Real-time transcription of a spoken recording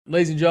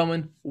Ladies and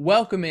gentlemen,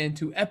 welcome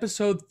into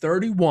episode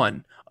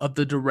 31 of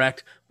the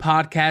Direct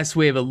Podcast.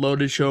 We have a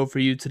loaded show for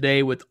you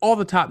today with all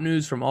the top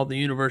news from all the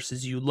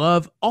universes you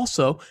love.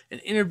 Also, an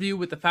interview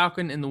with the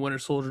Falcon and the Winter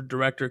Soldier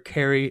director,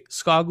 Kari,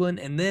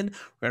 Skogland. And then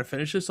we're going to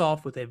finish this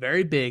off with a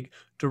very big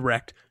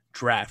Direct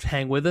draft.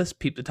 Hang with us.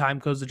 Peep the time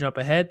codes to jump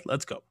ahead.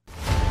 Let's go.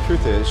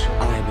 Truth is,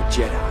 I am a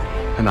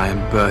Jedi. And I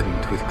am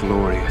burdened with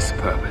glorious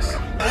purpose.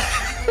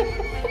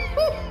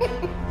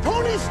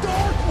 Tony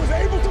Stark was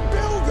able to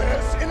build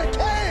this in a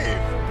cave!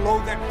 Blow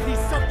that piece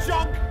of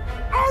junk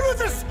out of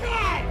the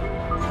sky!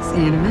 See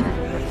you in a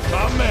minute.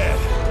 I'm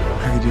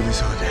mad. I could do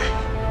this all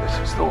day.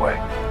 This is the way.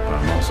 But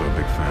I'm also a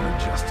big fan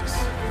of justice.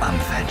 I'm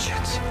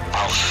vengeance.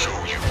 I'll show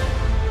you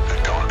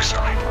the dark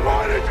side.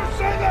 Why did you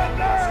say that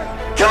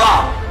name? Come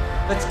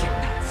on! Let's get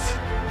nuts.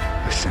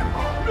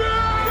 Assemble.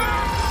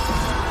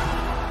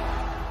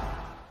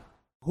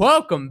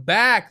 Welcome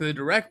back to the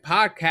Direct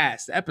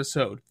Podcast,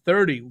 episode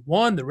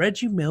 31, the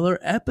Reggie Miller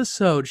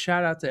episode.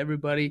 Shout out to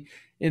everybody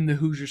in the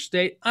Hoosier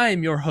State. I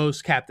am your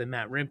host, Captain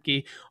Matt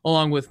Rimke,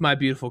 along with my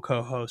beautiful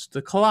co-host,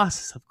 the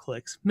Colossus of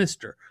Clicks,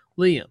 Mr.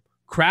 Liam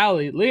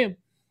Crowley. Liam.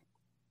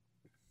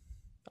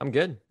 I'm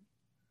good.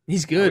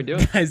 He's good,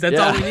 guys. That's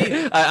all we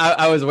need.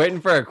 I was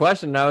waiting for a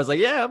question, and I was like,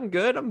 yeah, I'm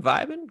good. I'm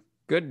vibing.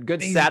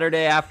 Good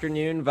Saturday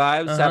afternoon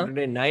vibes,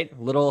 Saturday night.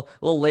 Little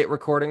late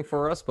recording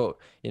for us, but,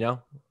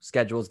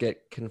 schedules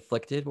get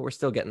conflicted, but we're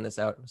still getting this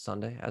out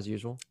Sunday, as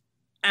usual.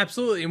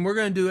 Absolutely, and we're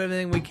going to do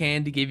everything we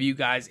can to give you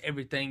guys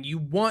everything you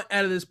want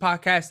out of this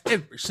podcast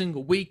every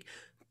single week,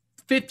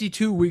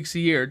 52 weeks a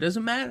year. It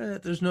doesn't matter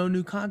that there's no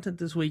new content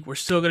this week. We're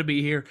still going to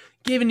be here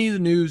giving you the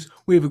news.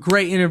 We have a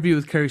great interview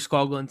with Kari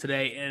Skogland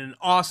today and an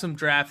awesome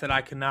draft that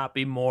I could not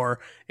be more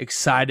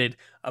excited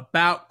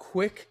about.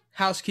 Quick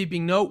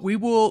housekeeping note, we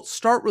will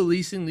start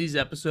releasing these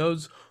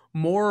episodes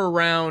more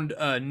around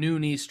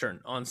noon Eastern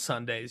on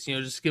Sundays,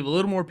 just to give a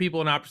little more people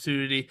an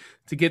opportunity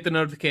to get the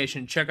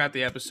notification, check out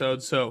the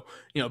episode. So,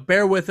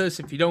 bear with us.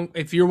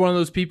 If you're one of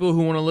those people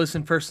who want to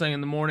listen first thing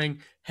in the morning,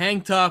 hang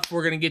tough.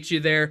 We're going to get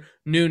you there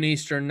noon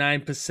Eastern,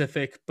 9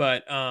 Pacific.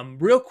 But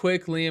real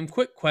quick, Liam,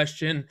 quick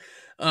question.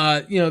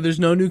 There's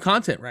no new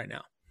content right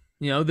now.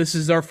 This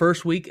is our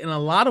first week in a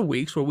lot of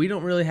weeks where we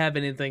don't really have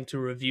anything to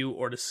review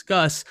or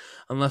discuss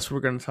unless we're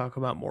going to talk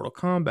about Mortal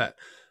Kombat.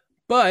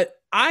 But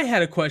I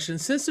had a question.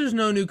 Since there's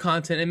no new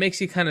content, it makes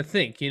you kind of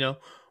think,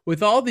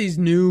 with all these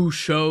new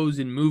shows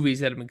and movies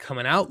that have been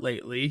coming out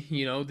lately,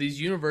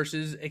 these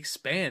universes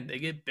expand, they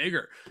get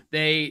bigger,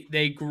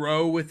 they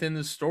grow within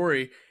the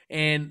story.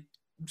 And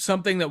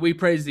something that we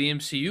praise the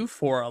MCU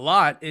for a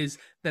lot is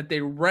that they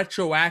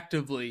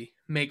retroactively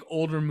make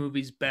older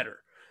movies better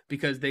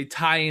because they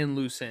tie in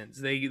loose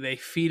ends. They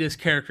feed us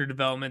character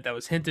development that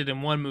was hinted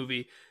in one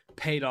movie,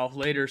 paid off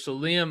later. So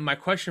Liam, my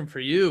question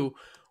for you,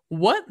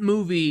 what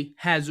movie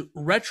has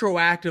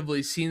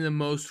retroactively seen the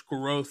most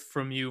growth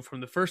from you from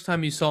the first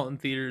time you saw it in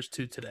theaters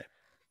to today?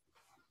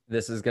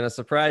 This is going to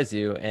surprise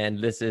you, and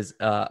this is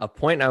a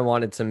point I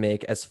wanted to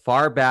make as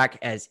far back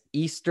as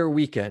Easter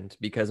weekend,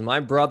 because my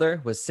brother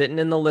was sitting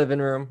in the living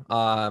room.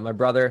 My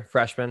brother,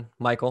 freshman,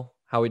 Michael,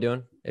 how we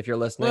doing? If you're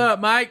listening. What up,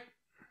 Mike?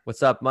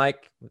 What's up,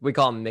 Mike? We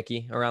call him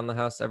Mickey around the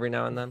house every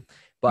now and then.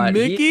 But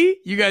Mickey?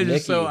 You guys Mickey. are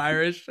so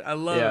Irish. I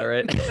love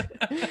it.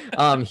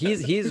 Yeah, right.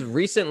 He's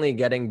recently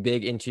getting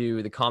big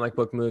into the comic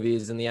book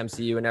movies and the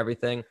MCU and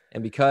everything.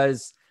 And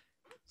because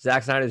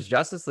Zack Snyder's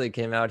Justice League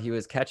came out, he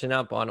was catching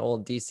up on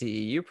old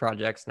DCEU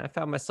projects. And I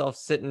found myself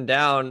sitting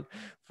down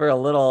for a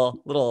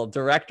little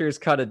director's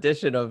cut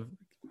edition of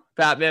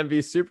Batman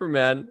v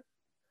Superman.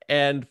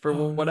 And for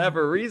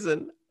whatever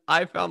reason,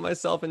 I found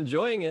myself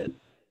enjoying it.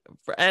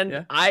 And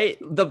yeah.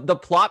 The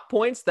plot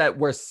points that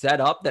were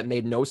set up that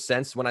made no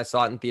sense when I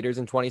saw it in theaters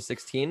in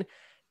 2016,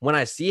 when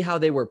I see how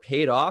they were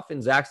paid off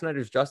in Zack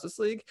Snyder's Justice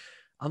League,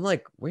 I'm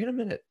like, wait a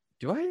minute,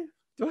 do I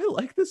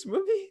like this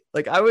movie?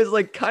 Like, I was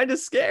like kind of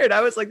scared.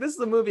 I was like, this is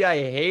the movie I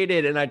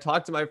hated. And I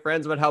talked to my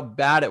friends about how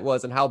bad it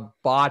was and how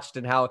botched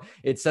and how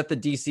it set the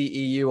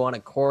DCEU on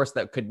a course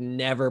that could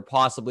never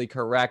possibly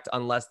correct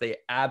unless they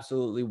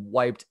absolutely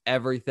wiped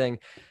everything.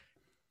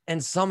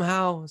 And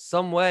somehow,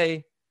 some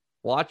way,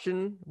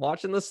 watching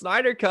the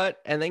Snyder cut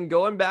and then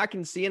going back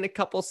and seeing a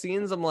couple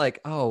scenes, I'm like,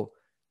 oh,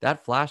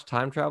 that Flash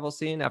time travel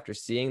scene after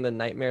seeing the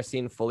nightmare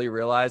scene fully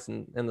realized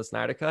in the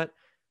Snyder cut,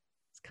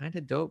 it's kind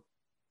of dope.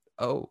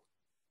 Oh,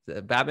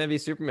 the Batman v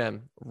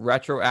Superman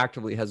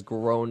retroactively has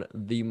grown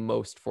the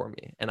most for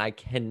me, and I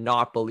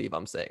cannot believe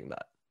I'm saying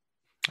that.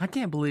 I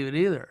can't believe it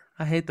either.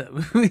 I hate that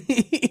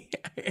movie.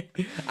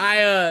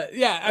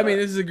 I mean,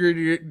 this is a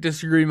agree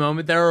disagree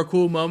moment. There are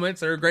cool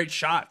moments. There are great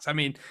shots. I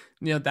mean,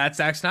 that's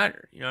Zack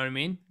Snyder. You know what I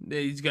mean?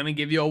 He's going to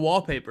give you a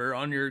wallpaper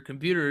on your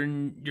computer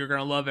and you're going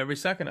to love every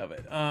second of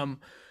it. I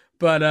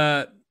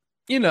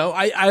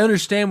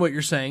understand what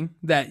you're saying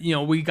that,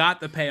 we got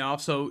the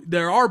payoff. So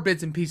there are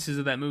bits and pieces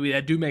of that movie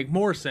that do make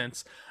more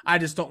sense. I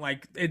just don't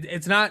like it.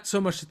 It's not so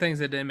much the things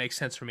that didn't make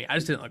sense for me. I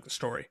just didn't like the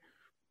story.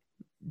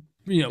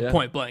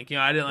 Point blank.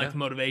 I didn't like the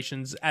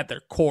motivations at their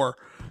core.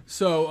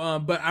 So,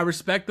 but I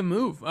respect the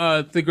move.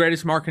 The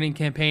greatest marketing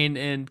campaign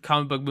in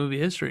comic book movie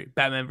history,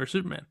 Batman vs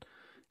Superman.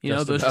 You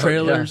know, those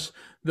trailers,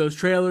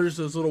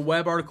 those little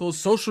web articles,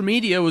 social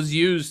media was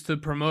used to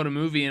promote a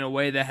movie in a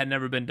way that had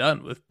never been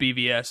done with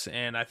BVS.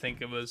 And I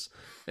think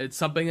it's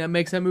something that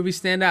makes that movie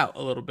stand out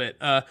a little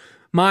bit.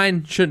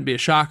 Mine shouldn't be a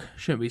shock,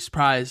 shouldn't be a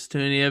surprise to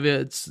any of you.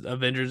 It's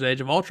Avengers Age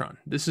of Ultron.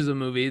 This is a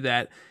movie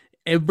that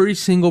every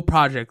single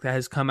project that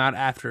has come out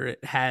after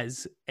it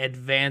has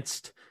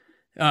enhanced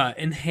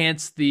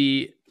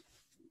the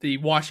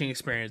watching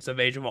experience of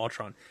Age of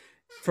Ultron.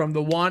 From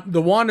the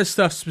Wanda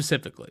stuff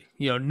specifically,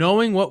 you know,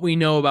 knowing what we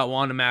know about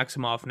Wanda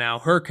Maximoff now,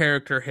 her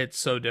character hits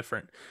so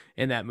different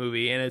in that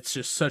movie, and it's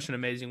just such an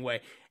amazing way.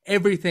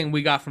 Everything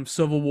we got from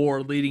Civil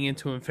War leading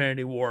into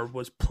Infinity War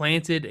was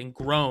planted and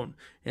grown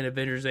in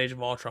Avengers Age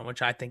of Ultron,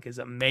 which I think is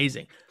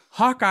amazing.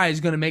 Hawkeye is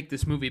going to make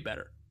this movie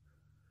better.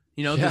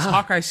 You know, this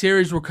Hawkeye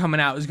series we're coming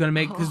out is going to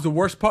make, because the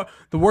worst part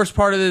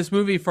of this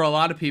movie for a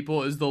lot of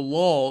people is the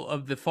lull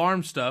of the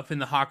farm stuff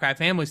and the Hawkeye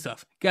family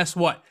stuff. Guess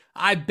what?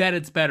 I bet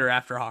it's better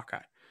after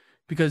Hawkeye,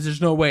 because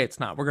there's no way it's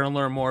not. We're going to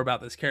learn more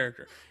about this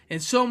character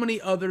and so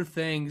many other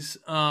things.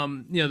 You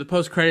know, the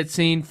post-credit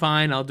scene,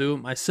 fine, I'll do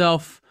it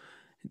myself.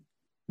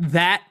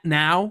 That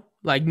now,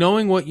 like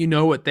knowing what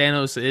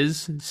Thanos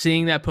is,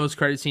 seeing that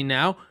post-credit scene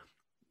now,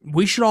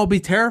 we should all be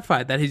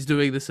terrified that he's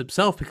doing this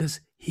himself, because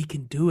he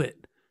can do it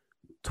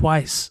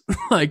twice.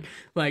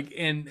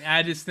 And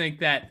I just think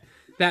that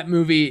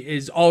movie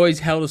is always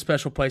held a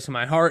special place in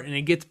my heart, and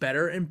it gets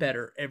better and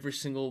better every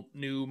single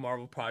new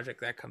Marvel project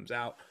that comes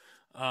out.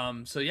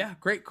 So yeah,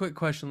 great quick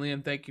question,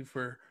 Liam. Thank you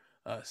for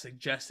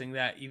suggesting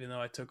that, even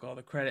though I took all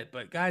the credit.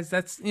 But guys,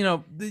 that's, you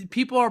know, the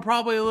people are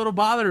probably a little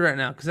bothered right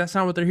now because that's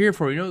not what they're here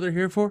for. You know what they're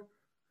here for?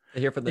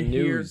 They're here for the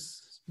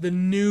news. The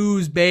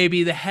news,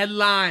 baby. The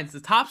headlines,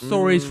 the top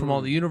stories from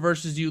all the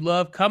universes you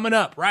love coming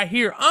up right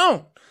here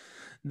on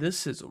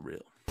This Is a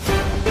Real.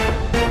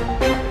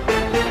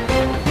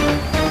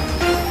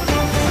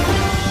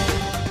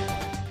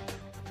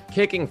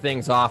 Kicking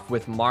things off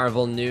with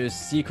Marvel news,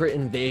 Secret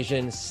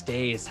Invasion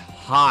stays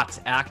hot.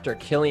 Actor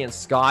Killian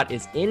Scott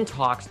is in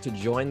talks to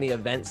join the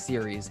event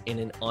series in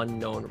an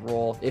unknown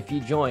role. If he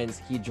joins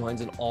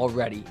an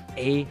already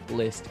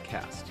A-list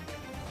cast.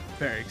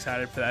 Very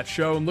excited for that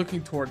show, and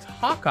looking towards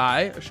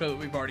Hawkeye, a show that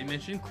we've already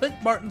mentioned.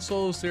 Clint Barton's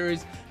solo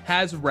series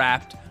has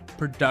wrapped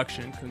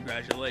production.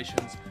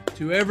 Congratulations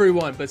to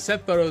everyone, but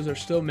set photos are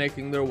still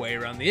making their way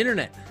around the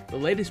internet. The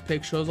latest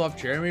pic shows off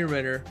Jeremy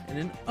Renner in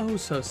an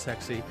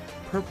oh-so-sexy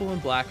purple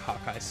and black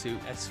Hawkeye suit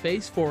as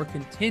Phase 4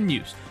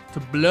 continues to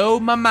blow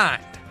my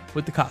mind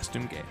with the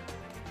costume game.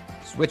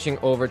 Switching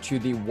over to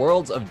the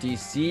worlds of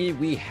DC,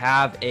 we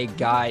have a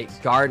Guy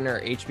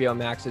Gardner. HBO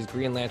Max's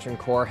Green Lantern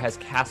Corps has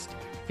cast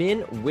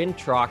Finn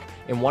Wittrock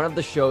in one of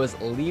the show's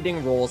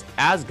leading roles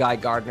as Guy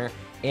Gardner,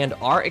 and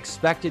are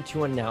expected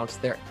to announce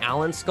their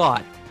Alan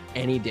Scott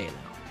any day now.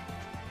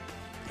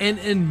 And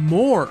in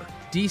more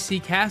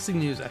DC casting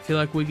news, I feel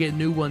like we get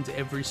new ones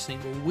every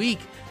single week.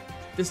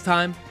 This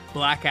time,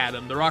 Black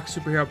Adam, the Rock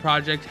superhero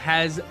project,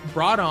 has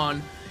brought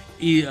on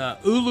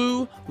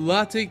Ulu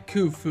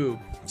Latikufu.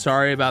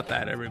 Sorry about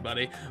that,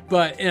 everybody.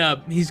 But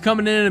he's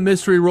coming in a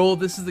mystery role.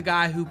 This is the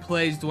guy who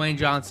plays Dwayne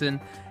Johnson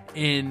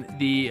in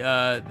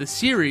the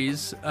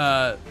series,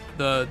 the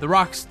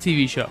Rock's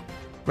TV show,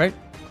 right?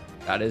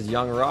 That is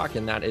Young Rock,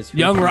 and that is who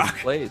Young he Rock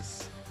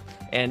plays.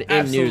 And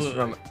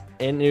Absolutely.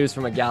 in news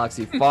from a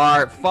galaxy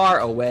far, far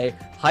away,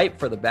 hype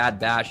for the Bad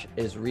Batch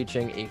is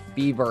reaching a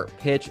fever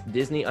pitch.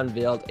 Disney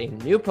unveiled a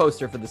new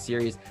poster for the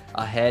series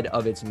ahead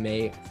of its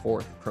May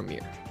 4th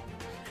premiere.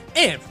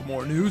 And for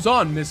more news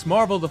on Ms.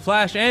 Marvel, The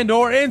Flash,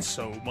 Andor, and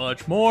so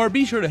much more,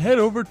 be sure to head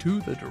over to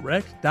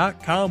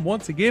thedirect.com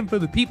once again for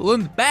the people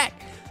in the back.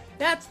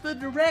 That's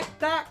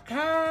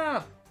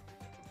thedirect.com.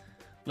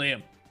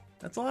 Liam,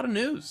 that's a lot of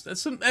news.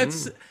 It's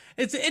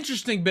an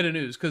interesting bit of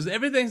news because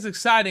everything's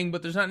exciting,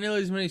 but there's not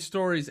nearly as many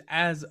stories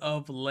as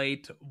of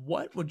late.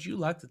 What would you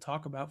like to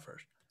talk about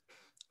first?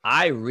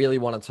 I really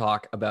want to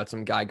talk about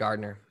some Guy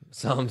Gardner,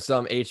 some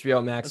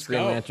HBO Max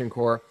Green Lantern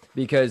Corps,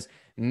 because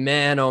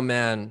man, oh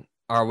man,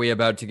 are we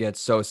about to get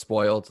so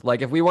spoiled.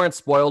 Like, if we weren't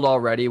spoiled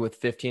already with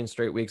 15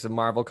 straight weeks of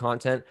Marvel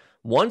content,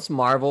 once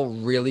Marvel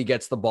really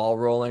gets the ball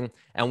rolling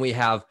and we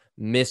have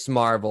Miss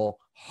Marvel,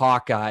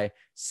 Hawkeye,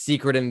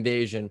 Secret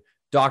Invasion,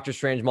 Doctor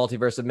Strange,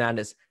 Multiverse of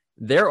Madness,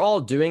 they're all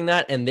doing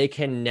that, and they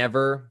can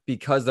never,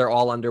 because they're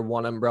all under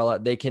one umbrella,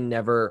 they can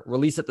never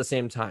release at the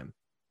same time.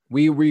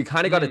 We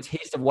kind of got a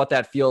taste of what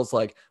that feels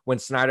like when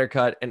Snyder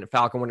Cut and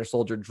Falcon Winter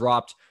Soldier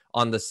dropped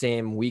on the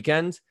same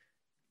weekend.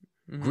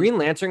 Green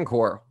Lantern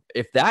Corps,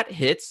 if that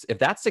hits, if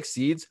that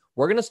succeeds,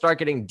 we're going to start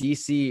getting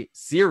DC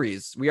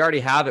series. We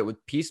already have it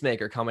with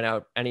Peacemaker coming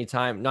out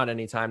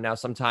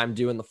sometime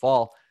due in the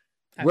fall.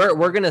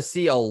 We're going to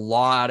see a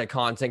lot of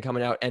content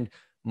coming out, and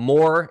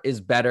more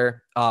is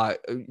better.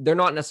 They're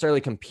not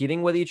necessarily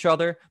competing with each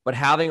other, but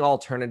having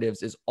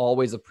alternatives is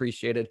always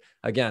appreciated.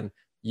 Again,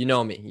 you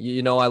know me,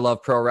 you know I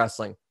love pro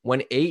wrestling.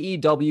 When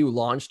AEW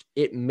launched,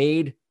 it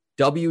made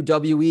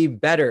WWE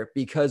better,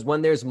 because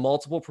when there's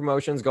multiple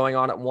promotions going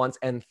on at once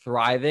and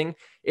thriving,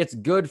 it's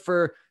good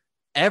for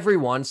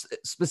everyone,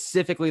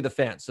 specifically the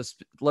fans. So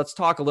let's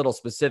talk a little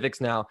specifics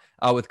now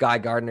with Guy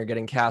Gardner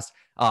getting cast.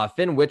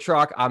 Finn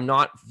Wittrock, I'm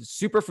not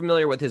super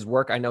familiar with his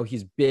work. I know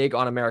he's big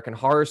on American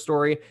Horror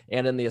Story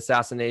and in the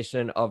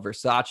assassination of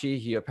Versace.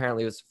 He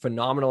apparently was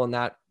phenomenal in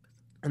that.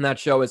 And that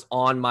show is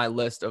on my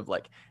list of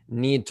like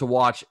need to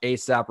watch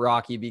ASAP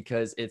Rocky,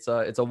 because it's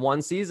a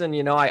one season,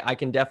 you know, I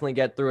can definitely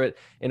get through it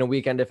in a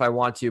weekend if I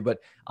want to, but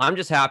I'm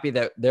just happy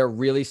that they're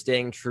really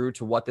staying true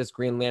to what this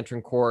Green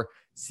Lantern Corps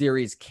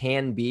series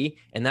can be,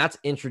 and that's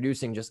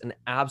introducing just an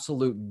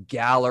absolute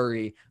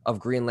gallery of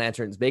Green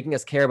Lanterns, making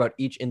us care about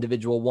each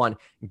individual one.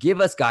 Give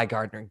us Guy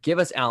Gardner, give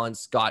us Alan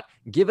Scott,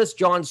 give us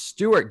John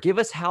Stewart, give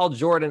us Hal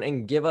Jordan,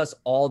 and give us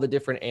all the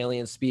different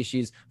alien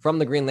species from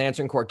the Green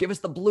Lantern Corps. Give us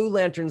the Blue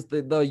Lanterns,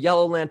 the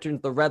Yellow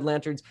Lanterns, the Red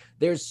Lanterns.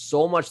 There's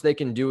so much they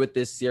can do with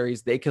this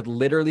series. They could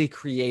literally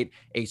create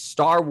a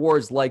Star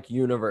Wars-like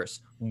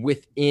universe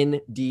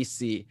within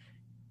DC.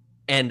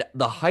 And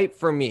the hype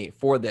for me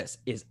for this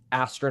is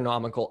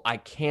astronomical. I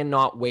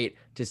cannot wait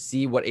to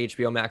see what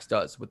HBO Max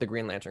does with the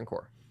Green Lantern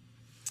Corps.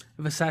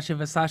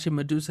 Versace,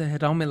 Medusa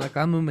hit on me like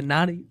I'm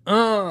Illuminati.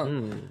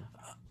 I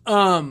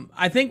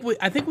think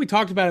we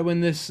talked about it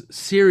when this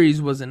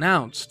series was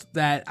announced,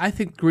 that I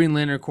think Green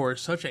Lantern Corps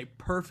is such a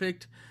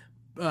perfect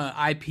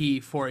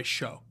IP for a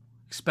show,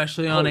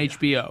 especially on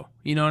HBO.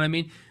 You know what I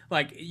mean?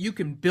 Like, you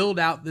can build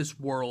out this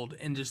world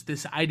and just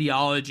this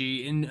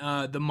ideology and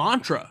the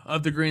mantra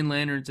of the Green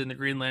Lanterns and the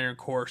Green Lantern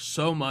Corps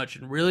so much,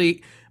 and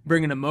really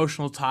bring an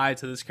emotional tie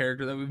to this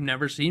character that we've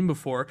never seen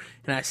before.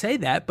 And I say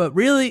that, but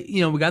really,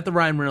 you know, we got the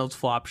Ryan Reynolds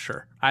flop,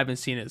 sure. I haven't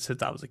seen it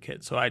since I was a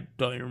kid, so I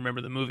don't even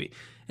remember the movie.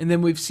 And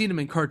then we've seen him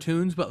in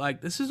cartoons, but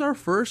like, this is our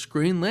first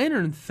Green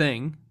Lantern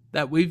thing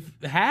that we've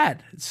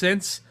had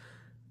since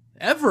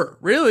ever,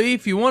 really.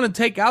 If you want to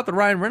take out the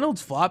Ryan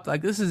Reynolds flop,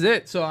 like, this is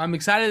it. So I'm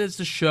excited it's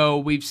a show.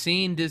 We've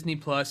seen Disney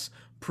Plus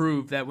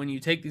prove that when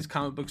you take these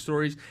comic book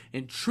stories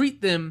and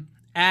treat them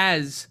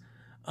as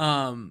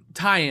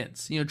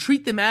tie-ins, you know,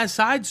 treat them as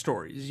side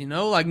stories, you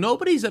know, like,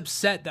 nobody's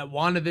upset that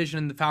WandaVision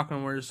and the Falcon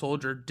and Winter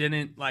Soldier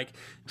didn't like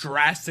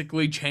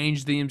drastically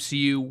change the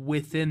MCU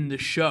within the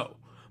show.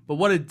 But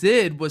what it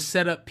did was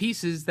set up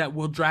pieces that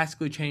will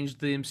drastically change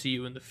the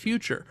MCU in the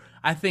future.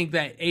 I think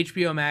that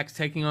HBO Max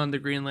taking on the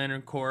Green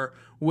Lantern Corps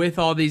with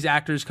all these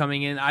actors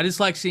coming in, I just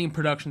like seeing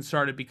production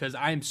started, because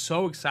I am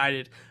so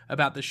excited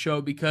about the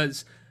show,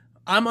 because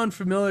I'm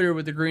unfamiliar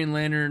with the Green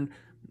Lantern,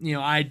 you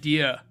know,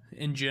 idea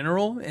in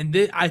general.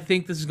 And I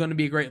think this is going to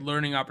be a great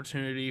learning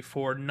opportunity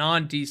for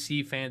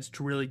non-DC fans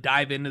to really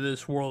dive into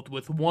this world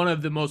with one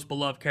of the most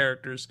beloved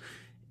characters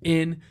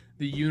in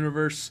the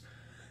universe.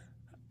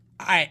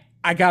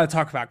 I got to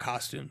talk about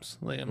costumes,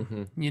 Liam.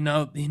 Mm-hmm. You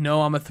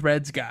know, I'm a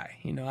Threads guy.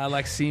 You know, I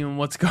like seeing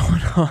what's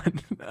going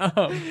on.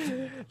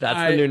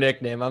 That's the new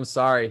nickname. I'm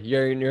sorry.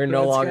 You're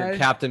no longer guy?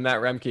 Captain Matt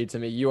Remke to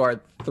me. You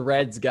are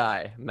Threads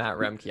guy, Matt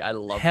Remke. I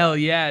love Hell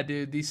yeah,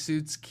 dude. These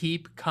suits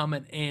keep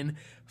coming in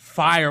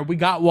fire. We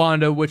got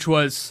Wanda, which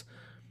was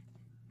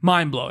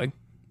mind-blowing,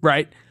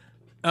 right?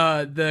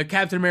 The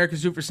Captain America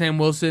suit for Sam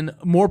Wilson,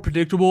 more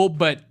predictable,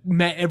 but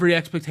met every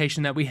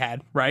expectation that we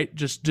had, right?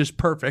 Just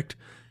perfect.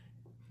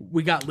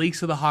 We got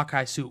leaks of the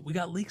Hawkeye suit. We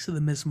got leaks of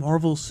the Ms.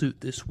 Marvel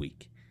suit this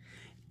week.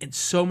 And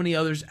so many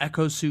others.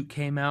 Echo suit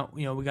came out.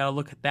 You know, we got to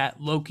look at that.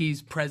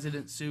 Loki's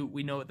president suit.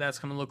 We know what that's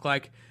going to look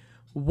like.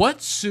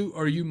 What suit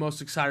are you most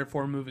excited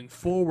for moving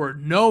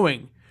forward,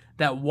 knowing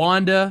that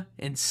Wanda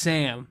and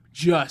Sam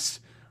just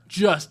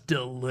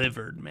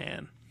delivered,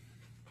 man?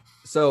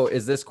 So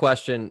is this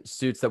question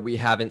suits that we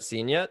haven't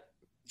seen yet?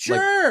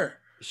 Sure.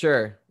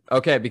 Sure.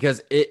 Okay,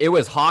 because it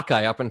was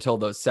Hawkeye up until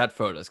those set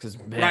photos. Because,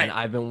 man, right.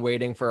 I've been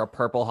waiting for a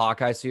purple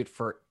Hawkeye suit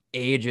for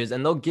ages.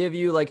 And they'll give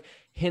you, like,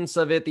 hints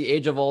of it. The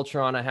Age of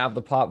Ultron, I have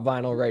the pop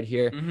vinyl right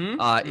here.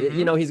 Mm-hmm.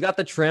 You know, he's got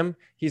the trim.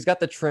 He's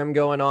got the trim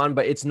going on,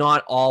 but it's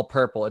not all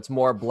purple. It's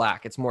more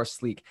black. It's more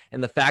sleek.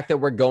 And the fact that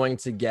we're going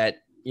to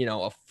get, you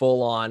know, a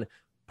full-on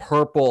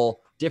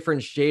purple,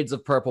 different shades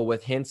of purple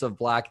with hints of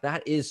black,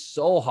 that is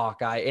so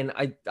Hawkeye. And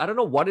I don't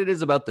know what it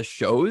is about the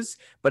shows,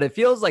 but it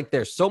feels like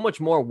they're so much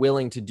more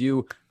willing to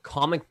do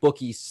comic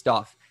booky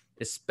stuff,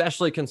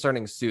 especially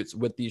concerning suits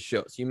with these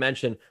shows. You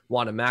mentioned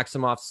Wanda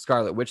Maximoff's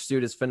Scarlet Witch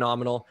suit is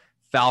phenomenal.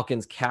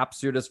 Falcon's Cap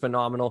suit is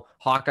phenomenal.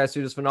 Hawkeye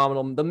suit is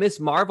phenomenal. The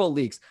Miss Marvel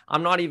leaks.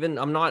 I'm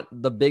not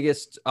the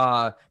biggest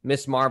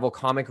Miss Marvel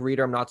comic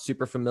reader. I'm not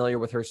super familiar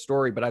with her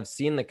story, but I've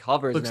seen the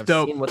covers and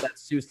I've seen what that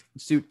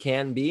suit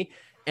can be.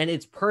 And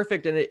it's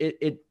perfect, and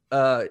it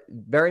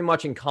very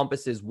much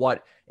encompasses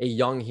what a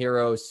young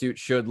hero suit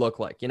should look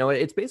like. You know,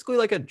 it's basically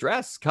like a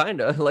dress, kind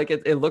of. Like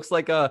it looks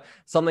like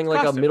something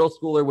like a middle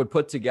schooler would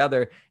put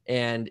together,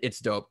 and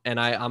it's dope. And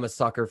I'm a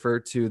sucker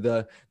for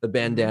the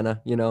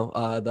bandana. You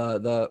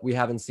know, we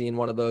haven't seen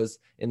one of those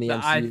in the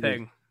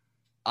MCU.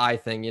 Eye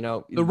thing, you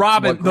know, the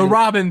Robin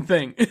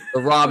thing,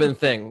 the Robin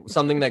thing,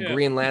 something that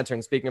Green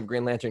Lantern, speaking of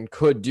Green Lantern,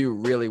 could do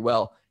really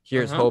well.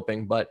 Here's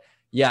hoping. But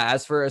yeah,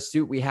 as for a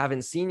suit we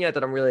haven't seen yet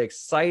that I'm really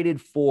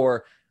excited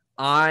for,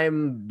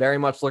 I'm very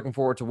much looking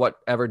forward to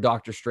whatever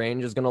Doctor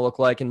Strange is going to look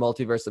like in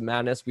Multiverse of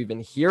Madness. We've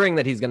been hearing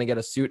that he's going to get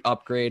a suit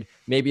upgrade,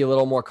 maybe a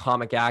little more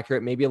comic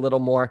accurate, maybe a little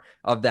more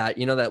of that,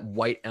 that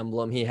white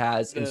emblem he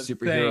has in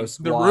Superhero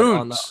Squad. The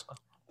runes.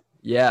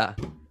 Yeah.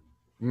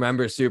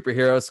 Remember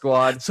Superhero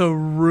Squad? So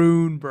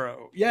Rune,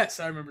 bro. Yes,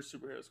 I remember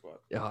Superhero Squad.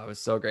 Oh, it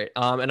was so great.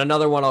 And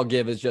another one I'll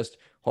give is just,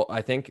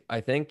 I think,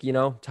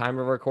 time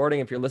of recording,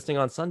 if you're listening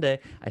on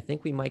Sunday, I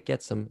think we might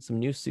get some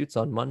new suits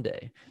on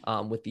Monday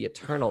with the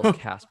Eternals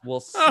cast. We'll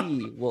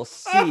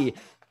see.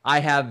 I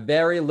have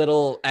very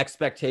little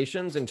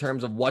expectations in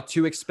terms of what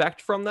to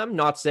expect from them.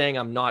 Not saying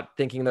I'm not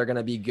thinking they're going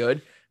to be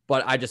good,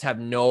 but I just have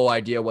no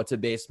idea what to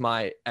base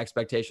my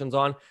expectations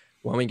on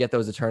when we get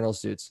those Eternal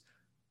suits.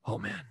 Oh,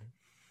 man.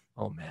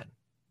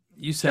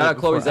 You said shout out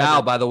Chloe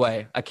Zhao, by the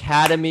way.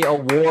 Academy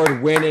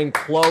Award winning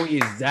Chloe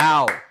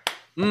Zhao.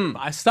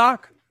 Buy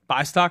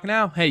stock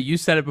now. Hey, you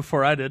said it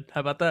before I did.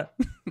 How about that?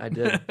 I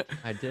did.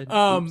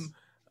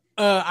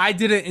 I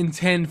didn't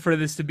intend for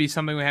this to be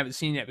something we haven't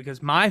seen yet,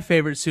 because my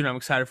favorite suit I'm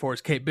excited for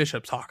is Kate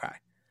Bishop's Hawkeye.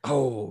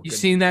 Oh, you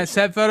seen that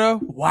set photo?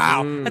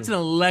 Wow, that's an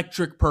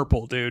electric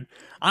purple, dude.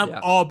 I'm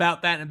all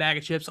about that in a bag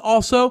of chips.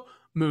 Also,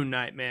 Moon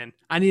Knight, man.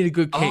 I need a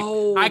good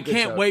cape. I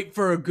can't wait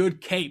for a good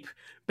cape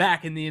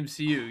back in the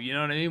MCU. You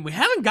know what I mean? We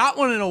haven't got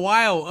one in a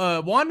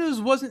while. Wanda's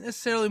wasn't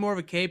necessarily more of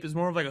a cape. It's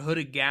more of like a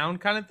hooded gown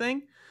kind of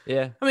thing.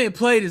 Yeah. I mean, it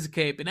played as a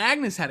cape, and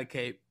Agnes had a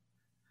cape.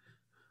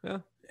 Yeah.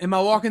 Am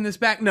I walking this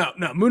back? No.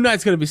 Moon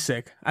Knight's going to be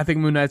sick. I think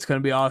Moon Knight's going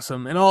to be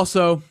awesome. And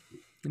also,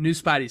 new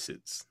Spidey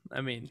suits.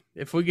 I mean,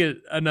 if we get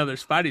another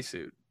Spidey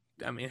suit,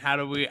 I mean, how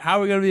are we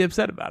going to be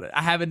upset about it?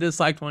 I haven't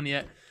disliked one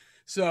yet.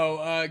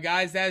 So,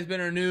 guys, that has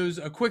been our news.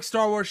 A quick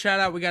Star Wars shout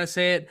out. We got to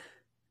say it.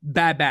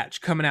 Bad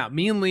Batch coming out.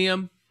 Me and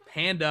Liam,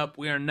 hand up.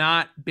 We are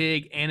not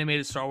big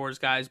animated Star Wars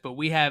guys, but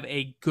we have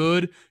a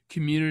good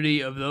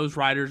community of those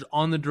writers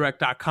on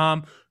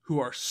thedirect.com who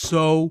are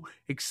so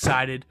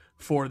excited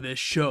for this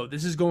show.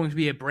 This is going to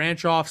be a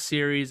branch off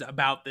series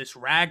about this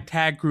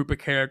ragtag group of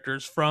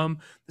characters from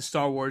the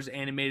Star Wars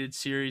animated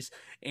series,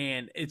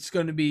 and it's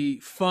going to be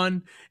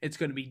fun, it's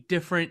going to be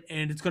different,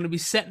 and it's going to be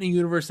set in a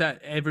universe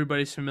that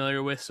everybody's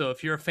familiar with. So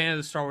if you're a fan of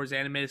the Star Wars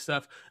animated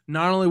stuff,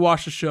 not only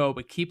watch the show,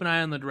 but keep an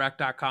eye on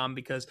thedirect.com,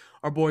 because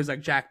our boys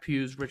like Jack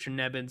Hughes, Richard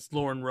Nebbins,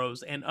 Lauren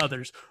Rose, and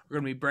others are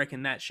going to be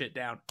breaking that shit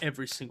down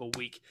every single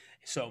week.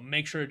 So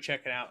make sure to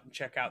check it out and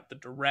check out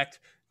thedirect.com.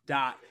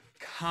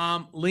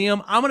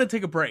 Liam, I'm going to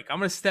take a break. I'm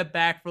going to step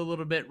back for a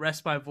little bit,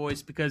 rest my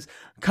voice, because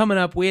coming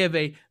up, we have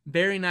a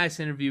very nice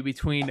interview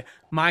between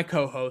my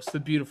co-host, the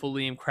beautiful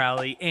Liam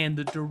Crowley, and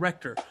the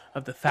director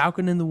of The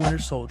Falcon and the Winter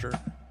Soldier,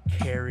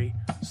 Kari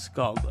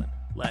Skogland.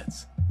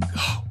 Let's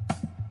go.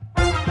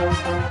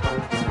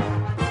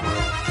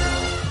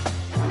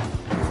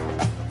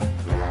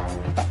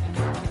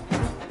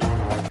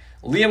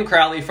 Liam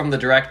Crowley from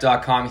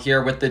thedirect.com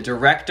here with the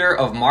director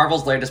of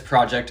Marvel's latest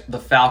project, The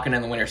Falcon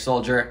and the Winter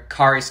Soldier,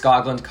 Kari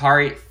Skogland.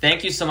 Kari,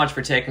 thank you so much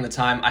for taking the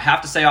time. I have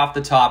to say off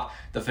the top,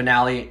 the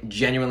finale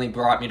genuinely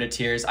brought me to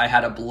tears. I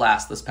had a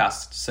blast this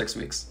past 6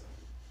 weeks.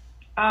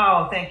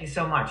 Oh, thank you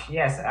so much.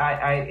 Yes,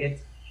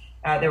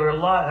 there were a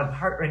lot of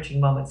heart-wrenching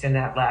moments in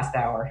that last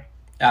hour.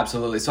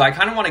 Absolutely. So I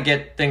kind of want to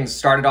get things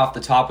started off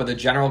the top with a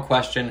general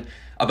question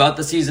about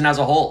the season as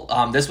a whole.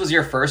 This was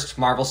your first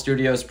Marvel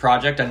Studios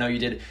project. I know you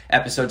did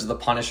episodes of The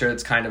Punisher.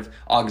 It's kind of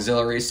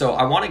auxiliary. So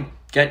I want to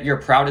get your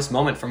proudest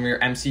moment from your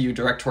MCU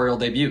directorial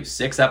debut.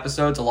 6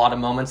 episodes, a lot of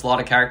moments, a lot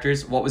of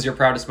characters. What was your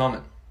proudest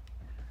moment?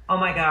 Oh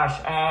my gosh.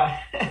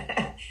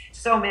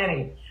 So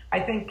many. I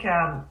think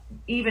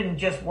even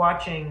just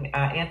watching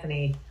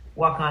Anthony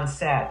walk on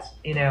set,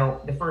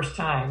 the first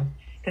time,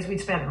 because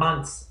we'd spent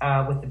months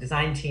with the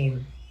design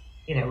team,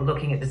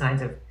 looking at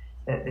designs of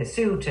the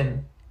suit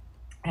and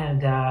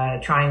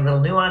trying little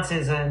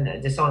nuances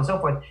and just so on and so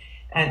forth.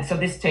 And so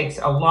this takes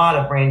a lot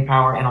of brain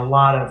power and a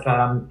lot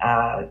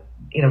of,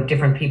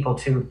 different people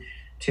to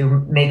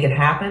make it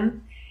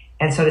happen.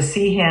 And so to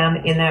see him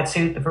in that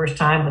suit the first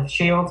time with the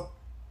shield,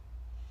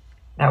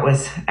 that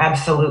was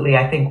absolutely,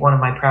 I think, one of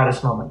my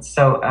proudest moments.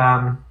 So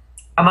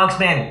amongst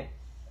many,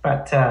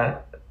 but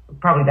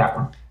probably that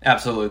one.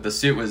 Absolutely. The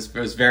suit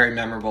was very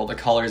memorable. The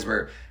colors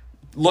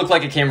looked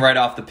like it came right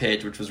off the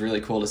page, which was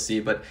really cool to see.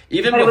 But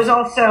it was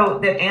also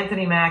that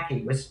Anthony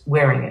Mackie was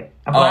wearing it.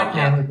 A black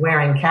man was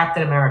wearing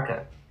Captain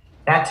America.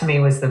 That to me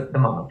was the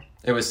moment.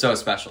 It was so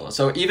special.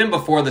 So even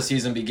before the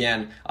season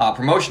began,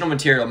 promotional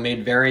material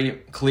made very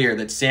clear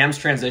that Sam's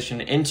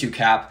transition into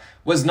Cap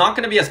was not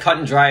going to be as cut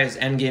and dry as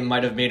Endgame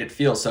might have made it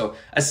feel. So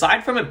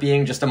aside from it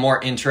being just a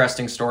more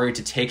interesting story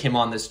to take him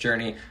on this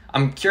journey,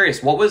 I'm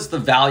curious, what was the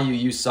value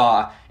you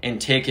saw in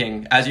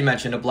taking, as you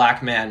mentioned, a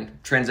black man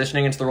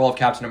transitioning into the role of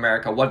Captain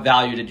America? What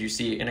value did you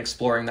see in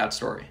exploring that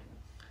story?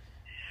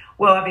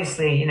 Well,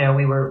 obviously,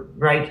 we were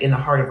right in the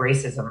heart of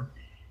racism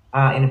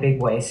in a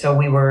big way. So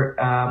we were,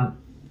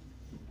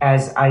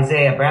 as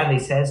Isaiah Bradley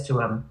says to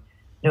him,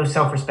 no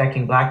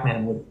self-respecting black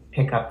man would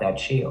pick up that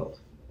shield.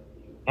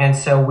 And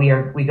so we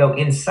go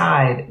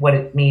inside what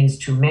it means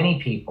to many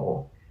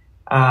people,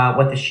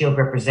 what the shield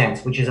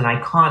represents, which is an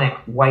iconic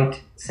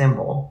white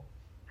symbol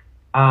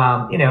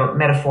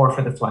metaphor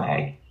for the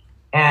flag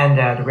and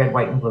the red,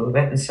 white, and blue of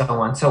it, and so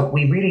on. So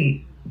we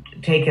really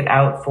take it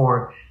out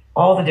for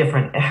all the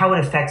different, how it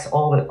affects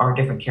our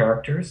different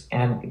characters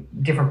and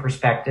different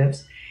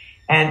perspectives.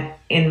 And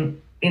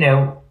in,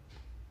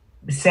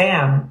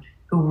 Sam,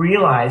 who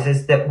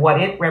realizes that what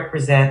it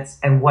represents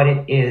and what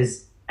it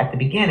is at the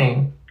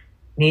beginning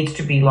needs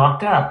to be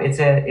locked up. It's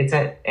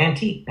an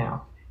antique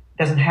now. It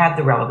doesn't have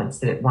the relevance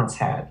that it once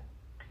had.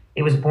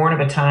 It was born of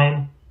a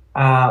time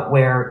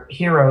where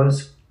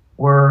heroes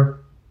were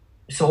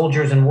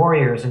soldiers and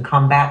warriors and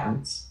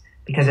combatants,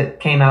 because it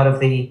came out of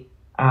the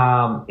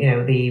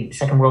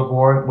Second World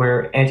War,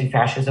 where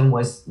anti-fascism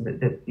was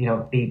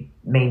the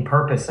main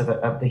purpose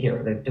of the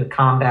hero, to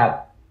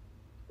combat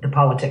the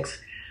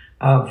politics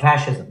of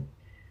fascism.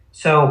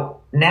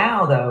 So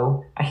now,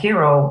 though, a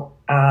hero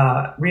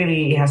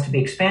really has to be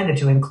expanded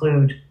to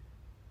include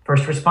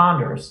first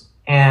responders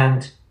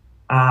and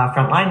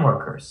frontline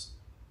workers.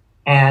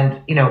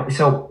 And,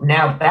 so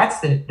now that's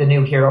the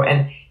new hero.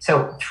 And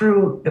so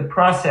through the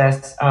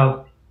process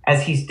of,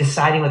 as he's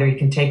deciding whether he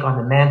can take on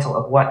the mantle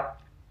of what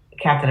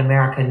Captain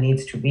America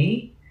needs to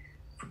be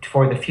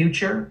for the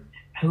future,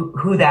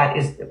 who that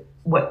is,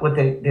 what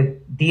the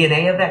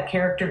DNA of that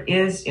character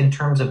is in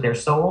terms of their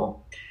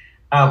soul,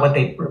 what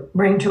they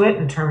bring to it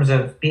in terms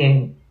of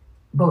being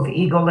both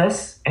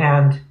egoless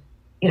and,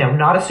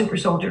 not a super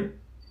soldier,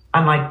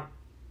 unlike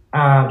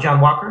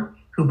John Walker,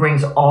 who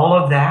brings all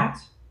of that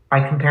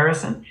by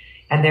comparison.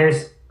 And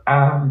there's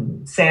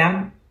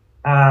Sam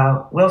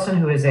Wilson,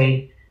 who is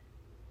a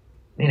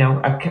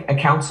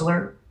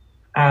counselor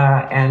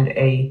and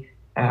a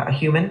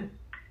human.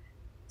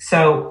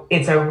 So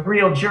it's a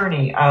real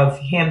journey of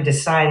him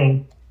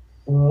deciding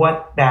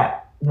what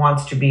that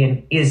wants to be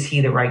and is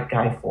he the right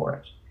guy for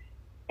it.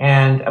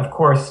 And of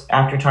course,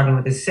 after talking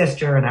with his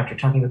sister and after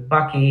talking with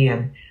Bucky,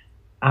 and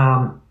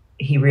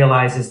he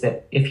realizes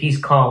that if he's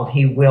called,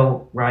 he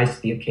will rise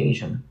to the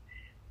occasion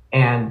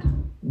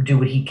and do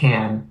what he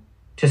can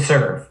to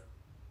serve.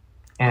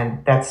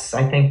 And that's,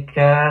 I think,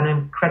 an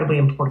incredibly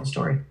important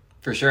story.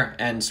 For sure.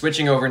 And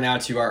switching over now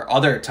to our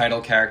other title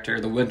character,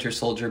 the Winter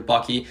Soldier,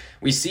 Bucky,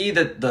 we see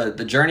that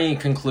the journey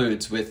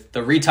concludes with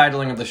the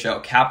retitling of the show,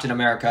 Captain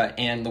America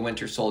and the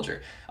Winter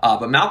Soldier.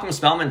 But Malcolm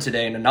Spellman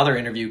today in another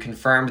interview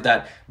confirmed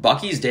that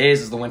Bucky's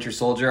days as the Winter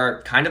Soldier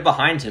are kind of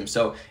behind him.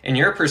 So in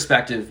your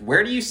perspective,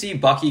 where do you see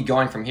Bucky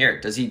going from here?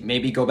 Does he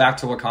maybe go back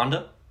to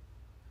Wakanda?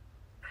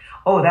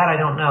 Oh, that I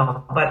don't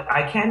know. But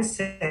I can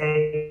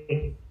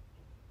say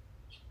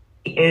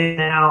he is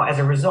now, as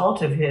a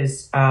result of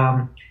his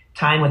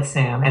time with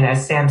Sam, and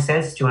as Sam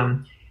says to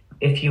him,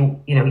 if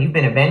you've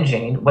been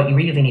avenging, what you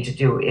really need to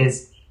do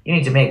is you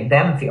need to make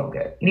them feel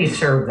good. You need to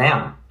serve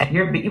them.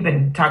 You've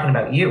been talking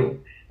about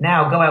you.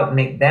 Now go out and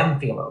make them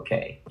feel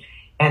okay.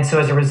 And so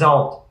as a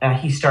result,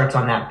 he starts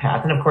on that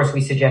path. And of course,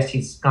 we suggest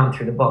he's gone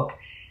through the book.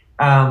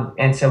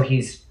 And so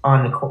he's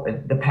on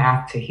the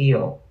path to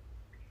heal.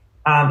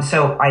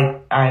 So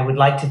I would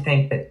like to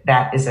think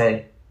that is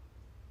a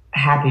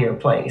happier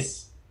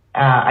place.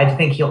 I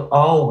think he'll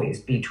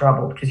always be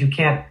troubled because you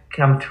can't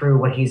come through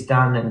what he's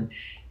done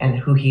and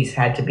who he's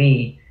had to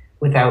be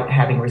without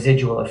having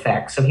residual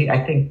effects. So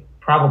I think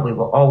probably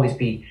will always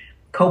be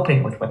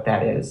coping with what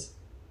that is.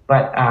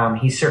 But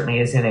he certainly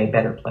is in a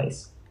better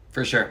place.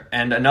 For sure.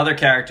 And another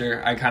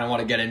character I kind of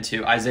want to get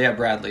into, Isaiah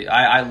Bradley.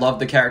 I love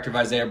the character of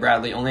Isaiah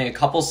Bradley. Only a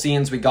couple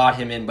scenes we got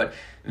him in, but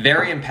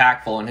very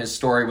impactful, and his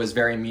story was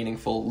very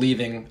meaningful,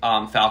 leaving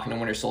Falcon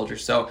and Winter Soldier.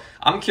 So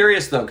I'm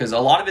curious, though, because a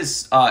lot of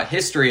his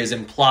history is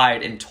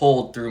implied and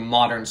told through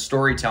modern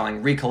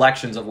storytelling,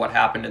 recollections of what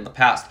happened in the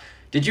past.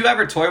 Did you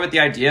ever toy with the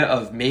idea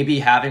of maybe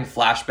having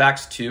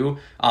flashbacks to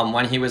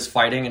when he was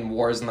fighting in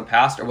wars in the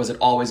past, or was it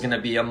always going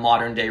to be a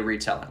modern-day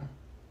retelling?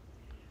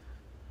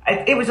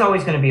 It was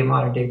always going to be a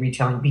modern-day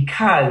retelling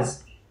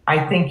because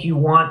I think you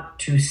want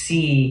to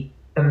see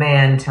the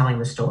man telling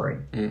the story,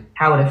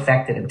 how it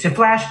affected him. To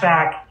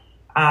flashback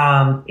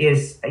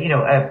is,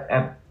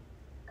 a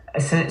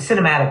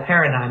cinematic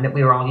paradigm that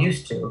we were all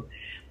used to,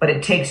 but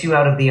it takes you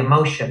out of the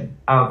emotion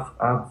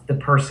of the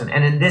person.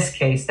 And in this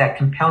case, that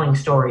compelling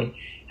story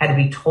had to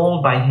be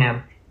told by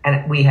him,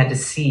 and we had to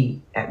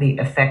see the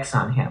effects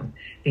on him.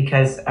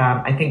 Because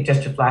I think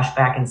just to flash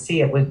back and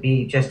see it would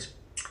be just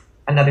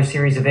another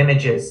series of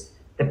images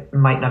that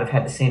might not have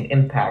had the same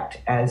impact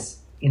as,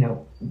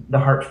 the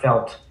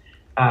heartfelt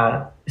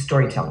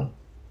storytelling.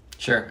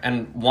 Sure.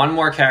 And one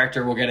more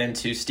character we'll get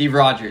into, Steve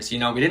Rogers. We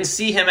didn't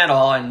see him at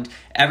all, and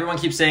everyone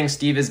keeps saying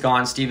Steve is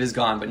gone,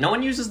 but no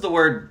one uses the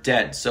word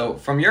dead. So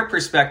from your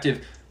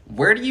perspective,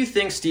 where do you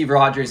think Steve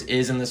Rogers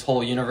is in this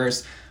whole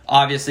universe?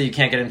 Obviously, you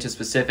can't get into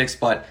specifics,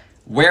 but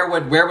where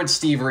would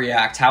Steve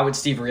react? How would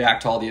Steve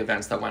react to all the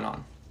events that went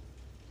on?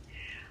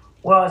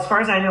 Well, as far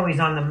as I know, he's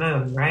on the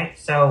moon, right?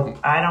 So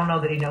I don't know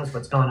that he knows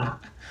what's going on.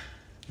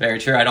 Very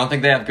true. I don't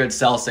think they have good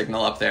cell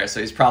signal up there,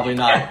 so he's probably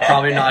not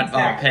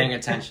Exactly. Paying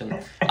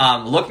attention.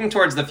 Looking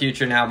towards the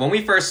future now, when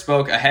we first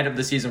spoke ahead of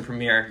the season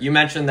premiere, you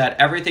mentioned that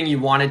everything you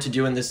wanted to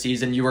do in this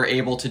season, you were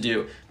able to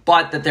do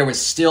but that there was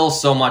still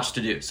so much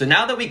to do. So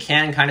now that we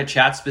can kind of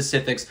chat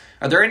specifics,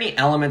 are there any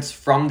elements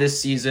from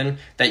this season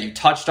that you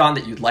touched on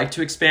that you'd like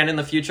to expand in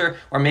the future,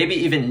 or maybe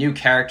even new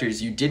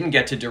characters you didn't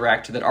get to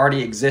direct that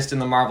already exist in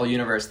the Marvel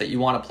Universe that you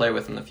want to play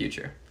with in the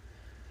future?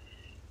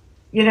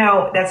 You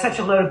know, that's such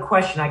a loaded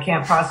question. I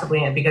can't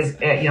possibly, because,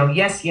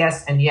 yes,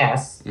 yes, and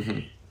yes.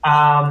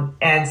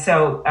 And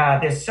so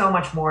there's so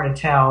much more to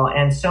tell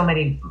and so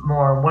many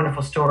more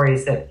wonderful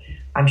stories that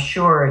I'm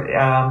sure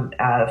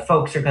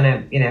folks are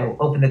going to,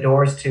 open the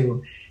doors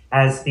to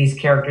as these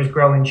characters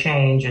grow and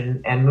change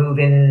and move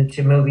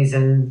into movies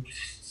and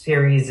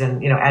series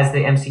and, as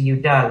the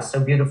MCU does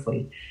so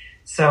beautifully.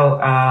 So,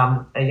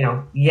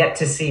 yet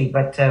to see.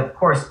 But, of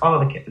course,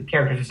 all of the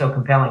characters are so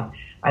compelling.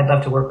 I'd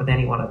love to work with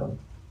any one of them.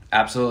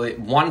 Absolutely.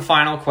 One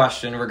final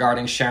question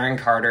regarding Sharon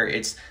Carter.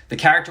 It's the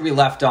character we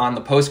left on,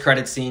 the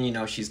post-credit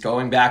scene. She's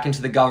going back into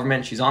the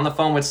government. She's on the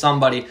phone with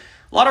somebody.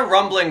 A lot of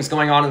rumblings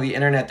going on the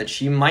internet that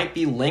she might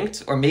be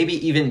linked or maybe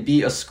even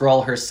be a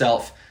Skrull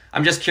herself.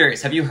 I'm just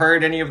curious. Have you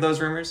heard any of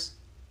those rumors?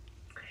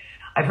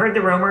 I've heard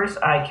the rumors.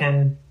 I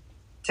can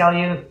tell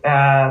you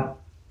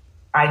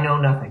I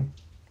know nothing.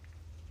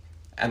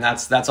 And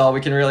that's all we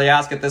can really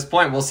ask at this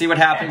point. We'll see what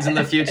happens in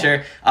the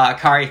future.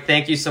 Kari,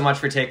 thank you so much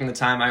for taking the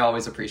time. I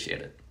always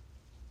appreciate it.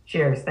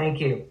 Cheers. Thank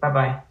you.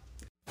 Bye-bye.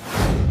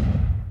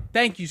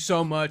 Thank you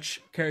so much,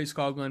 Kari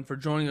Skogland, for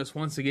joining us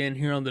once again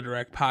here on the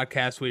Direct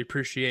Podcast. We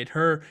appreciate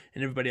her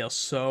and everybody else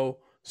so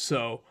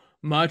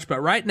much.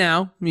 But right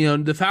now,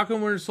 the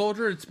Falcon Winter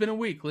Soldier, it's been a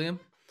week, Liam.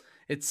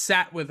 It's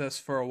sat with us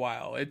for a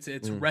while. It's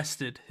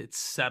rested. It's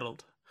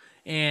settled.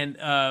 And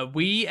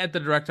we at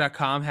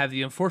thedirect.com have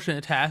the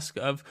unfortunate task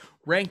of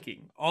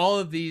ranking all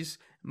of these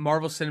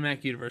Marvel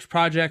Cinematic Universe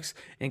projects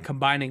and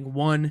combining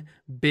one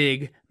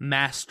big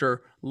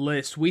master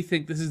list. We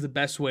think this is the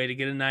best way to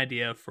get an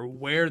idea for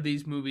where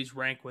these movies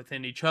rank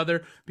within each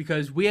other,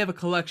 because we have a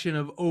collection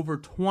of over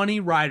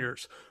 20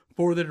 writers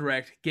for the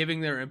Direct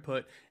giving their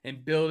input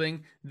and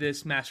building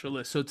this master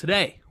list. So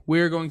today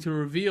we're going to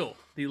reveal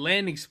the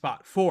landing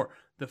spot for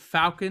the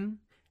Falcon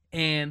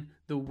and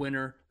the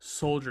Winter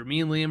Soldier.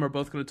 Me and Liam are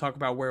both going to talk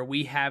about where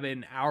we have it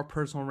in our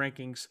personal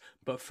rankings.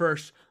 But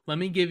first, let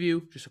me give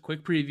you just a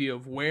quick preview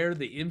of where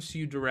the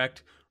MCU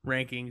Direct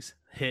rankings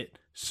hit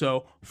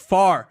so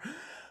far.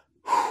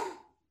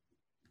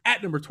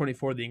 At number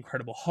 24, The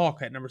Incredible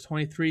Hulk. At number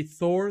 23,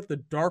 Thor, The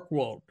Dark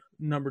World.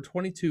 Number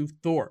 22,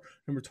 Thor.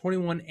 Number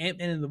 21,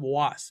 Ant-Man and the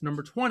Wasp.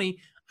 Number 20,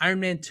 Iron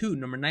Man 2.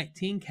 Number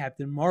 19,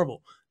 Captain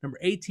Marvel. Number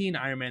 18,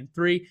 Iron Man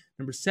 3.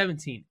 Number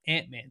 17,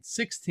 Ant-Man.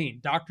 16,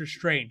 Doctor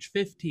Strange.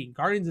 15,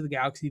 Guardians of the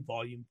Galaxy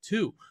Volume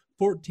 2.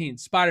 14,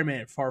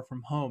 Spider-Man Far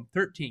From Home.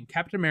 13,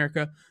 Captain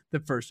America,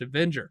 The First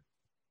Avenger.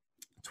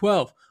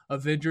 12,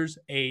 Avengers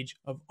Age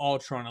of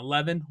Ultron.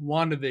 11,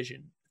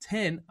 WandaVision.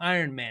 10,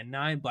 Iron Man.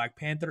 9, Black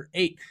Panther.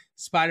 8,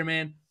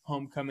 Spider-Man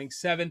Homecoming.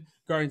 7,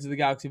 Guardians of the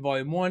Galaxy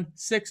Volume 1.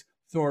 6,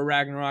 Thor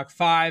Ragnarok.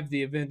 5,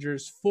 The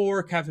Avengers.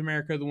 4, Captain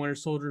America The Winter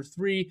Soldier.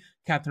 3,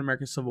 Captain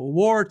America Civil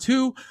War.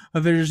 2,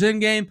 Avengers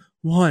Endgame.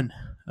 1,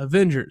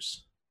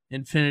 Avengers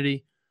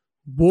Infinity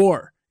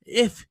War.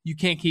 If you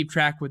can't keep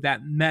track with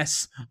that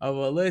mess of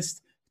a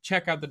list,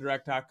 check out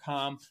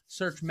thedirect.com,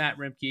 search Matt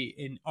Remke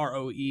in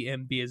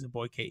ROEMB as a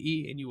boy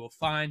KE, and you will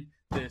find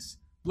this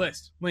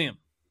list. Liam,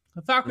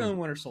 The Falcon and the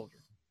Winter Soldier,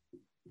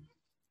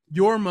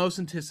 your most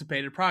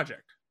anticipated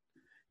project,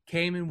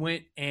 came and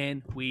went,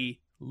 and we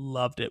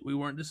loved it. We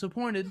weren't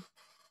disappointed.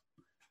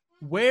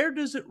 Where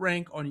does it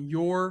rank on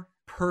your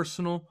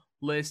personal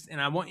list? And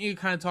I want you to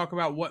kind of talk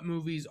about what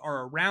movies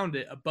are around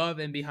it, above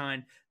and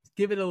behind.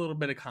 Give it a little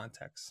bit of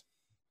context.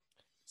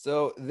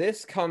 So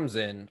this comes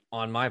in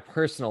on my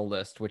personal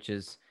list, which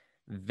is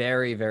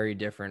very, very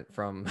different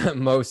from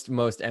most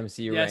MCU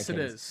rankings. Yes, it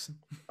is.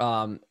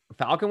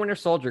 Falcon Winter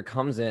Soldier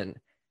comes in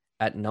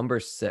at number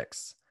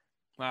 6.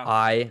 Wow.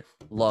 I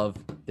love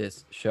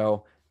this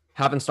show.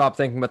 Haven't stopped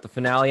thinking about the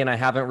finale, and I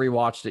haven't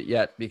rewatched it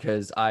yet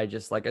because I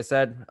just, like I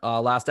said,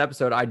 last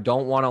episode, I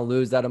don't want to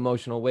lose that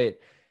emotional weight.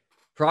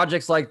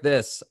 Projects like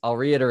this, I'll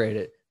reiterate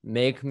it,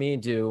 make me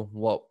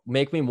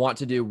want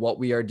to do what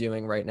we are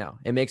doing right now.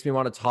 It makes me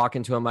want to talk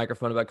into a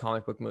microphone about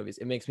comic book movies.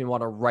 It makes me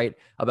want to write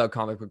about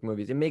comic book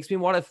movies. It makes me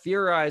want to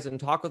theorize and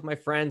talk with my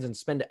friends and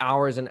spend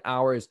hours and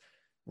hours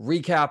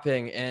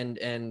recapping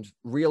and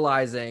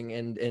realizing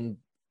and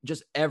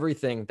just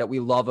everything that we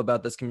love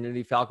about this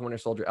community. Falcon Winter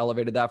Soldier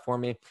elevated that for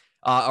me.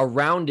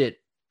 Around it,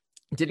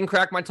 didn't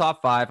crack my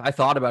top 5. I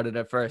thought about it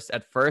at first.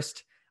 At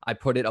first, I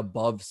put it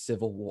above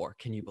Civil War.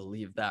 Can you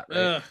believe that?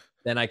 Right?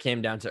 Then I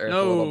came down to earth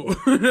a little bit.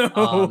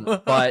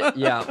 No. But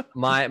yeah,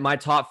 my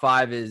top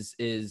 5 is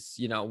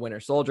Winter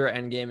Soldier,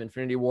 Endgame,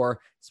 Infinity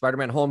War,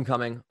 Spider-Man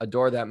Homecoming,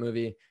 adore that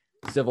movie,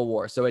 Civil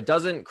War. So it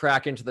doesn't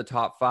crack into the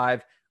top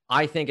 5.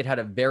 I think it had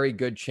a very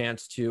good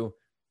chance to,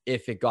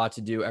 if it got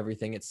to do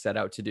everything it set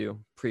out to do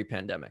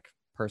pre-pandemic,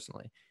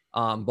 personally.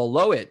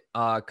 Below it,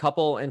 a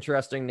couple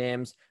interesting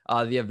names.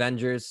 The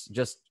Avengers,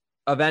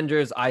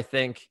 I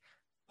think,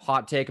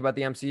 hot take about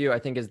the MCU, I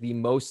think is the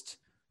most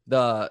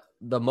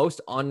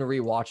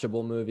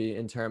unrewatchable movie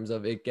in terms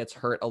of it gets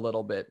hurt a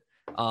little bit.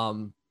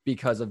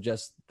 because of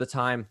just the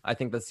time. I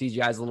think the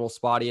CGI is a little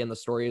spotty and the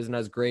story isn't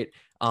as great.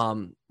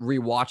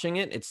 Rewatching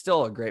it, it's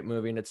still a great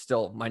movie, and it's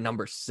still my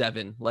number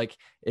 7. Like,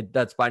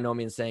 that's by no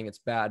means saying it's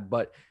bad,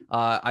 but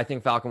I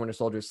think Falcon Winter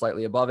Soldier is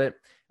slightly above it.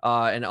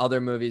 And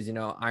other movies, you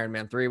know, Iron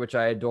Man 3, which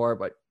I adore,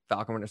 but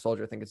Falcon Winter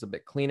Soldier I think it's a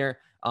bit cleaner.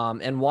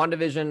 And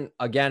WandaVision,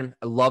 again,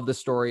 I love the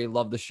story,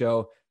 love the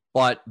show,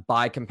 but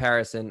by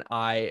comparison,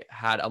 I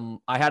had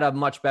a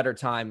much better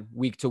time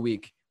week to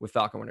week with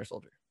Falcon Winter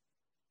Soldier.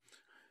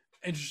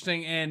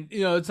 Interesting. And,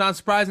 you know, it's not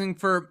surprising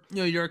for, you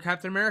know, you're a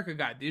Captain America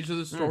guy. These are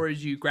the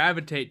stories you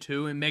gravitate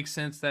to. It makes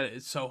sense that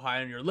it's so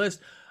high on your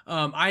list.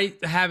 I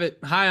have it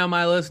high on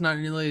my list, not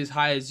nearly as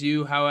high as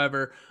you.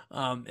 However,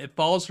 it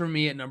falls for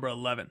me at number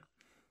 11.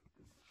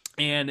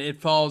 And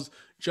it falls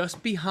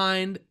just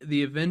behind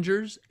the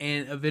Avengers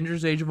and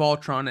Avengers Age of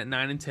Ultron at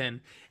 9 and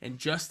 10. And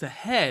just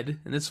ahead,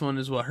 and this one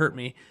is what hurt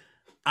me,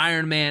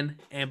 Iron Man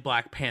and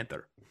Black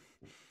Panther.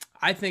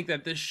 I think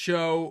that this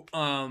show,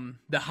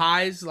 the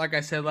highs, like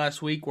I said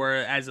last week, were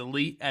as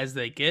elite as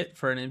they get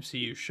for an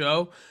MCU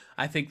show.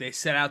 I think they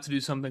set out to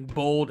do something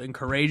bold and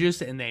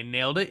courageous, and they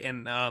nailed it.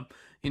 And,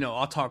 you know,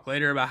 I'll talk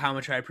later about how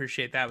much I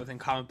appreciate that within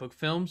comic book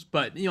films.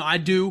 But, you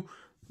know,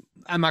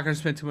 I'm not going to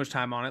spend too much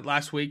time on it.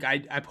 Last week, I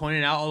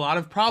pointed out a lot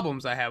of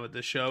problems I have with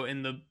this show.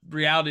 And the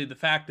reality of the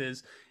fact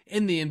is,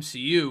 in the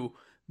MCU,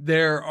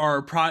 there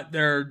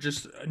are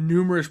just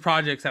numerous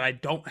projects that I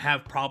don't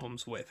have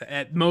problems with.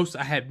 At most,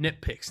 I have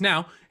nitpicks.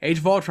 Now, Age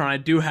of Ultron, I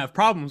do have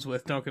problems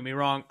with. Don't get me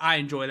wrong. I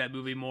enjoy that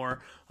movie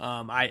more.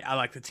 I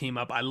like the team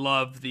up. I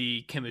love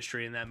the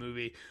chemistry in that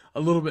movie a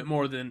little bit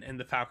more than in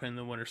the Falcon and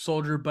the Winter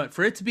Soldier. But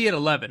for it to be at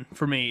 11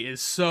 for me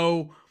is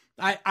so.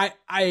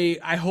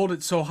 I hold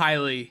it so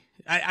highly.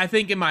 I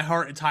think in my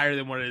heart it's higher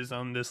than what it is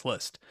on this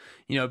list,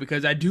 you know,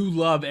 because I do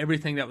love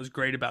everything that was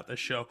great about this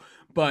show.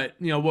 But,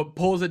 you know, what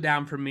pulls it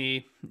down for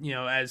me, you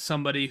know, as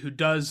somebody who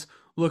does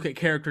look at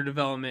character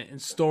development and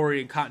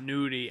story and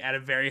continuity at a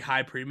very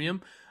high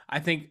premium, I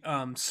think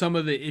some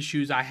of the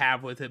issues I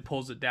have with it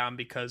pulls it down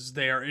because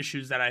they are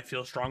issues that I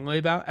feel strongly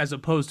about as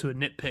opposed to a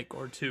nitpick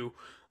or two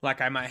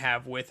like I might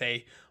have with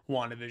a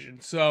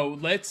WandaVision. So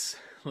let's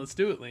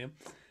do it,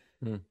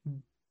 Liam.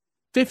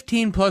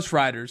 15 plus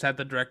writers at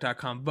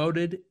thedirect.com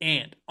voted,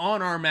 and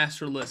on our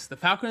master list, The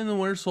Falcon and the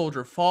Winter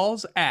Soldier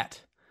falls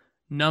at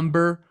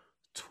number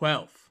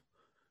 12.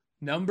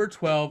 Number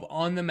 12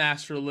 on the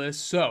master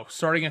list. So,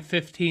 starting at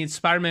 15,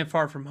 Spider-Man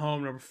Far From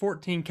Home. Number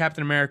 14,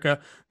 Captain America,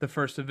 The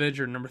First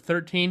Avenger. Number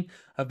 13,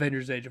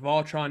 Avengers Age of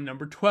Ultron.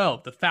 Number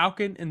 12, The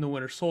Falcon and the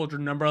Winter Soldier.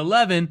 Number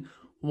 11,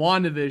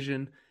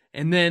 WandaVision.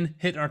 And then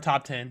hitting our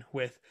top 10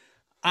 with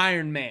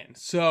Iron Man.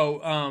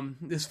 So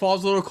this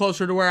falls a little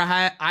closer to where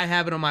I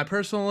have it on my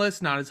personal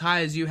list, not as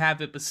high as you have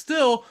it, but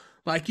still,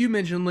 like you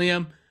mentioned,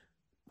 Liam,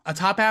 a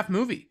top half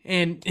movie.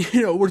 And,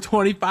 you know, we're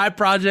 25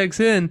 projects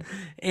in,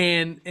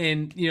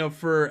 and you know,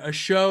 for a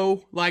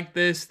show like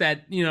this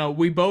that, you know,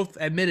 we both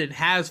admitted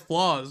has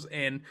flaws,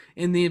 and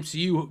in the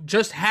MCU,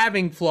 just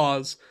having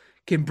flaws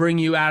can bring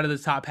you out of the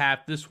top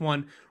half. This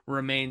one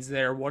remains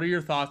there. What are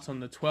your thoughts on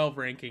the 12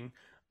 ranking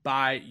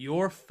by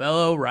your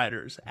fellow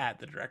writers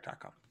at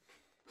thedirect.com?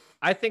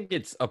 I think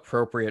it's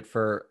appropriate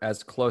for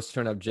as close to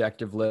an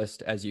objective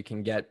list as you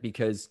can get,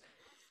 because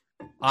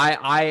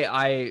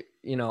I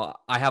you know,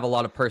 I have a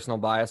lot of personal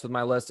bias with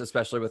my list,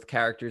 especially with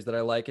characters that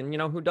I like, and you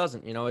know, who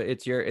doesn't? You know,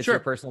 it's your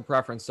personal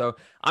preference. So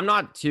I'm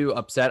not too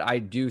upset. I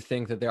do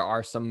think that there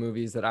are some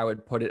movies that I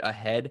would put it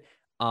ahead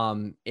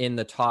in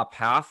the top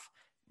half,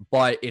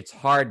 but it's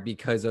hard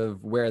because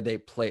of where they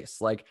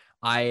place. Like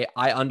I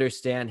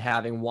understand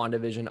having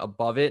WandaVision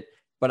above it,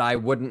 but I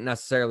wouldn't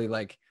necessarily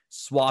like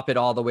swap it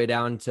all the way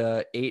down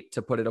to 8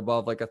 to put it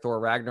above like a Thor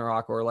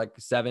Ragnarok, or like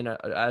 7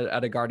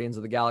 at a Guardians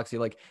of the Galaxy.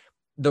 Like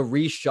the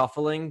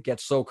reshuffling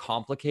gets so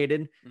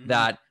complicated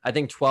that I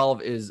think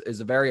 12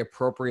 is a very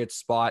appropriate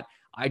spot.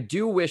 I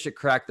do wish it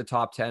cracked the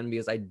top 10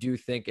 because I do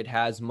think it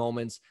has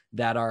moments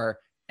that are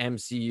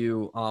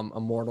MCU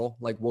immortal.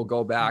 Like we'll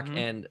go back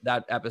and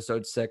that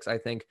episode 6, I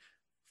think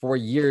for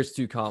years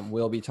to come,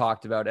 will be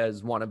talked about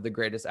as one of the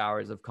greatest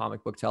hours of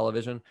comic book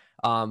television.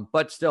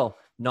 But still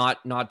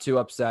not too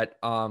upset.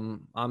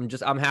 I'm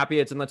happy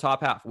it's in the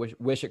top half.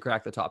 Wish it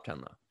cracked the top 10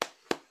 though.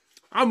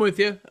 I'm with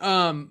you.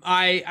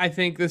 I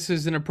think this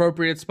is an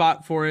appropriate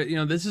spot for it. You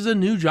know, this is a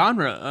new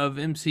genre of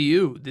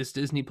MCU, this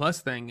Disney Plus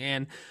thing.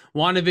 And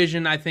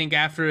WandaVision, I think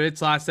after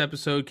its last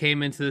episode,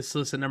 came into this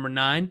list at number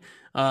 9.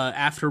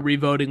 After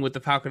revoting with the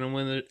Falcon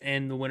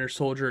and the Winter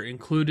Soldier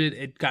included,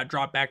 it got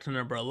dropped back to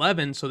number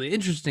 11. So the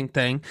interesting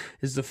thing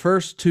is the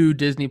first 2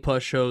 Disney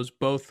Plus shows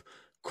both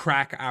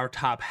crack our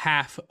top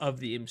half of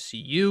the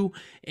MCU.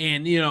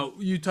 And, you know,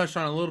 you touched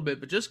on it a little bit,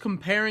 but just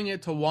comparing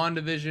it to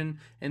WandaVision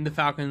and the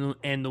Falcon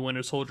and the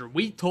Winter Soldier,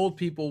 we told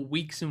people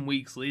weeks and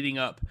weeks leading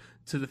up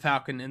to the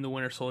Falcon and the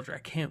Winter Soldier. I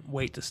can't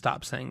wait to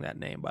stop saying that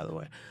name, by the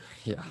way.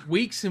 Yeah.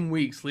 Weeks and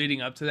weeks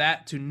leading up to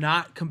that, to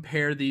not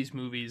compare these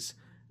movies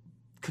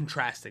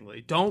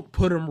contrastingly. Don't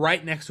put them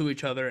right next to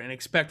each other and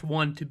expect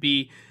one to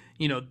be,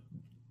 you know,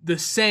 the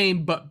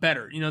same but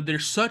better. You know, they're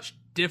such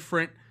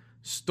different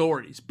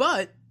stories.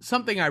 But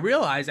something I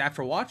realized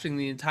after watching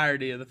the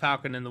entirety of The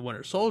Falcon and the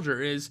Winter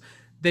Soldier is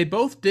they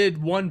both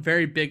did one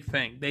very big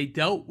thing. They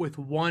dealt with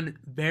one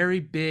very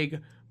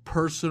big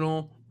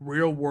personal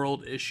real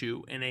world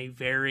issue in a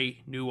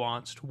very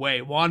nuanced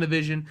way.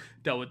 WandaVision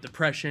dealt with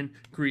depression,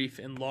 grief,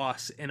 and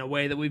loss in a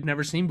way that we've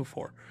never seen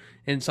before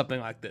in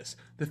something like this.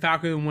 The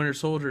Falcon and Winter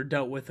Soldier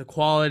dealt with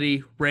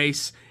equality,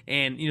 race,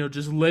 and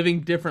just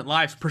living different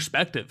lives,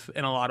 perspective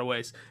in a lot of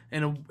ways,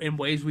 in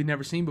ways we've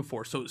never seen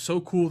before. So it's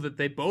so cool that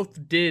they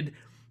both did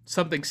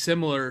something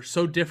similar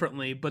so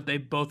differently, but they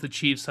both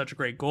achieved such a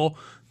great goal.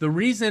 The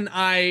reason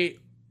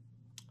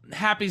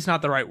happy's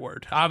not the right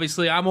word.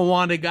 Obviously, I'm a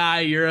Wanda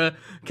guy, you're a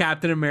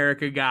Captain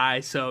America guy,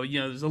 so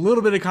there's a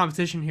little bit of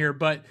competition here,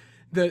 but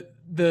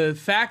the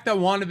fact that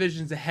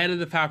WandaVision's ahead of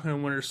the Falcon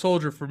and Winter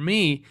Soldier for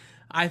me,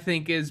 I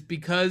think, is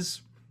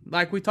because,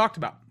 like we talked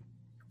about,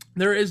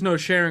 there is no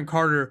Sharon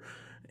Carter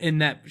in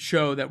that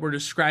show that we're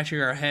just scratching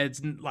our heads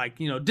and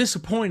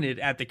disappointed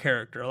at the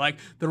character. Like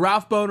the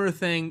Ralph Boner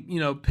thing,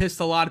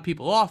 pissed a lot of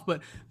people off,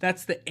 but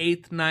that's the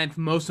 8th, 9th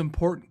most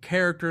important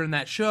character in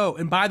that show.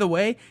 And by the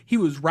way, he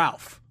was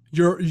Ralph.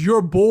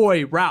 Your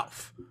boy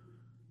Ralph.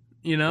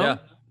 Yeah.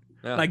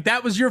 Like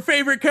that was your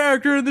favorite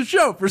character in the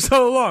show for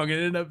so long. It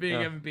ended up being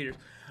Evan Peters.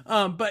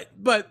 But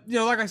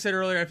like I said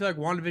earlier, I feel like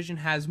WandaVision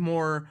has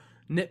more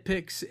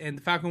nitpicks and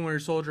the Falcon and Winter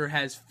Soldier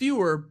has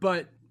fewer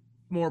but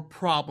more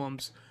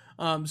problems.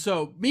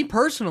 So me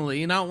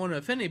personally, and I don't want to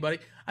offend anybody,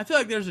 I feel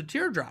like there's a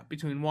teardrop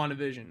between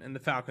WandaVision and the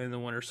Falcon and the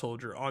Winter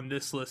Soldier on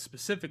this list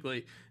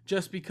specifically,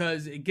 just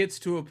because it gets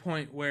to a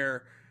point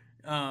where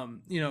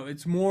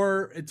it's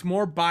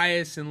more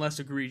biased and less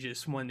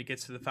egregious when it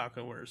gets to the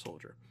Falcon and Winter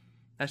Soldier.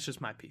 That's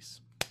just my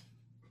piece.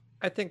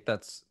 I think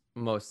that's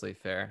mostly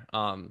fair.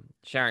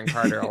 Sharon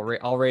Carter,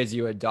 I'll raise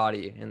you a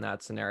Dottie in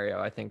that scenario.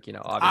 I think,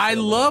 obviously I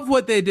love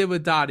what they did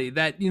with Dottie,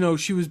 that,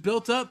 she was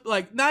built up,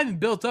 like not even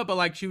built up, but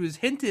like she was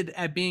hinted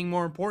at being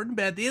more important.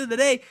 But at the end of the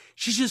day,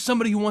 she's just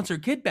somebody who wants her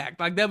kid back.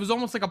 Like that was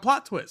almost like a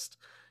plot twist,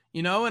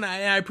 and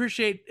I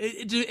appreciate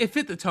it. It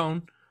fit the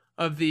tone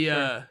of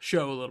the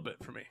show a little bit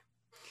for me.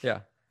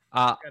 Yeah.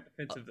 Got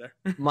defensive there.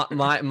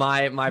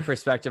 my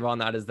perspective on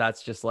that is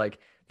that's just like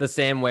the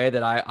same way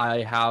that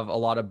I have a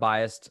lot of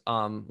biased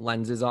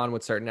lenses on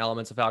with certain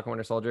elements of Falcon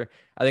Winter Soldier.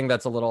 I think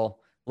that's a little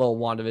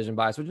WandaVision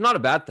bias, which is not a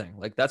bad thing.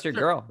 Like that's your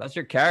girl, that's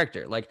your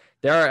character. Like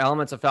there are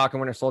elements of Falcon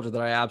Winter Soldier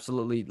that I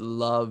absolutely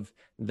love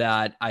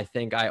that I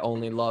think I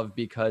only love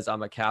because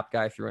I'm a Cap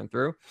guy through and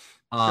through.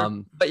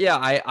 But yeah,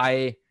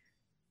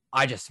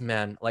 I just,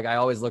 man, like I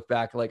always look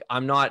back, like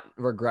I'm not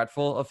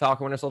regretful of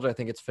Falcon Winter Soldier. I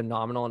think it's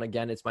phenomenal. And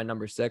again, it's my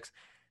number 6.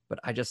 But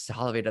I just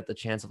salivate at the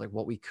chance of like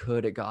what we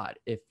could have got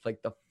if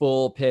like the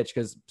full pitch,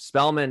 because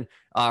Spellman,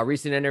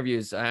 recent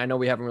interviews, I know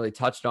we haven't really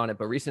touched on it,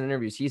 but recent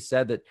interviews, he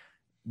said that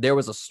there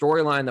was a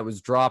storyline that was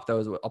dropped that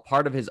was a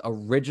part of his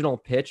original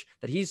pitch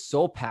that he's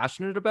so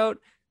passionate about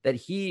that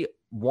he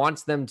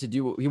wants to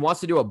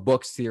do a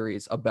book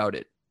series about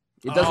it.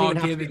 It doesn't even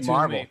have to be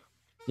Marvel.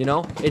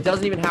 It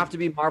doesn't even have to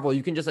be Marvel.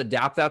 You can just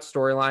adapt that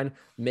storyline,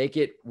 make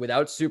it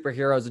without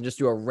superheroes, and just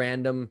do a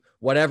random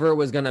whatever it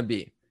was going to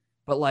be.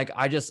 But like,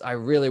 I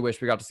really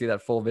wish we got to see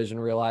that full vision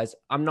realized.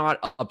 I'm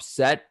not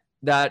upset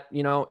that,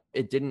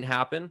 it didn't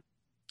happen.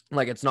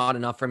 Like, it's not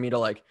enough for me to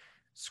like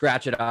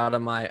scratch it out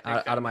of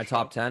my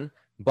top 10.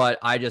 But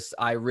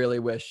I really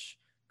wish,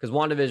 because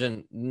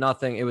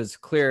WandaVision, it was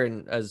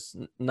clear as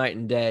night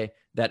and day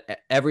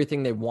that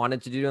everything they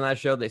wanted to do in that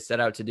show, they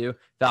set out to do.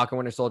 Falcon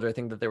Winter Soldier, I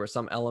think that there were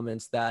some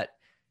elements that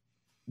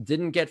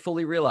didn't get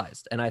fully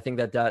realized. And I think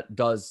that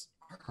does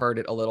hurt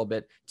it a little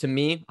bit. To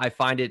me, I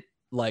find it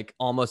like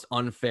almost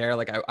unfair.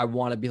 Like I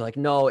want to be like,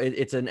 no,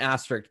 it's an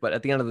asterisk, but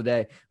at the end of the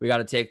day, we got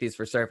to take these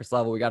for surface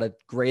level. We got to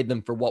grade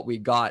them for what we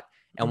got,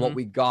 and what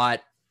we got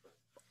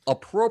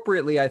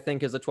appropriately, I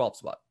think, is a 12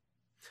 spot.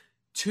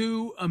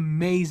 2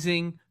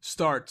 amazing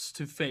starts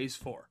to phase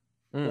 4.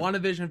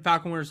 WandaVision,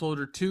 Falcon Winter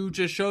Soldier 2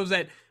 just shows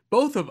that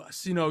both of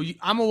us,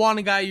 I'm a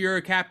Wanda guy, you're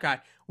a Cap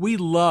guy. We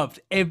loved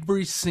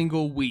every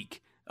single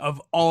week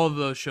of all of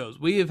those shows.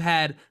 We have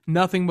had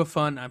nothing but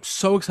fun. I'm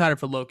so excited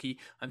for Loki.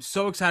 I'm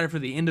so excited for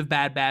the end of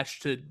Bad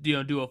Batch to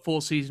do a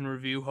full season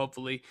review,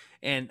 hopefully.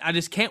 And I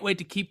just can't wait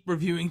to keep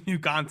reviewing new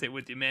content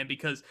with you, man,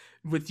 because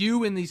with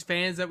you and these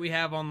fans that we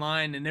have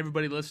online and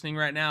everybody listening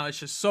right now, it's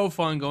just so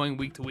fun going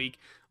week to week,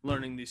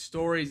 learning these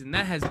stories. And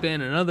that has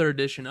been another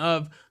edition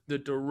of the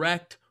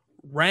Direct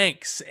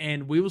Ranks,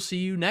 and we will see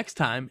you next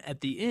time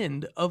at the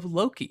end of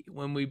Loki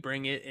when we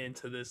bring it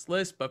into this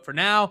list. But for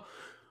now,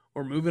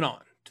 we're moving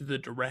on to the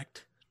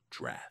Direct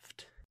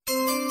Draft.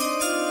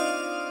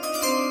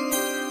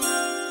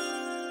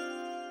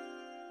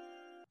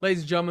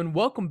 Ladies and gentlemen,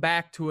 welcome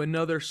back to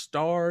another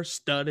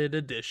star-studded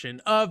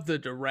edition of the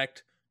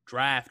Direct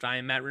Draft. I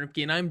am Matt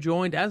Rimke, and I'm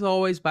joined, as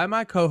always, by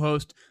my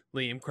co-host,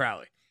 Liam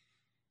Crowley.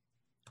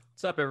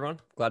 What's up, everyone?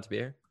 Glad to be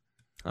here.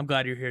 I'm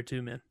glad you're here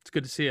too, man. It's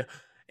good to see you.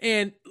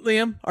 And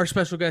Liam, our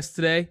special guest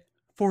today,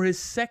 for his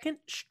second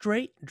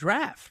straight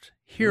draft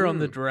here on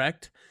the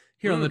Direct,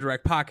 here on the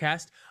Direct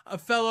Podcast, a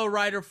fellow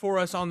writer for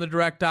us on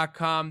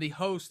thedirect.com, the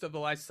host of the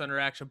Lights Thunder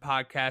Action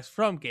Podcast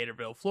from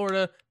Gatorville,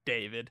 Florida,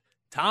 David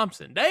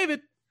Thompson.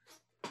 David.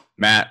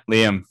 Matt,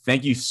 Liam,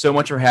 thank you so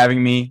much for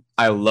having me.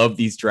 I love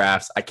these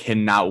drafts. I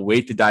cannot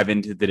wait to dive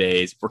into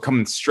today's. We're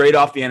coming straight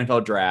off the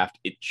NFL draft.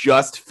 It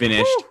just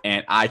finished,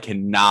 and I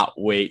cannot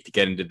wait to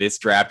get into this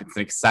draft. It's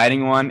an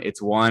exciting one.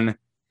 It's one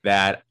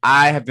that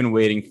I have been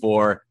waiting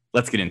for.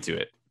 Let's get into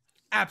it.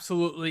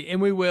 Absolutely,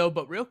 and we will.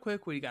 But real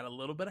quick, we got a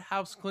little bit of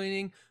house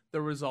cleaning.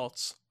 The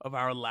results of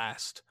our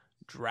last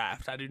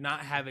draft. I do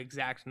not have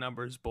exact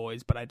numbers,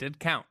 boys, but I did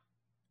count,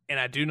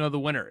 and I do know the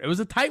winner. It was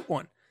a tight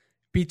one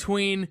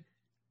between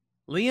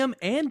Liam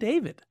and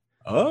David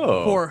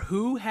for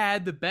who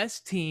had the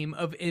best team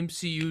of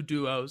MCU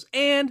duos,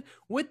 and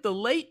with the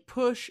late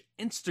push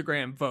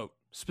Instagram vote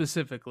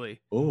specifically,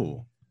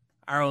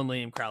 our own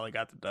Liam Crowley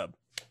got the dub.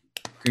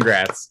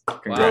 Congrats.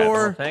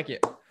 Wow. Thank you.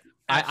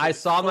 I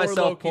saw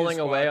myself pulling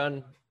away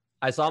on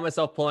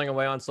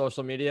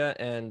social media,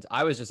 and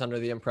I was just under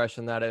the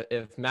impression that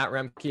if Matt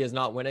Remke is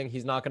not winning,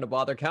 he's not going to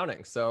bother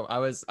counting. So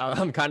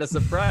I'm kind of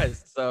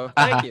surprised. So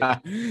thank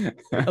you.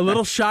 A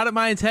little shot at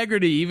my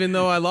integrity, even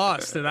though I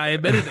lost, and I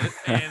admitted it,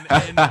 and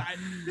I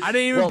didn't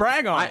even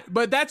brag on it.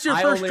 But that's your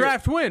first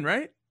draft win,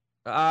 right?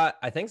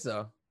 I think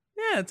so.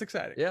 Yeah, it's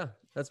exciting. Yeah.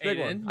 That's a big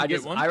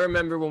one. I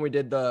remember when we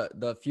did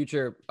the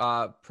future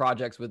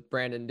projects with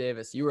Brandon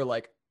Davis, you were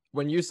like,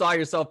 when you saw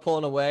yourself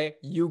pulling away,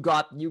 you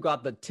got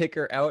the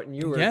ticker out and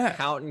you were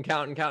counting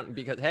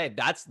because hey,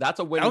 that's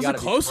a win you got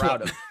to be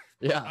proud of.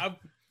 Yeah.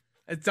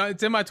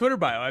 It's in my Twitter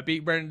bio. I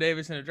beat Brandon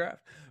Davis in a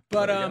draft.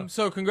 But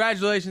so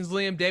congratulations,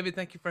 Liam. David,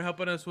 thank you for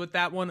helping us with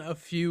that one a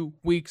few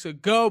weeks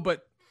ago.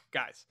 But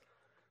guys,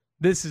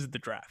 this is the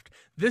draft.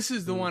 This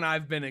is the one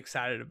I've been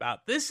excited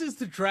about. This is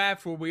the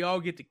draft where we all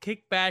get to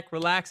kick back,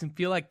 relax, and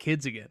feel like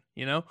kids again,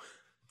 you know?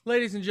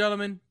 Ladies and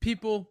gentlemen,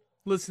 people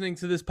listening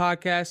to this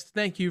podcast,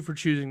 thank you for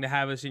choosing to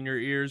have us in your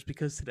ears,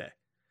 because today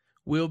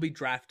we'll be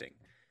drafting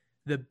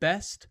the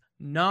best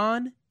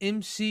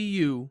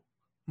non-MCU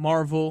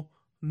Marvel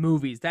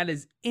movies. That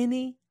is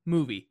any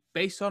movie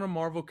based on a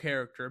Marvel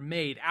character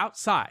made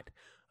outside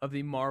of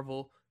the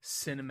Marvel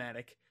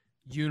Cinematic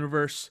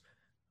Universe.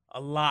 A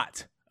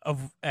lot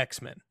of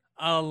X-Men,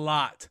 a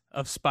lot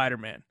of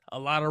Spider-Man, a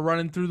lot of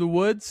running through the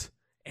woods,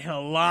 and a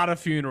lot of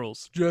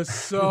funerals.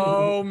 Just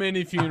so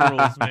many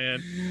funerals,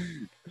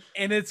 man.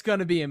 And it's going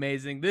to be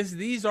amazing.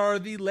 These are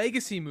the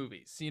legacy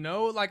movies, you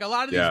know? Like, a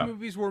lot of these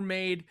movies were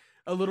made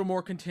a little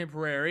more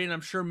contemporary, and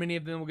I'm sure many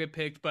of them will get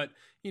picked, but,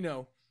 you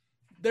know,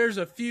 there's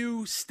a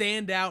few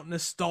standout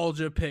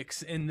nostalgia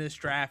picks in this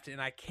draft,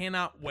 and I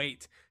cannot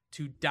wait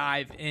to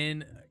dive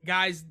in.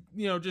 Guys,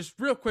 you know, just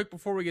real quick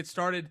before we get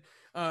started,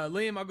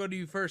 Liam, I'll go to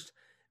you first.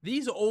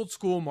 These old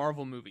school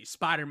Marvel movies,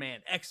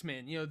 Spider-Man,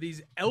 X-Men, you know,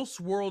 these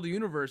Elseworld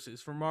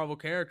universes for Marvel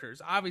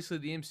characters. Obviously,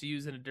 the MCU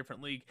is in a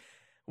different league.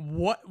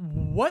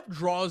 What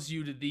draws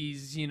you to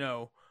these, you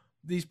know,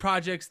 these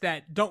projects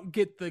that don't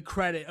get the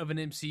credit of an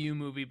MCU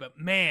movie, but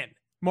man,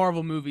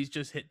 Marvel movies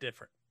just hit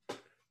different?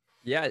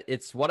 Yeah,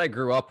 it's what I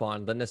grew up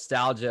on. The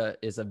nostalgia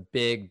is a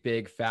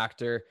big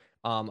factor.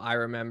 I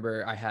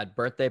remember I had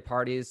birthday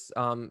parties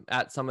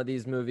at some of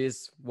these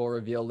movies. We'll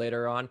reveal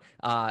later on.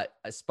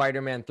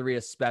 Spider-Man 3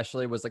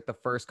 especially was like the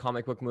first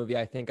comic book movie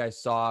I think I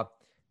saw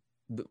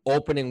the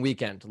opening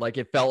weekend. Like,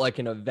 it felt like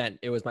an event.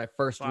 It was my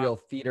first real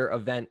theater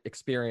event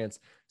experience.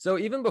 So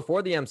even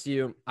before the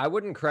MCU, I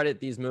wouldn't credit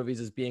these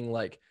movies as being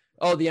like,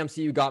 oh, the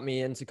MCU got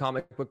me into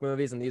comic book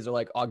movies and these are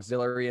like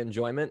auxiliary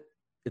enjoyment.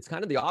 It's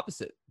kind of the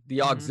opposite.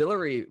 The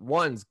auxiliary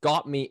ones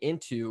got me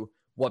into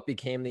what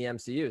became the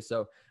MCU.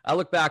 So I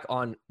look back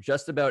on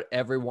just about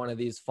every one of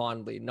these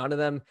fondly. None of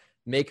them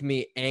make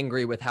me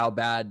angry with how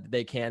bad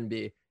they can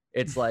be.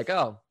 It's like,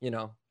 oh, you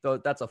know,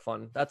 that's a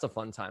fun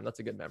time. That's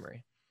a good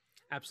memory.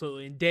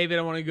 Absolutely. And David,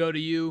 I want to go to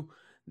you.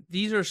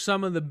 These are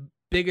some of the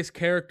biggest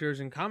characters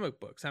in comic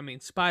books. I mean,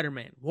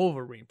 Spider-Man,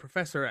 Wolverine,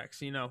 Professor X,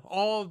 you know,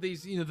 all of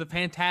these, you know, the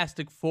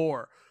Fantastic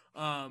Four,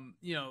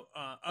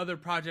 other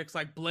projects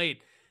like Blade.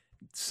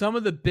 Some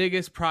of the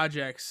biggest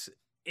projects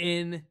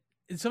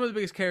some of the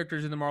biggest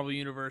characters in the Marvel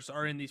Universe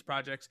are in these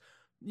projects.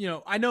 You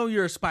know, I know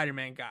you're a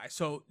Spider-Man guy,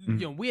 so you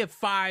know we have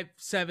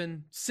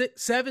 7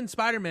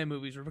 Spider-Man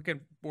movies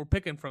we're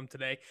picking from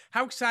today.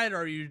 How excited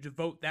are you to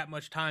devote that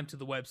much time to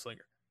the web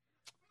slinger?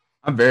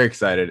 I'm very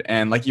excited.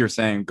 And like you were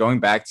saying,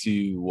 going back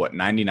to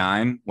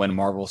 99, when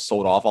Marvel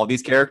sold off all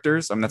these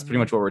characters, I mean, that's pretty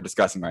much what we're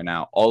discussing right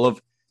now.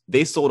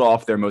 They sold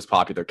off their most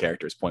popular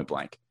characters, point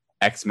blank.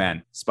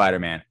 X-Men,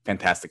 Spider-Man,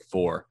 Fantastic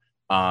Four.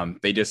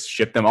 They just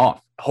shipped them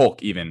off.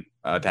 Hulk, even,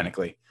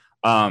 technically.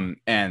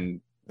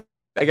 And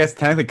I guess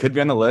technically could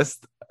be on the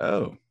list.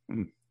 Oh,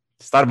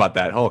 just thought about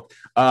that. Hulk.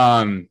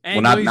 Well,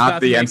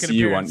 not the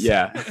MCU one.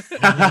 Yeah.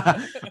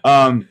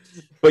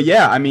 But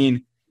yeah, I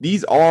mean,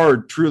 these are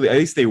truly, at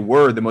least they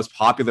were the most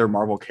popular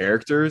Marvel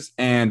characters.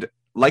 And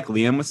like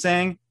Liam was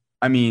saying,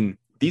 I mean,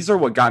 these are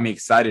what got me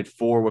excited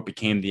for what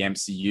became the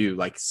MCU.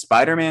 Like,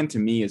 Spider-Man to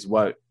me is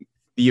what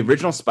the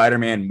original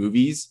Spider-Man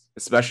movies,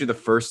 especially the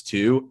first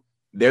two,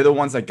 they're the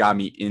ones that got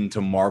me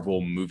into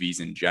Marvel movies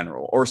in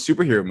general, or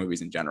superhero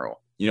movies in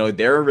general. You know,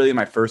 they're really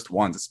my first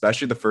ones,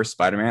 especially the first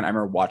Spider-Man. I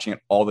remember watching it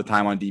all the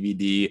time on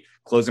DVD,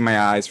 closing my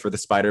eyes for the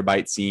spider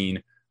bite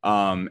scene,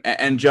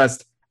 and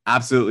just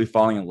absolutely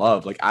falling in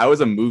love. Like, I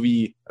was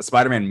a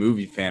Spider-Man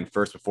movie fan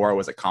first before I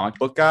was a comic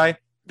book guy,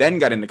 then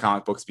got into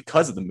comic books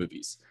because of the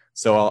movies.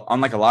 So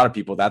unlike a lot of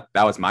people, that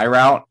was my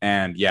route.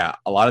 And yeah,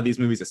 a lot of these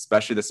movies,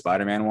 especially the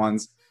Spider-Man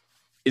ones,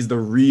 is the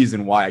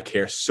reason why I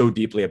care so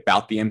deeply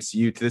about the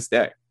MCU to this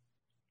day.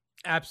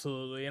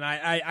 Absolutely. And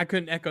I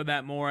couldn't echo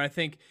that more. I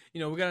think, we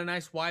got a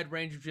nice wide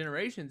range of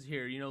generations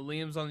here.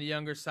 Liam's on the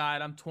younger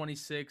side. I'm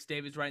 26.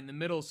 David's right in the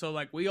middle. So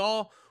like we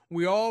all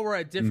were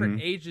at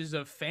different ages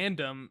of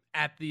fandom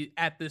at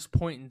this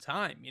point in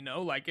time,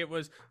 like it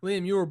was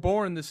Liam, you were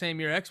born the same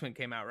year X-Men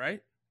came out,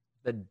 right?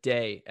 The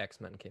day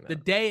X-Men came out. The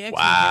day X-Men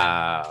came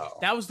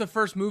out. That was the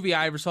first movie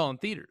I ever saw in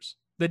theaters.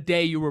 The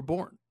day you were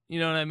born. You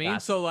know what I mean?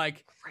 That's so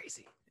like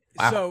crazy.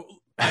 Wow. So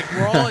like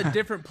we're all at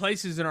different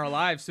places in our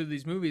lives through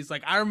these movies.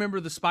 Like I remember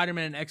the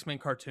Spider-Man and X-Men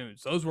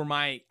cartoons. Those were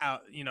my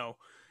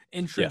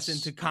entrance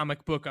into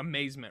comic book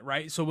amazement,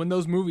 right? So when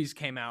those movies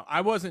came out,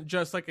 I wasn't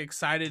just like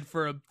excited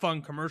for a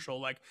fun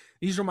commercial. Like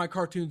these are my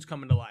cartoons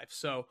coming to life.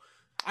 So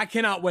I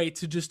cannot wait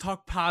to just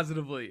talk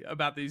positively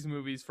about these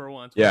movies for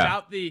once.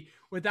 Yeah.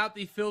 Without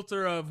the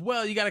filter of,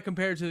 well, you got to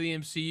compare it to the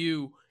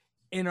MCU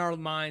in our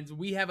minds.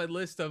 We have a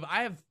list of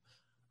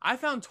I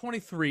found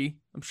 23.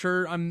 I'm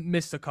sure I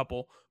missed a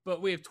couple,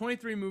 but we have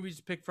 23 movies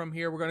to pick from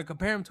here. We're going to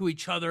compare them to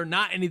each other,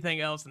 not anything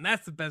else, and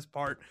that's the best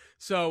part.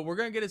 So we're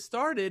going to get it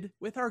started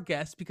with our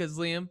guest because,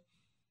 Liam,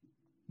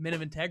 men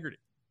of integrity,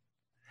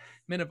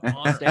 men of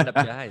honor. Stand-up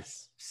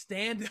guys.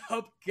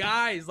 Stand-up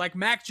guys. Like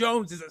Mac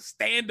Jones is a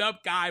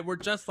stand-up guy. We're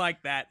just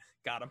like that.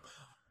 Got him.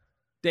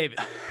 David,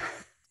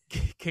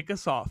 kick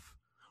us off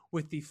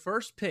with the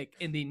first pick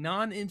in the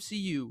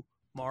non-MCU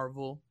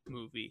Marvel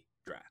movie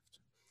draft.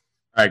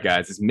 All right,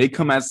 guys, this may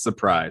come as a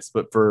surprise,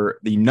 but for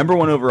the number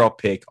one overall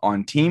pick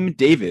on Team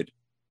David,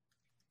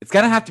 it's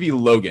going to have to be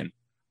Logan.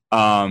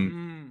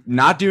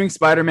 Not doing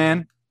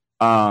Spider-Man,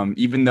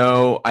 even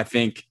though I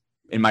think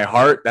in my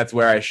heart that's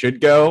where I should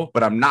go,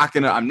 but I'm not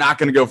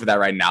gonna go for that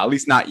right now, at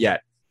least not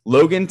yet.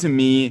 Logan, to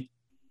me,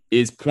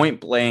 is point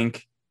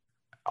blank,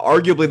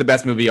 arguably the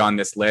best movie on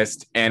this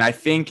list, and I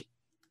think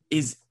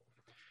it's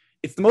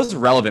the most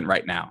relevant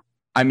right now.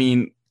 I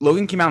mean,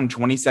 Logan came out in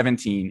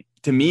 2017.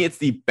 To me, it's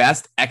the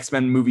best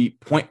X-Men movie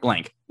point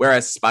blank,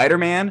 whereas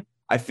Spider-Man,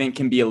 I think,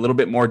 can be a little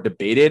bit more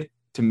debated.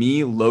 To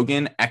me,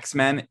 Logan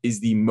X-Men is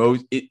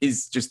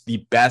just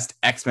the best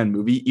X-Men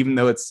movie, even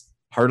though it's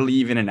hardly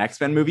even an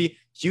X-Men movie.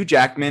 Hugh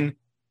Jackman,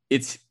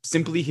 it's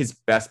simply his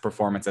best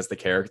performance as the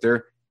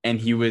character. And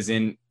he was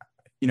in,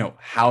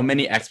 how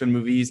many X-Men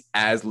movies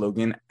as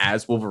Logan,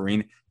 as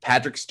Wolverine.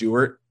 Patrick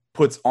Stewart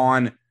puts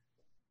on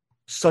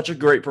such a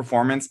great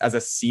performance as a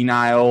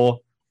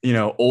senile,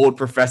 old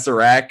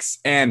Professor X.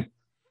 And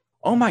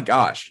oh my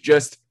gosh,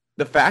 just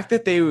the fact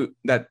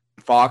that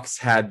Fox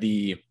had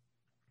the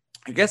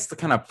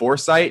kind of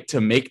foresight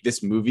to make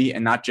this movie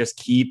and not just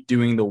keep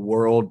doing the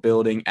world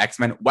building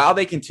X-Men while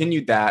they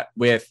continued that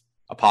with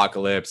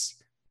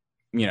Apocalypse,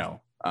 what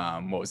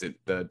was it?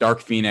 The Dark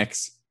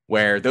Phoenix,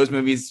 where those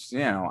movies,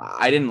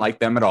 I didn't like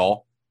them at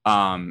all.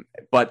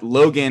 But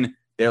Logan,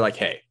 they're like,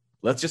 hey,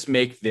 let's just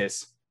make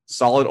this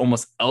solid,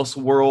 almost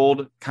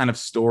Elseworld kind of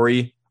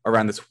story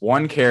around this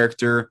one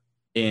character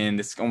in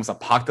this almost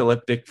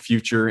apocalyptic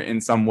future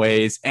in some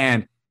ways.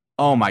 And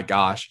oh my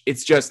gosh,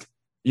 it's just,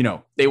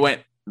 they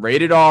went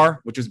rated R,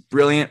 which was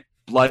brilliant,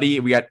 bloody.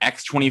 We got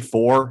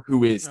X-24,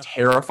 who is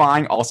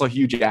terrifying. Also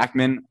Hugh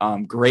Jackman,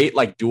 great,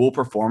 like dual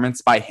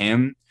performance by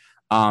him.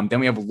 Then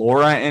we have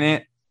Laura in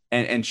it,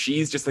 and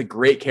she's just a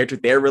great character.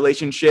 Their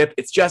relationship,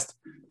 it's just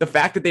the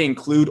fact that they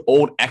include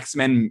old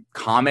X-Men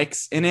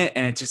comics in it.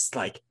 And it's just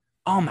like,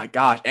 oh my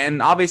gosh.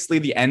 And obviously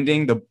the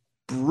ending, the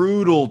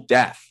brutal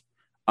death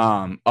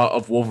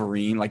of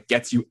Wolverine, like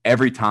gets you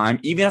every time.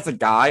 Even as a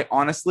guy,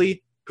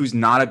 honestly, who's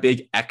not a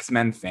big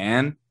X-Men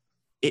fan,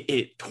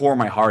 it tore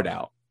my heart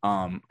out.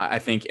 I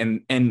think,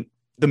 and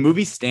the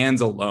movie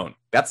stands alone.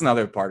 That's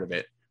another part of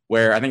it,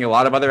 where I think a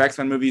lot of other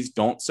X-Men movies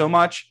don't so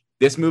much.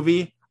 This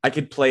movie, I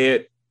could play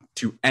it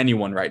to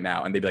anyone right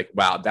now, and they'd be like,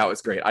 wow, that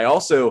was great. I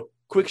also,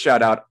 quick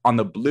shout out on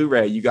the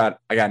Blu-ray, I got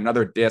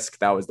another disc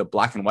that was the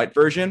black and white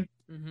version.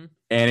 Mm-hmm.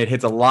 And it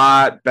hits a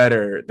lot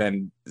better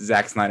than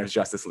Zack Snyder's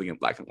Justice League in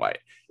black and white.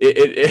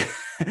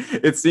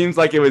 It seems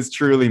like it was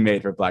truly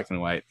made for black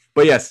and white.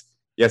 But yes,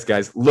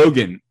 guys,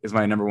 Logan is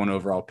my number one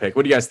overall pick.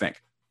 What do you guys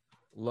think?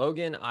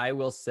 Logan, I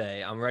will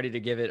say, I'm ready to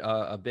give it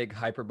a big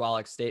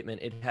hyperbolic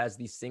statement. It has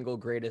the single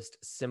greatest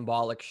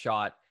symbolic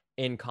shot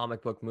in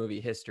comic book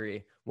movie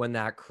history when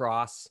that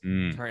cross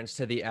turns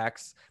to the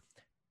X.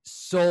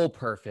 So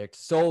perfect,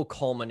 so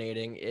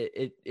culminating.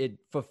 It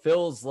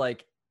fulfills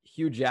like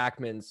Hugh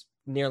Jackman's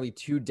nearly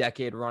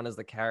 2-decade run as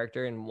the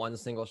character in one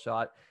single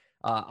shot.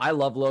 I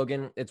love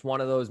Logan. It's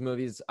one of those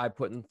movies I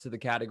put into the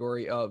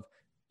category of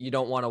you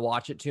don't want to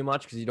watch it too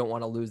much because you don't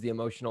want to lose the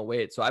emotional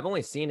weight. So I've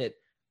only seen it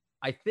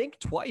I think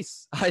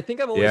twice. I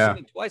think I've only seen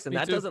it twice, and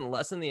that doesn't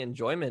lessen the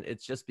enjoyment.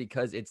 It's just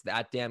because it's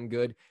that damn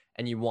good,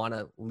 and you want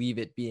to leave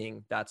it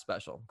being that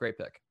special. Great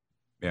pick.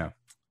 Yeah.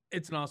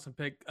 It's an awesome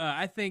pick.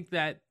 I think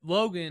that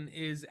Logan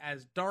is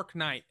as Dark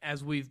Knight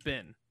as we've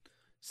been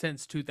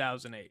since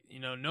 2008.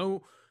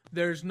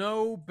 There's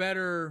no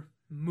better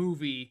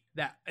movie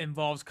that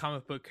involves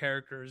comic book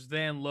characters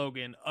than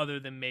Logan, other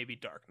than maybe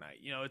Dark Knight.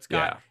 It's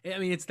got,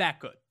 it's that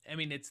good.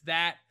 It's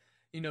that,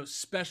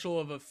 special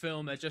of a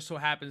film that just so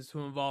happens to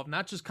involve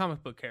not just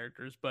comic book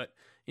characters, but,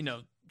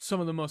 some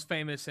of the most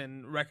famous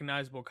and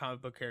recognizable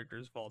comic book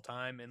characters of all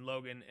time, in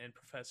Logan and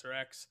Professor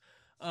X.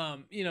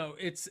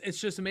 It's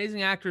just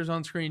amazing actors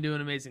on screen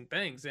doing amazing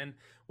things. And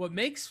what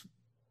makes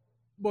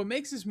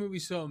this movie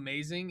so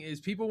amazing is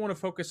people want to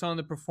focus on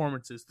the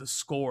performances, the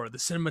score, the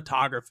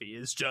cinematography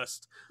is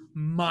just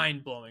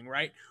mind-blowing,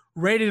 right?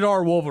 Rated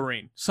R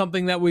Wolverine,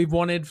 something that we've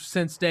wanted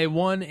since day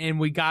one, and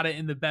we got it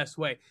in the best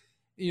way.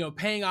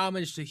 Paying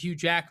homage to Hugh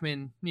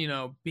Jackman,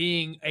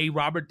 being a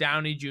Robert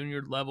Downey Jr.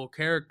 level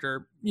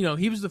character,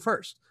 he was the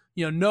first.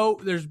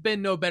 There's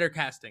been no better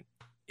casting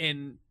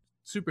in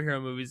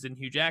superhero movies than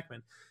Hugh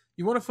Jackman.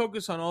 You want to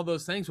focus on all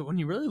those things, but when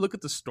you really look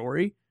at the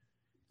story,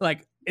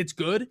 like, it's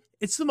good.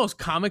 It's the most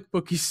comic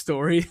booky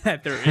story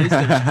that there is.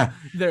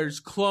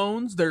 There's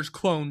clones. There's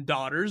clone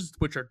daughters,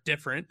 which are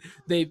different.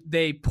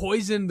 They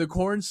poison the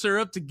corn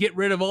syrup to get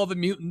rid of all the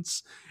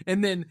mutants,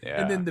 and then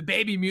the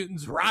baby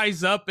mutants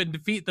rise up and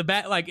defeat the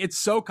bat. Like, it's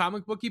so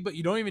comic booky, but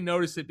you don't even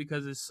notice it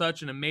because it's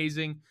such an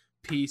amazing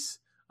piece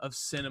of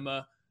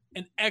cinema.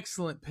 An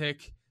excellent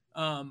pick.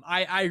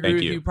 I agree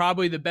with you.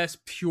 Probably the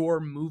best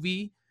pure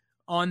movie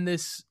on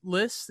this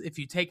list. If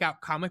you take out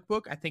comic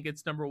book, I think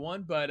it's number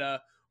one.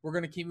 But we're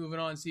going to keep moving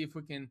on and see if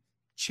we can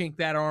chink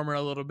that armor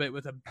a little bit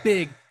with a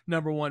big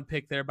number one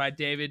pick there by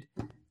David.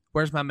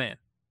 Where's my man?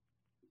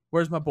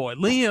 Where's my boy?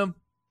 Liam.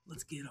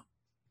 Let's get him.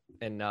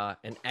 And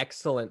an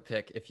excellent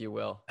pick, if you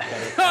will.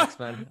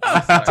 X-Men.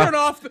 Turn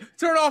off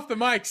the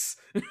mics.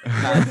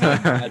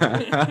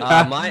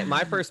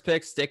 My first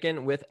pick,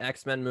 sticking with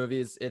X-Men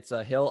movies, it's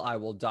a hill I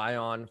will die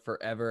on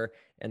forever,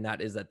 and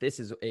that is that this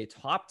is a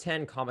top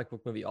 10 comic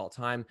book movie all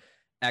time.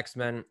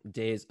 X-Men: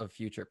 Days of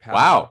Future Past.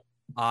 Wow.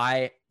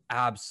 I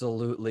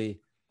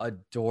absolutely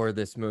adore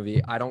this movie.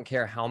 I don't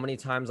care how many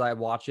times I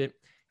watch it.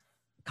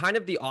 Kind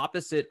of the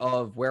opposite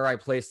of where I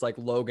place like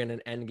Logan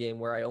and Endgame,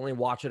 where I only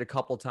watch it a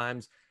couple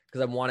times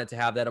because I want it to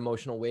have that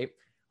emotional weight.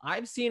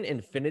 I've seen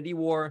Infinity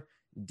War,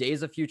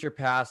 Days of Future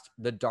Past,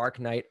 The Dark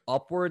Knight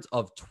upwards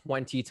of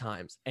 20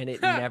 times, and it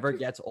never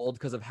gets old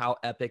because of how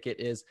epic it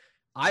is.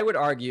 I would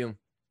argue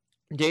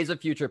Days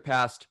of Future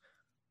Past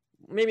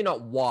maybe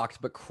not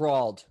walked, but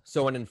crawled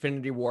so an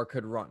Infinity War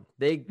could run.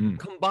 They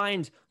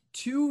combined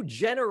 2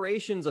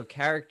 generations of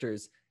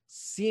characters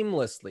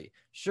seamlessly.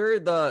 Sure,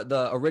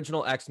 the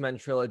original X-Men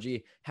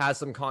trilogy has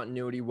some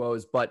continuity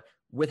woes, but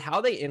with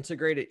how they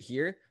integrate it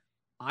here,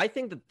 I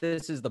think that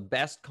this is the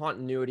best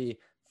continuity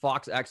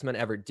Fox X-Men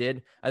ever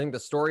did. I think the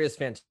story is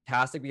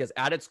fantastic because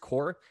at its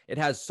core, it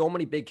has so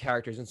many big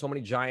characters and so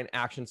many giant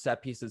action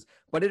set pieces,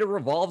 but it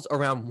revolves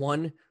around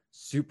one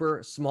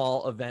super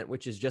small event,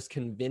 which is just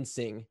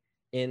convincing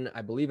in,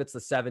 I believe it's the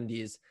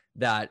 70s,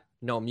 that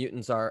no,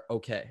 mutants are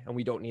okay and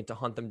we don't need to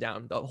hunt them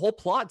down. The whole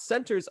plot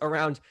centers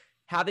around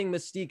having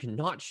Mystique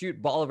not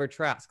shoot Bolivar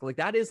Trask. Like,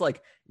 that is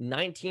like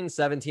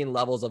 1917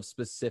 levels of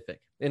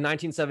specific. In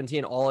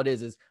 1917, all it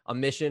is a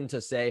mission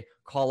to say,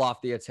 call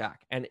off the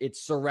attack. And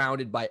it's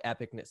surrounded by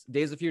epicness.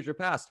 Days of Future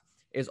Past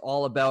is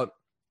all about,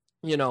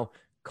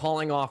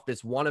 calling off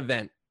this one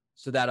event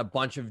so that a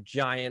bunch of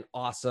giant,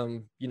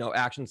 awesome,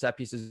 action set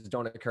pieces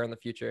don't occur in the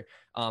future.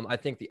 I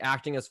think the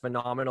acting is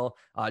phenomenal.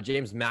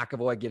 James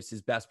McAvoy gives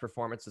his best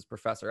performance as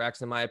Professor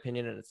X, in my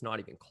opinion, and it's not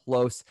even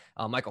close.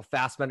 Michael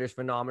Fassbender's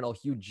phenomenal.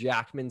 Hugh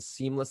Jackman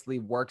seamlessly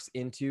works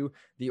into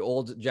the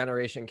old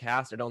generation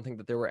cast. I don't think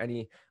that there were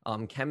any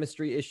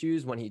chemistry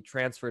issues when he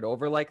transferred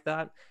over like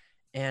that.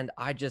 And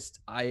I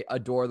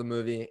adore the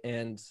movie.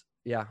 And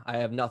yeah, I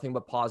have nothing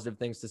but positive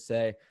things to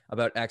say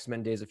about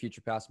X-Men: Days of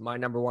Future Past. My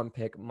number one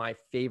pick, my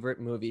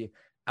favorite movie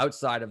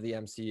outside of the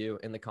MCU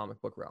in the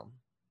comic book realm.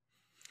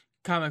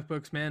 Comic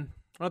books, man.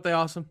 Aren't they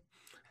awesome?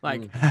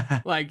 Like,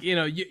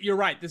 you're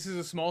right. This is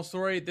a small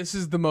story. This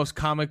is the most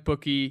comic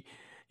booky,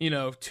 2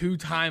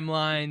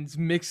 timelines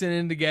mixing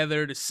in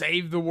together to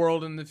save the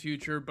world in the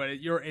future. But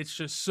it's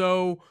just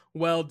so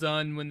well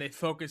done when they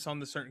focus on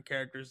the certain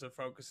characters they're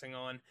focusing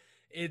on.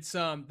 It's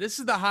this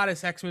is the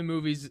hottest X-Men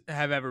movies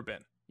have ever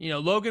been.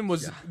 Logan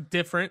was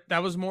different.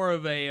 That was more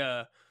of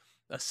a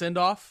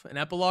send-off, an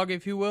epilogue,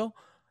 if you will.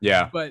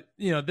 Yeah. But,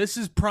 this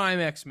is prime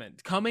X-Men.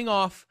 Coming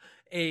off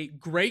a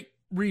great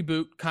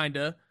reboot, kind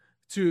of,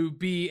 to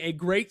be a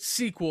great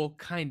sequel,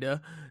 kind of,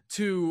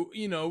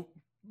 to,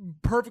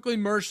 perfectly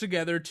merged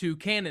together to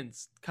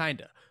canons,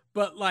 kind of.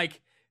 But,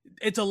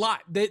 it's a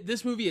lot.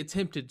 This movie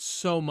attempted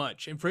so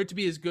much, and for it to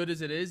be as good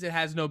as it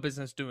has no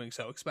business doing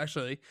so,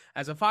 especially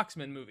as a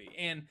Foxman movie.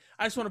 And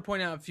I just want to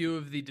point out a few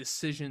of the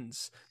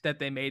decisions that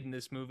they made in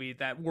this movie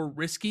that were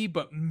risky,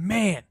 but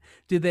man,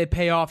 did they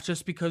pay off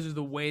just because of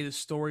the way the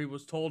story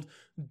was told.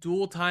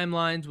 dual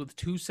timelines with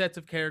two sets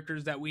of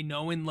characters that we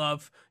know and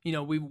love. You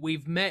know,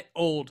 we've met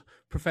old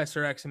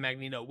Professor X and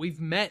Magneto. We've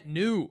met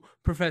new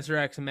Professor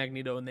X and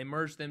Magneto, and they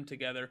merged them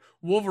together.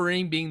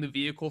 Wolverine being the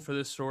vehicle for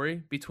this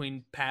story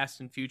between past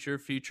and future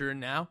and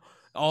now.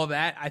 All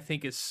that I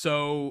think is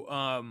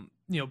so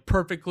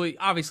perfectly,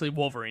 obviously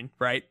Wolverine,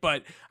 right?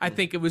 But I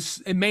think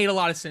it made a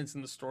lot of sense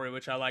in the story,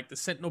 which I like. The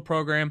Sentinel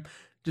program,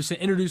 just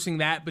introducing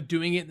that, but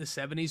doing it in the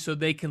 70s so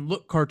they can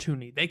look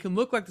cartoony. They can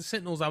look like the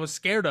Sentinels I was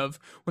scared of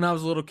when I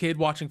was a little kid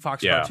watching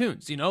Fox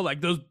cartoons, you know,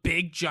 like those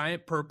big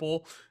giant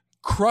purple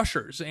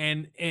crushers.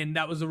 And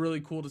that was a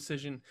really cool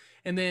decision.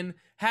 And then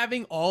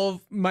having all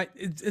of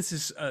this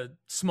is a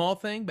small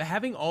thing, but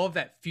having all of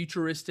that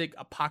futuristic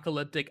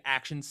apocalyptic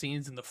action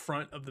scenes in the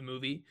front of the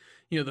movie,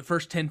 you know, the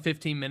first 10,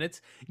 15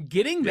 minutes,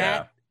 getting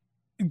that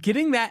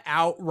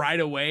out right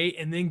away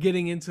and then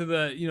getting into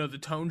the, you know, the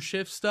tone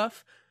shift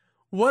stuff.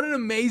 What an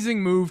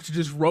amazing move to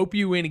just rope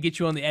you in and get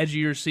you on the edge of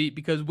your seat,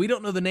 because we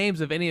don't know the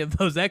names of any of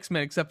those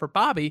X-Men except for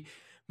Bobby.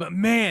 But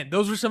man,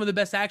 those were some of the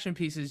best action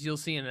pieces you'll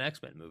see in an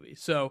X-Men movie.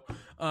 So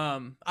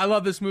I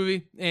love this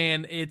movie,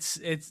 and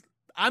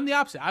I'm the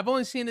opposite. I've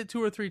only seen it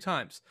 2 or 3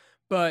 times,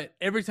 but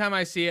every time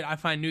I see it, I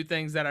find new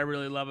things that I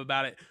really love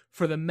about it.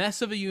 For the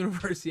mess of a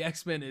universe the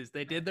X-Men is,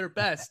 they did their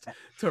best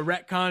to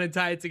retcon and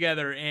tie it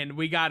together, and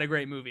we got a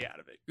great movie out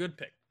of it. Good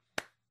pick.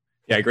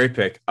 Yeah, great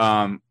pick.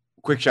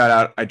 Quick shout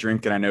out. I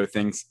drink and I know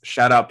things.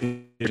 Shout out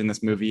Peter in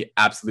this movie.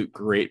 Absolute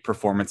great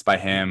performance by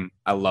him.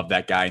 I love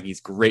that guy. And he's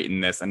great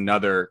in this.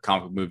 Another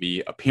comic book movie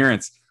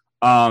appearance.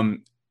 I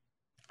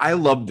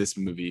love this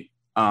movie.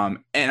 And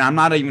I'm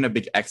not even a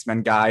big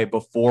X-Men guy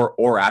before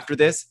or after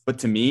this, but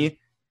to me,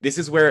 this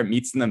is where it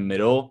meets in the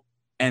middle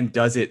and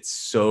does it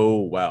so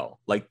well.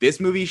 Like, this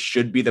movie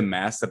should be the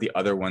mess that the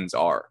other ones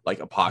are,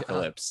 like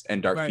Apocalypse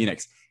and Dark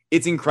Phoenix.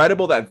 It's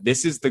incredible that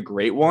this is the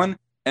great one,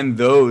 and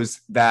those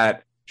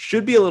that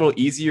should be a little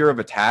easier of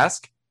a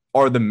task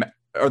are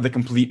the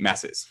complete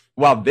messes.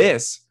 While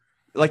this,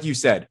 like you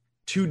said,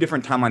 2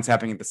 different timelines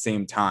happening at the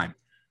same time.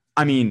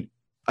 I mean,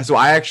 so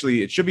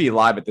it should be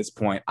live at this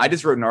point. I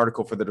just wrote an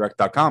article for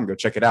thedirect.com, go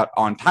check it out,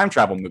 on time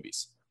travel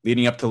movies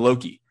leading up to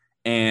Loki.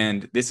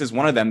 And this is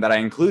one of them that I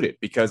included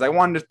because I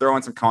wanted to throw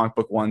in some comic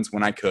book ones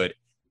when I could.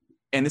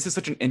 And this is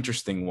such an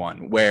interesting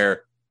one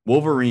where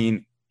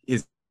Wolverine,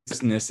 his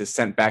consciousness is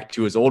sent back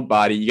to his old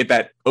body. You get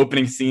that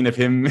opening scene of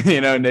him, you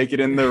know, naked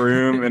in the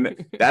room,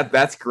 and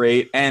that's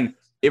great. And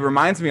it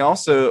reminds me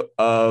also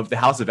of the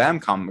House of M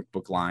comic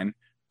book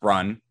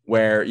run,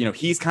 where, you know,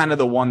 he's kind of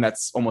the one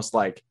that's almost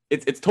like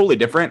it's totally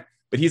different,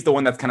 but he's the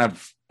one that's kind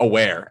of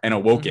aware and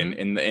awoken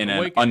in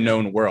an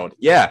unknown world.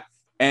 Yeah.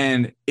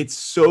 And it's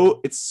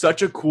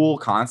such a cool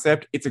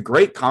concept. It's a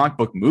great comic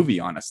book movie,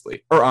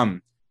 honestly,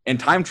 and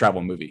time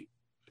travel movie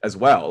as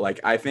well. Like,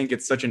 I think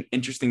it's such an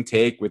interesting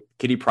take with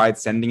Kitty Pryde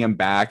sending him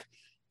back.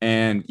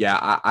 And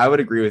yeah, I would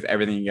agree with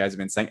everything you guys have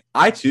been saying.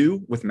 I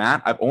too, with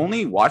Matt, I've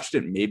only watched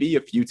it maybe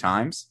a few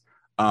times.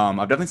 I've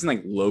definitely seen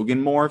like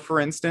Logan more, for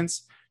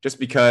instance, just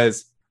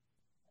because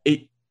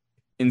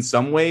in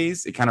some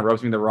ways it kind of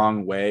rubs me the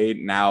wrong way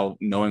now,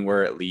 knowing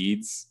where it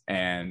leads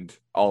and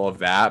all of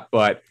that.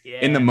 But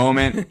in the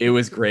moment, it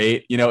was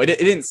great. You know, it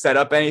didn't set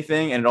up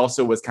anything, and it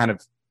also was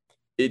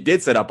it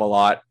did set up a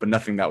lot, but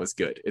nothing that was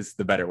good is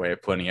the better way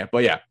of putting it.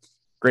 But yeah,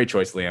 great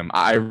choice, Liam.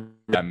 I read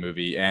that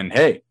movie, and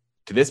hey,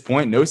 to this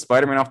point, no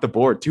Spider-Man off the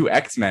board. 2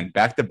 X-Men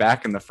back to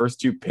back in the first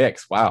 2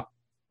 picks. Wow.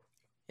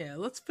 Yeah,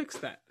 let's fix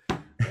that.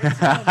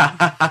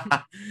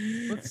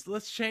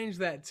 Let's change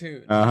that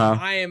tune.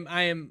 I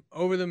am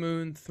over the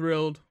moon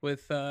thrilled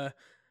with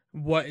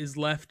what is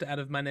left out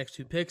of my next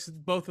 2 picks.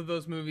 Both of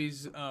those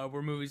movies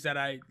were movies that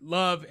I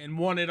love and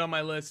wanted on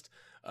my list.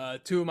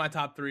 2 of my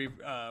top 3,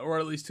 or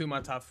at least 2 of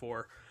my top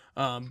 4.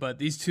 But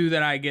these 2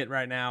 that I get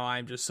right now,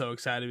 I'm just so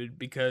excited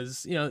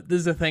because, you know, this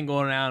is a thing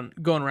going around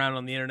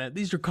on the internet.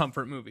 These are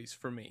comfort movies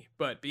for me.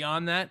 But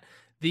beyond that,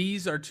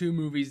 these are 2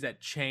 movies that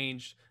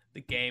changed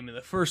the game. And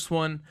the first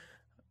one,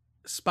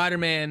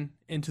 Spider-Man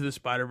Into the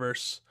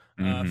Spider-Verse.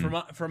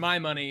 For my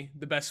money,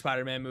 the best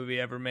Spider-Man movie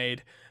ever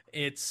made.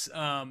 It's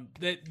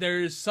that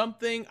there's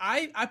something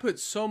I put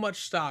so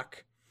much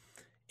stock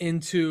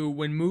into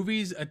when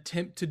movies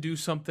attempt to do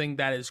something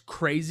that is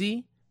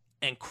crazy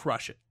and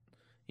crush it.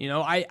 You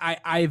know,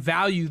 I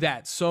value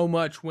that so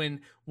much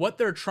when what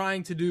they're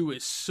trying to do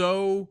is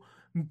so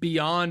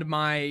beyond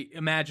my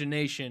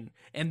imagination,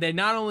 and they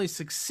not only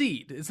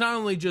succeed, it's not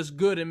only just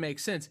good and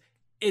makes sense,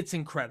 it's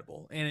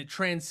incredible, and it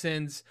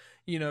transcends,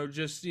 you know,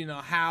 just, you know,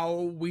 how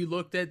we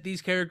looked at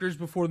these characters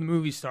before the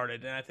movie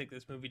started. And I think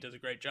this movie does a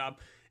great job.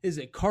 Is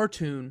a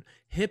cartoon,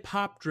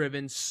 hip-hop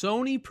driven,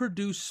 Sony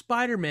produced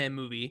Spider-Man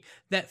movie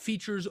that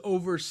features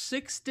over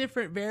 6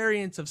 different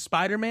variants of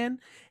Spider-Man,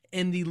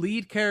 and the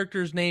lead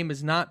character's name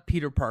is not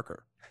Peter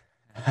Parker.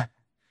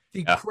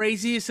 The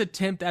craziest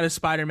attempt at a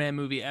Spider-Man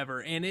movie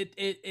ever. And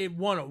it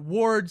won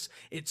awards.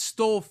 It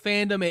stole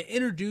fandom. It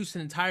introduced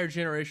an entire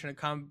generation of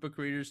comic book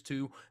readers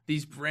to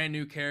these brand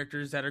new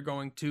characters that are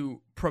going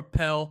to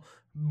propel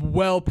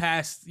well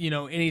past,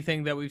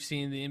 anything that we've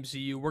seen in the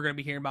MCU. We're going to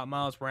be hearing about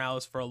Miles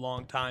Morales for a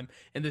long time,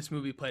 and this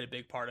movie played a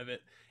big part of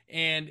it.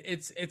 And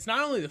it's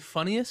not only the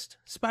funniest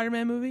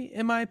Spider-Man movie,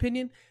 in my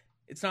opinion,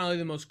 it's not only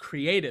the most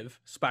creative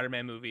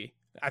Spider-Man movie.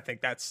 I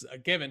think that's a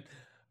given.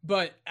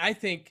 But I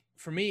think,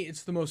 for me,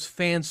 it's the most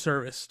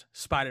fan-serviced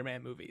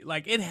Spider-Man movie.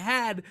 Like, it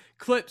had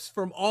clips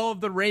from all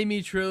of the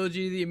Raimi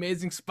trilogy, the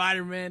Amazing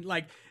Spider-Man.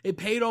 Like, it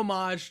paid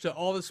homage to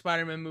all the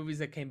Spider-Man movies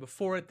that came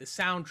before it, the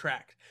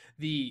soundtrack,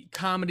 the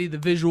comedy, the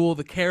visual,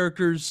 the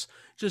characters,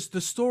 just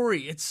the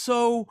story. It's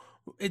so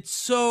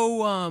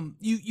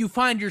you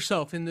find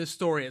yourself in this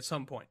story at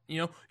some point.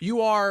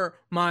 You are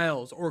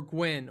Miles or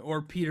Gwen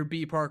or Peter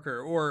B.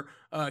 Parker or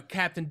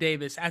Captain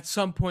Davis at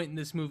some point in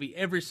this movie.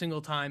 Every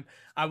single time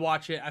I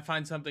watch it, I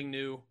find something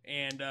new.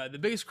 And the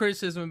biggest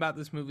criticism about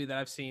this movie that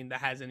I've seen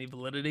that has any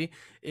validity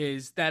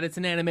is that it's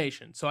an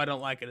animation, so I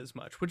don't like it as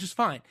much, which is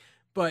fine.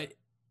 But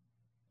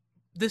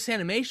this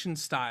animation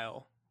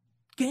style,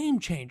 game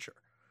changer.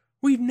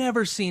 We've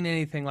never seen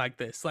anything like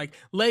this. Like,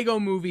 Lego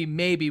Movie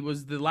maybe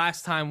was the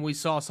last time we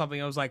saw something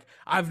I was like,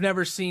 I've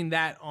never seen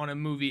that on a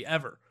movie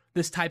ever.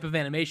 This type of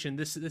animation,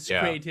 this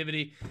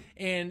creativity.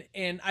 And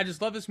I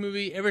just love this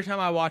movie. Every time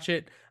I watch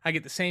it, I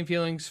get the same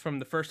feelings from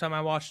the first time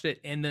I watched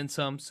it and then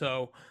some.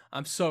 So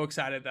I'm so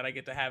excited that I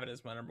get to have it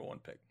as my number one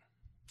pick.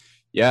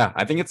 Yeah,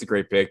 I think it's a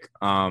great pick.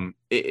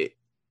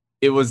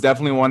 It was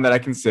definitely one that I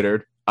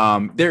considered.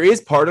 There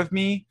is part of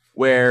me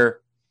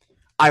where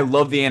I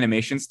love the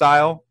animation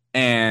style,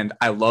 and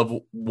I love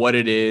what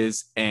it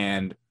is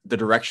and the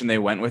direction they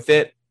went with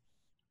it.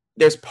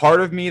 There's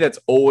part of me that's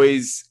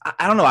always,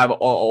 I don't know, I've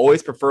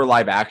always prefer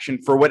live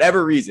action for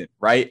whatever reason,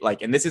 right?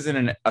 Like, and this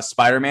isn't a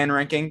Spider-Man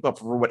ranking, but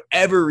for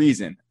whatever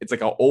reason, it's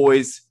like I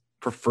always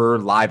prefer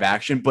live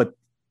action. But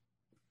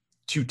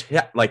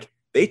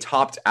they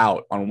topped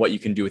out on what you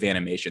can do with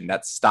animation.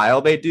 That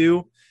style they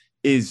do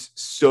is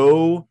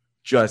so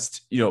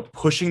just,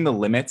 pushing the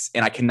limits,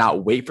 and I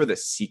cannot wait for the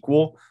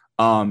sequel.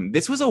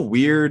 This was a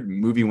weird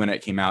movie when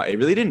it came out. It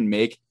really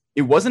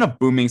it wasn't a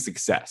booming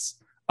success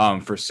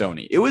for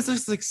Sony. It was a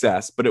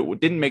success, but it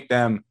didn't make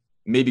them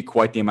maybe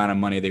quite the amount of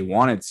money they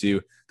wanted to.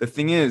 The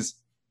thing is,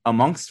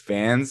 amongst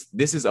fans,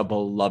 this is a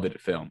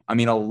beloved film. I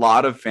mean, a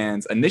lot of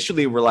fans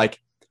initially were like,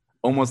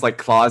 almost like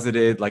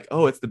closeted, like,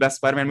 oh, it's the best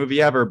Spider-Man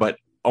movie ever, but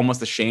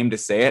almost ashamed to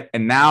say it.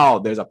 And now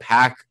there's a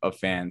pack of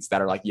fans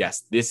that are like,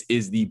 yes, this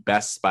is the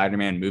best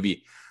Spider-Man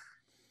movie.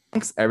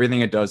 Amongst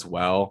everything it does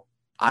well,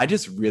 I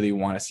just really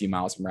want to see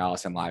Miles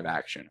Morales in live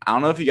action. I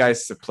don't know if you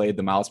guys have played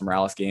the Miles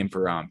Morales game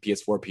for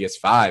PS4,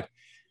 PS5.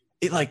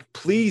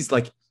 Please,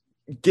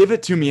 give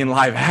it to me in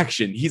live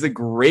action. He's a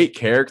great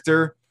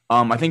character.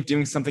 I think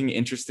doing something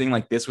interesting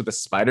like this with the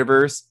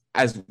Spider-Verse,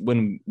 as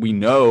when we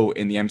know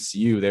in the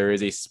MCU, there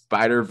is a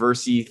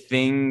Spider-Verse-y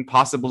thing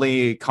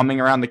possibly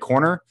coming around the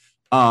corner.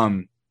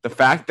 The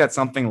fact that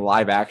something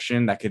live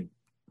action that could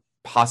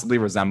possibly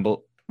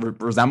resemble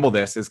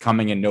this is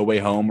coming in No Way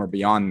Home or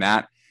beyond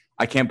that,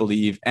 I can't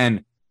believe.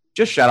 And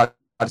just shout out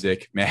to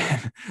music,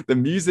 man. The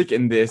music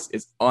in this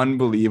is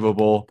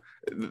unbelievable.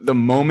 The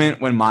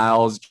moment when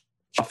Miles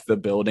off the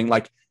building,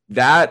 like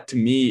that, to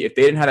me, if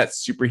they didn't have that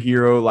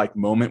superhero like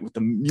moment with the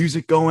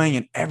music going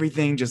and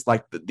everything, just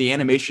like the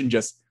animation,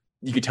 just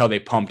you could tell they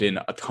pumped in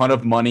a ton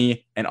of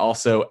money and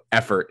also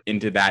effort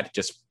into that.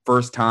 Just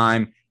first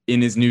time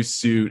in his new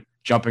suit,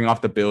 jumping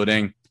off the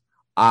building.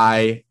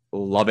 I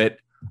love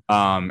it.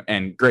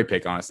 And great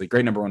pick, honestly.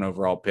 Great number one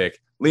overall pick.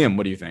 Liam,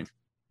 what do you think?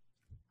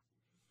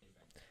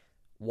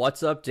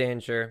 What's Up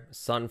Danger,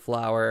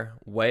 Sunflower,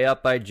 Way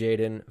Up by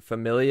Jaden,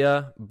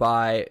 Familia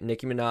by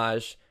Nicki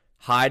Minaj,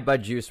 Hide by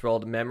Juice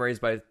WRLD, Memories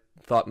by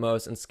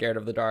Thutmose, and Scared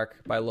of the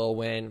Dark by Lil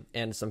Wayne,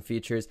 and some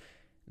features.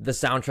 The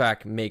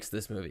soundtrack makes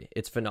this movie.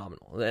 It's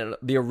phenomenal. And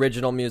the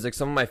original music,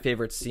 some of my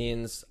favorite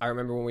scenes. I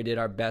remember when we did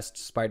our best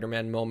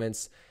Spider-Man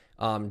moments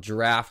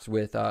draft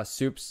with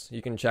Soups.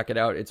 You can check it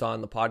out. It's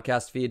on the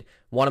podcast feed.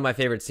 One of my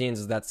favorite scenes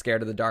is that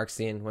Scared of the Dark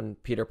scene when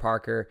Peter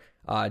Parker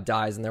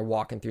dies and they're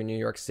walking through New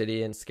York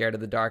City and Scared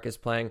of the Dark is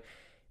playing.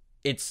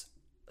 It's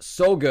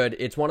so good.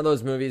 It's one of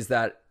those movies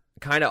that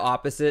kind of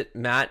opposite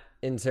Matt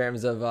in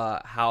terms of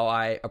how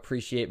I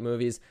appreciate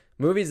movies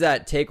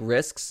that take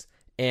risks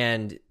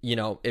and,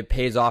 it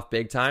pays off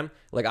big time.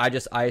 Like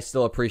I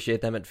still appreciate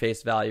them at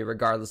face value,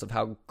 regardless of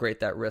how great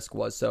that risk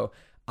was. So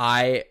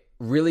I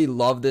really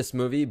love this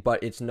movie,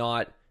 but it's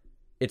not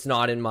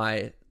in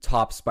my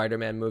top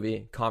Spider-Man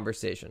movie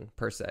conversation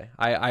per se.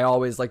 I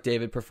always, like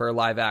David, prefer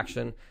live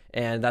action,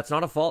 and that's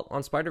not a fault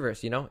on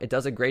Spider-Verse. It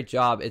does a great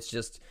job. It's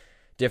just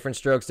different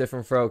strokes,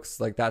 different folks.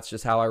 Like, that's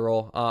just how I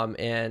roll.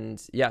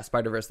 And yeah,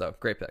 Spider-Verse though,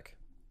 great pick.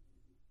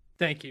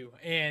 Thank you.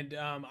 And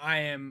I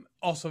am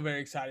also very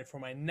excited for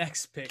my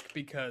next pick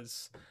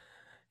because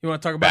you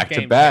want to talk about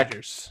game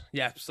changers.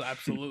 Yes,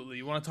 absolutely.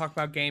 You want to talk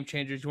about game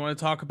changers. You want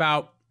to talk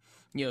about,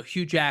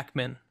 Hugh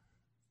Jackman,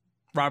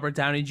 Robert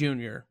Downey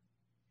Jr.,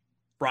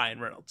 Ryan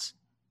Reynolds.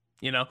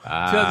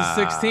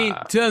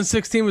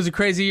 2016 was a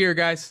crazy year,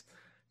 guys.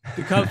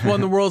 The Cubs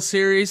won the World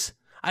Series.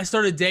 I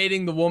started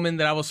dating the woman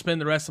that I will spend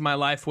the rest of my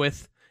life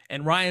with,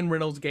 and Ryan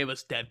Reynolds gave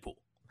us Deadpool.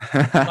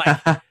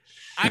 Like,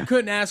 I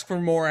couldn't ask for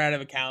more out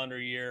of a calendar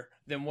year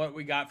than what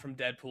we got from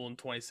Deadpool in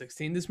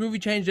 2016. This movie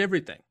changed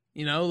everything.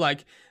 You know,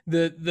 like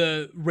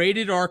the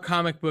rated R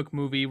comic book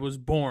movie was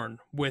born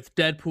with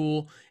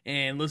Deadpool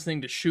and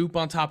listening to Shoop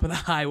on top of the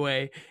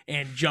highway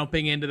and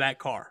jumping into that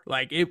car.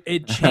 Like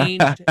it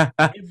changed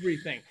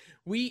everything.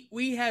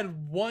 We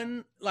had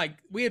one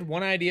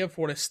idea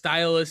for what a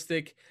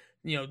stylistic,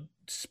 you know,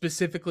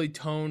 specifically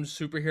toned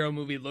superhero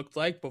movie looked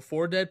like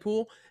before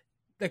Deadpool.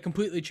 That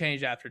completely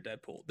changed after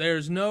Deadpool.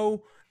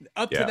 To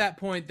that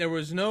point, there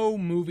was no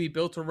movie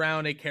built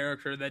around a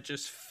character that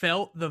just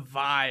felt the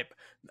vibe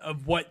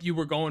of what you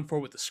were going for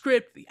with the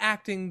script, the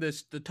acting,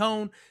 the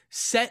tone,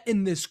 set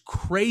in this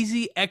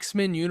crazy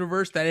X-Men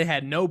universe that it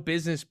had no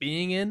business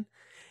being in.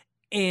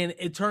 And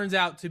it turns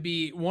out to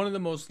be one of the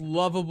most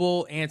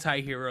lovable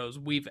anti-heroes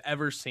we've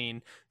ever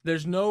seen.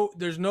 There's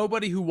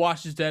nobody who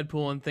watches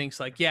Deadpool and thinks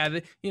like, yeah,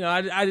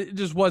 it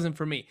just wasn't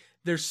for me.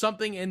 There's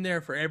something in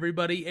there for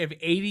everybody. If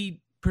 80%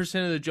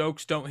 of the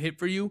jokes don't hit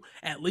for you,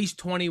 at least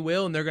 20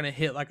 will, and they're going to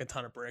hit like a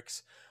ton of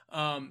bricks.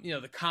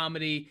 The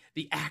comedy,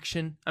 the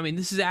action. I mean,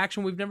 this is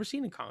action we've never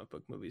seen in comic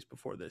book movies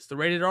before this. The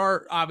rated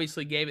R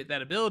obviously gave it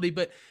that ability,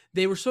 but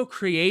they were so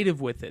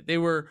creative with it. They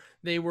were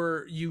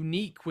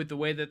unique with the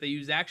way that they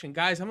used action.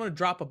 Guys, I'm going to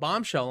drop a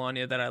bombshell on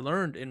you that I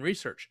learned in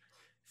research.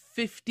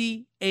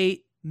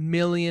 $58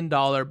 million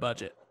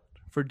budget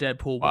for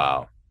Deadpool 1.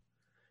 Wow.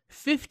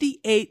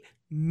 $58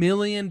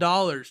 million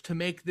to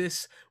make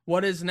this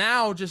what is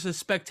now just a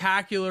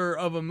spectacular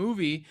of a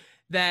movie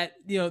that,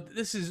 you know,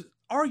 this is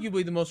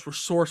arguably the most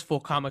resourceful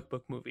comic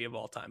book movie of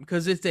all time,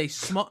 because it's a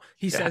small,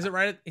 he says it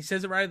right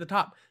at the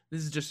top.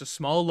 This is just a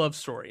small love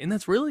story, and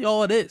that's really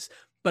all it is,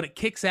 but it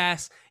kicks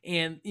ass.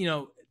 And, you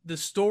know, the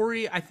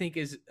story I think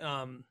is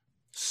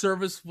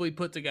serviceably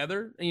put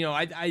together. You know,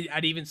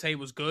 I'd even say it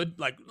was good,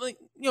 like, you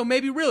know,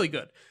 maybe really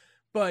good.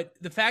 But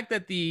the fact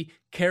that the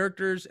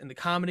characters and the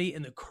comedy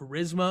and the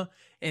charisma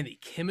and the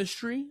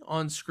chemistry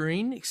on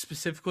screen,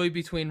 specifically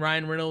between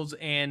Ryan Reynolds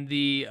and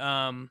the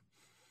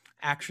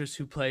actress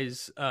who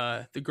plays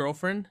the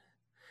girlfriend,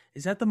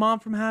 is that the mom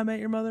from How I Met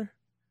Your Mother?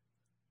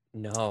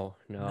 No,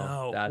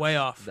 way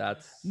off.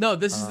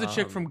 This is the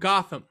chick from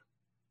Gotham.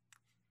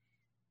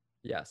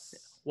 Yes.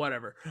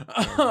 Whatever.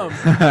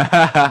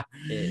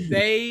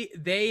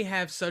 They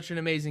have such an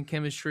amazing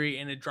chemistry,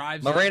 and it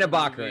drives Morena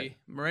Baccarin.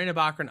 Morena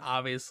Baccarin,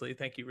 obviously.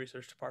 Thank you,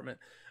 research department.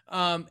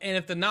 And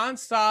if the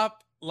nonstop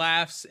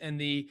laughs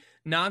and the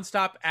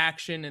nonstop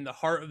action and the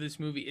heart of this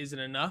movie isn't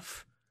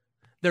enough,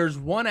 there's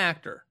one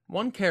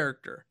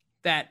character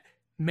that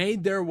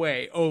made their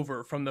way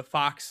over from the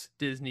Fox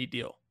Disney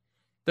deal.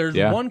 There's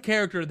one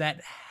character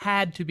that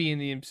had to be in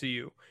the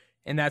MCU,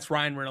 and that's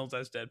Ryan Reynolds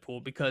as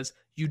Deadpool, because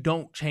you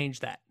don't change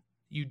that.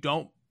 You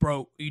don't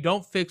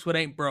fix what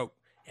ain't broke.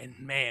 And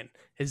man,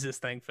 is this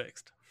thing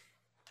fixed.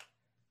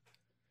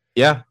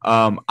 Yeah.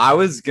 I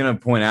was going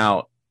to point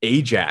out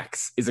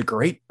Ajax is a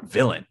great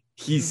villain.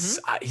 He's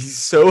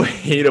so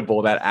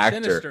hateable, that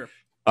actor. Sinister.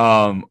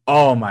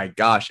 Oh my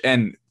gosh.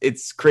 And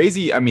it's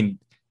crazy. I mean,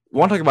 you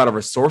want to talk about a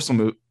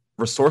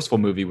resourceful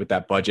movie with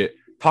that budget.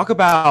 Talk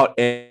about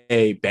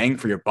a bang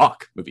for your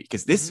buck movie.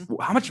 Because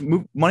how much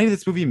money did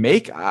this movie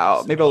make? Maybe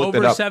I'll look that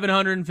up. Over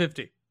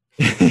 750.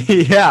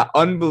 Yeah,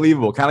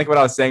 unbelievable. Kind of like what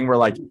I was saying, where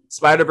like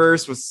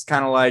Spider-Verse was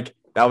kind of like,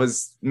 that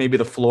was maybe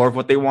the floor of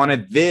what they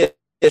wanted. This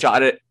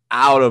shot it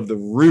out of the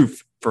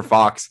roof for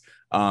Fox.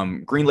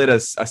 Greenlit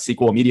a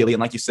sequel immediately,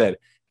 and like you said,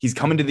 he's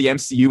coming to the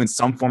MCU in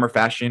some form or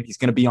fashion. It's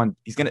gonna be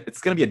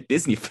a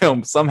Disney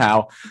film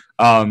somehow.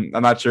 I'm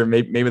not sure.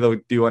 Maybe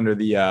they'll do under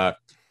the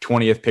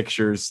 20th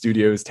Pictures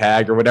Studios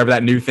tag or whatever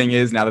that new thing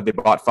is now that they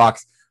bought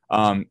Fox.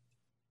 A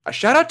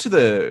shout out to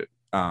the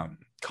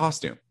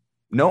costume.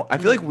 No, I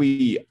feel like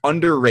we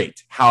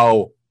underrate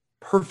how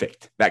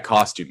perfect that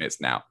costume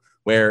is now,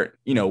 where,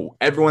 you know,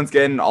 everyone's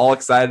getting all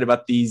excited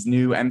about these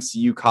new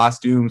MCU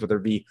costumes, whether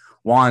it be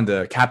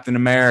Wanda, Captain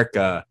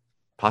America,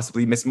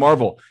 possibly Miss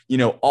Marvel, you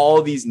know,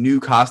 all these new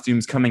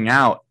costumes coming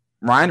out.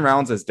 Ryan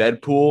Reynolds as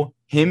Deadpool,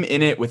 him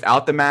in it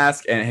without the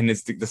mask and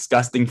his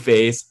disgusting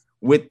face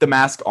with the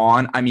mask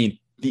on. I mean,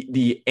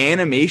 the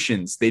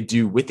animations they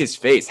do with his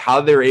face,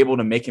 how they're able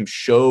to make him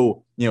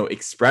show, you know,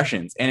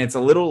 expressions. And it's a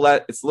little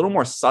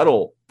more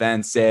subtle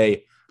than,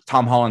 say,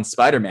 Tom Holland's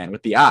Spider-Man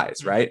with the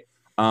eyes, right?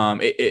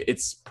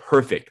 It's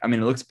perfect. I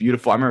mean, it looks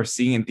beautiful. I remember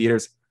seeing it in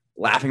theaters,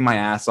 laughing my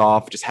ass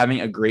off, just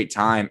having a great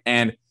time.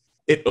 And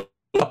it opened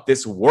up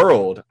this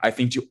world, I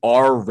think, to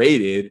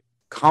R-rated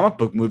comic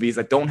book movies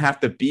that don't have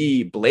to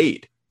be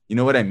Blade. You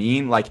know what I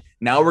mean? Like,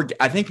 now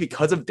I think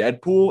because of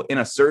Deadpool, in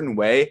a certain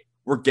way,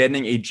 we're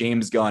getting a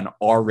James Gunn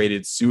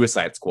R-rated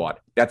Suicide Squad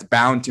that's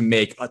bound to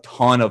make a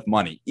ton of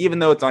money, even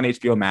though it's on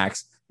HBO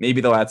Max.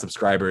 Maybe they'll add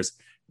subscribers.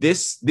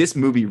 This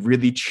movie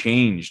really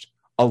changed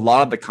a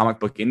lot of the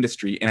comic book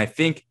industry, and I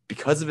think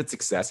because of its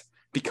success,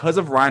 because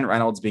of Ryan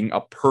Reynolds being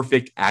a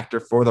perfect actor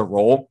for the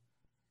role,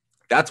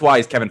 that's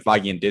why Kevin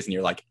Feige and Disney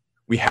are like,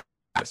 we have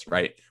this,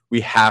 right?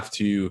 We have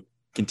to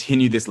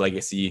continue this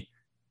legacy,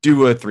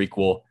 do a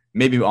threequel,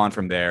 maybe on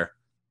from there.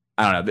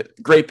 I don't know.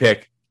 Great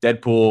pick.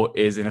 Deadpool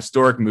is an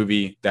historic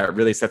movie that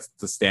really sets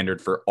the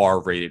standard for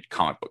R-rated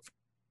comic book.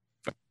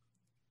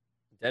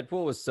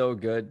 Deadpool was so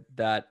good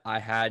that I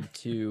had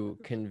to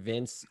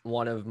convince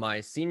one of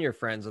my senior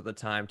friends at the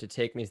time to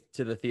take me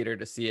to the theater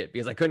to see it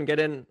because I couldn't get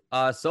in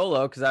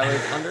solo because I was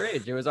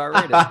underage. It was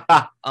R-rated.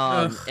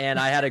 And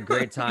I had a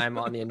great time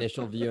on the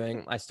initial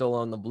viewing. I still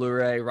own the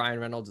Blu-ray. Ryan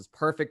Reynolds is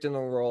perfect in the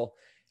role.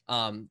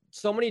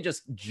 So many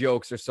just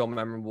jokes are so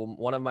memorable.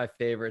 One of my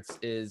favorites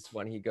is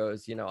when he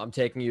goes, I'm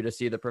taking you to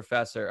see the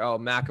professor. Oh,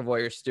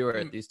 McAvoy or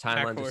Stewart. These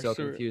timelines are so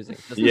confusing.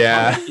 Just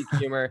the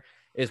humor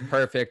is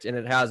perfect, and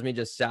it has me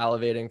just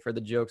salivating for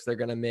the jokes they're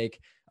going to make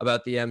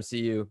about the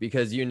MCU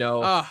because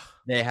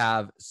they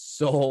have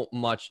so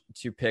much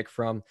to pick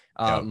from.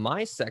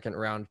 My second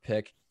round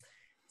pick,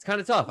 it's kind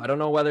of tough. I don't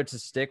know whether to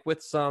stick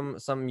with some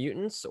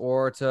mutants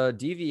or to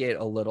deviate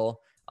a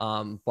little,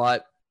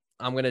 but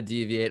I'm going to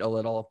deviate a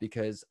little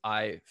because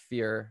I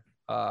fear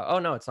oh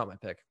no, it's not my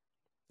pick.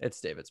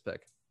 It's David's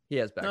pick. He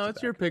has back. No,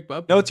 it's your pick,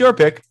 bub. No, it's your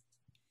pick.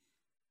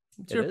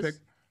 It's your pick.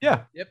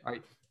 Yeah. Yep. All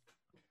right.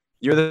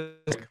 You're the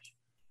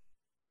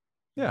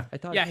Yeah. I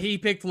thought he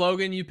picked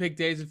Logan, you picked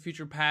Days of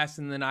Future Past,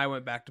 and then I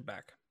went back to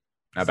back.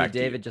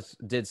 David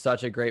just did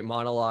such a great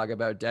monologue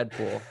about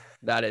Deadpool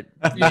that it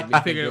made me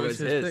think it was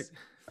his. Pick.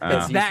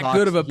 It's that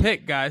good of a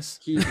pick, guys.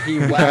 He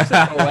waxed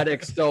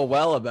poetic so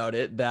well about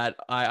it that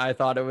I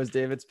thought it was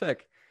David's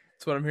pick.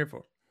 That's what I'm here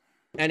for.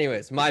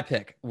 Anyways, my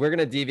pick. We're going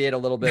to deviate a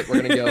little bit.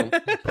 We're going to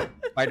go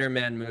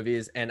Spider-Man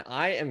movies, and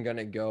I am going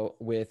to go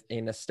with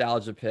a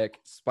nostalgia pick,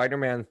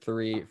 Spider-Man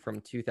 3 from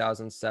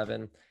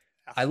 2007.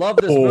 I love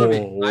this movie.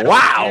 I don't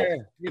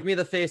care. Give me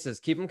the faces.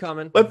 Keep them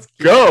coming. Let's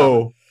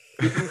go.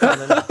 Keep them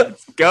coming.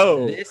 Let's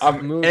go.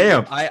 I'm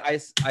amped.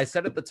 I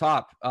said at the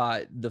top,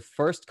 the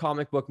first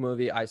comic book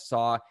movie I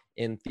saw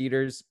in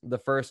theaters, the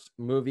first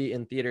movie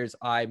in theaters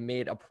I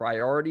made a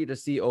priority to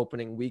see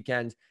opening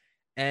weekend.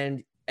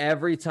 And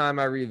every time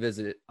I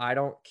revisit it, I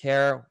don't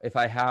care if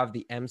I have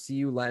the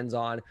MCU lens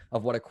on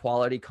of what a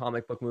quality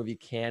comic book movie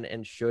can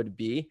and should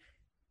be.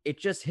 It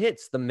just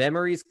hits. The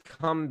memories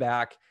come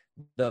back.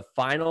 The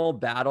final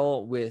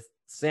battle with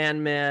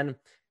Sandman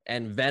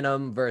and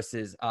Venom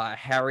versus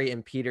Harry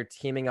and Peter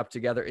teaming up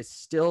together is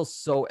still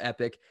so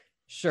epic.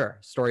 Sure,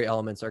 story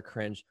elements are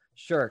cringe.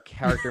 Sure,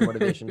 character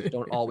motivations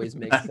don't always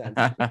make sense.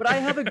 But I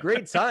have a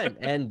great time.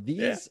 And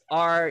these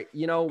are,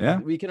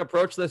 we can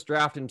approach this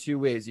draft in two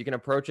ways. You can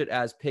approach it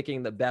as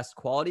picking the best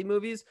quality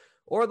movies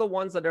or the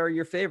ones that are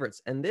your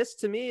favorites. And this,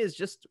 to me, is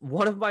just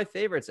one of my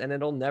favorites, and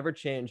it'll never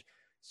change.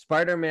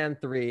 Spider-Man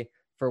 3,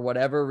 for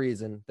whatever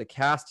reason, the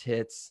cast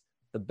hits,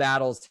 the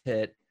battles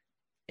hit,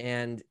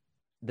 and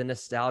the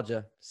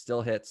nostalgia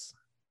still hits.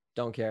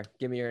 Don't care.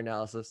 Give me your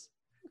analysis.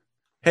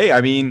 Hey,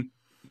 I mean,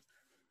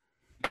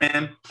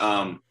 man,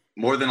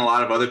 more than a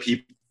lot of other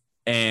people.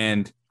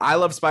 And I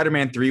love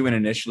Spider-Man 3 when it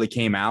initially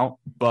came out,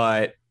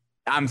 but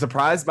I'm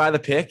surprised by the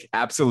pick.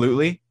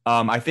 Absolutely.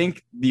 I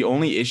think the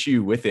only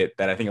issue with it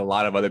that I think a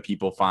lot of other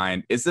people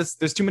find is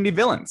there's too many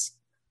villains.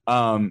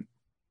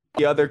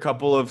 The other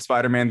couple of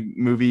Spider-Man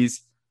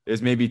movies,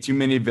 there's maybe too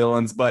many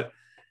villains, but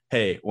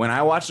hey, when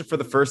I watched it for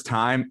the first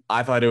time,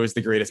 I thought it was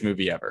the greatest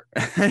movie ever.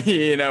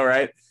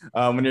 Right?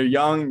 When you're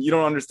young, you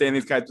don't understand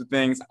these kinds of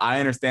things. I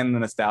understand the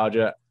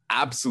nostalgia.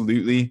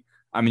 Absolutely.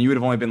 I mean, you would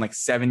have only been like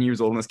 7 years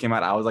old when this came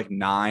out. I was like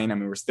 9. I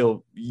mean, we're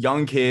still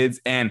young kids.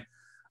 And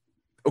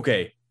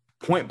okay,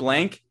 point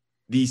blank,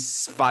 the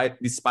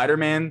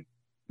Spider-Man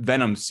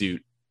Venom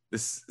suit,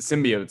 this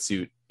symbiote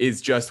suit,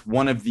 is just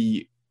one of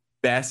the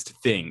best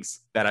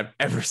things that I've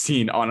ever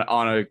seen on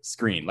a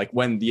screen. Like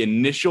when the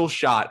initial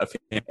shot of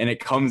him and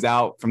it comes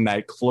out from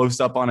that close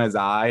up on his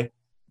eye,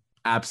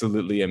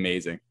 absolutely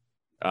amazing.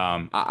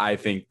 I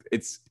think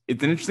it's an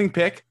interesting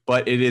pick,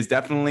 but it is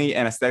definitely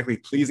an aesthetically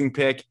pleasing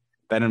pick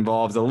that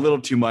involves a little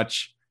too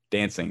much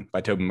dancing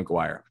by Tobey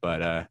Maguire.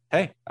 But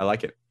hey, I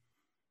like it.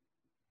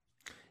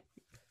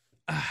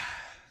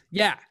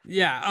 Yeah.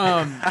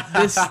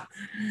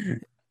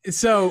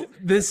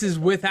 This is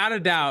without a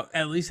doubt,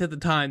 at least at the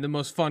time, the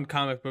most fun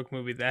comic book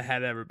movie that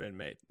had ever been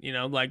made.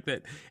 Like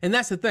that. And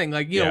that's the thing.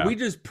 Like, we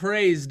just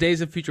praised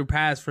Days of Future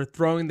Past for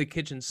throwing the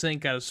kitchen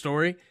sink at a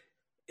story.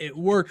 It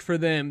worked for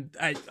them.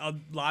 A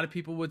lot of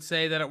people would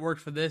say that it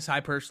worked for this. I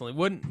personally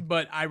wouldn't,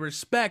 but I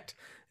respect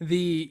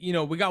we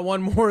got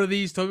one more of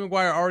these. Tobey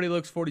Maguire already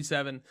looks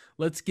 47.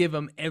 Let's give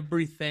him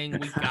everything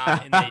we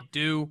got, and they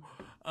do.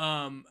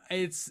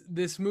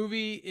 This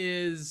movie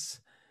is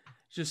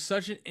just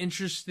such an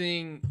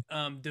interesting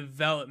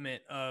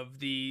development of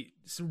the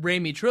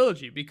Raimi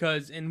trilogy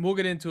because, and we'll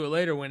get into it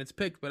later when it's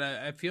picked, but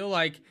I feel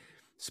like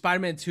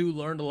Spider-Man 2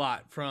 learned a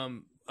lot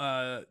from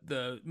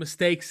the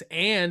mistakes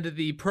and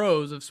the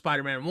pros of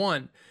Spider-Man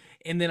 1.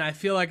 And then I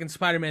feel like in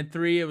Spider-Man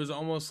 3, it was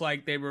almost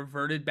like they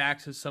reverted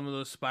back to some of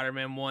those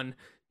Spider-Man 1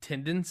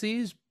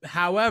 tendencies.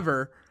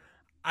 However,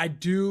 I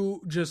do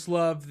just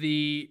love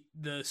the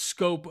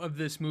scope of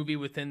this movie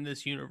within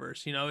this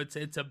universe.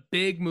 It's a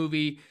big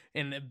movie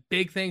and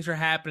big things are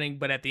happening,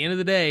 but at the end of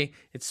the day,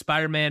 it's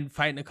Spider-Man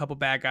fighting a couple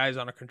bad guys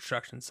on a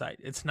construction site.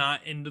 It's not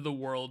end of the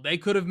world. They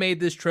could have made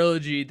this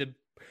trilogy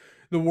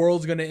the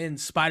world's going to end.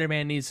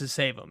 Spider-Man needs to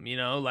save him, you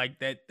know, like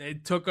that.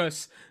 It took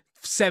us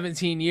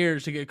 17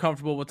 years to get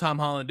comfortable with Tom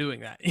Holland doing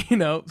that, you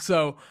know?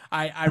 So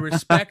I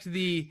respect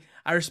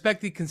I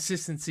respect the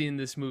consistency in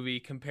this movie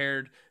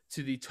compared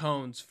to the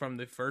tones from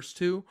the first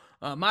two.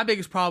 My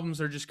biggest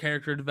problems are just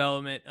character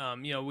development.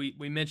 You know,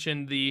 we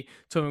mentioned the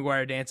Tobey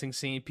Maguire dancing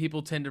scene.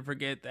 People tend to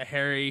forget that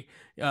Harry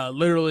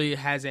literally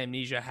has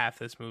amnesia half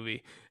this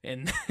movie,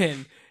 and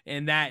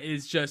that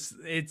is just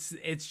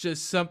it's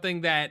just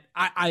something that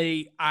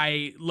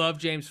I love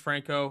James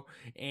Franco,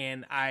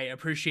 and I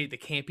appreciate the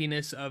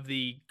campiness of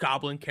the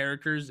Goblin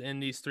characters in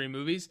these three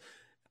movies.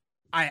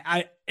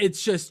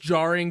 It's just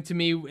jarring to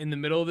me in the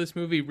middle of this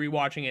movie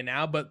rewatching it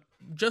now, but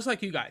just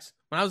like you guys,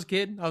 when I was a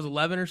kid, I was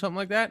 11 or something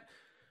like that.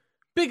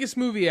 Biggest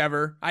movie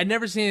ever. I'd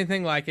never seen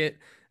anything like it.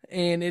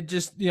 And it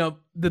just, you know,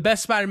 the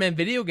best Spider-Man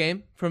video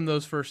game from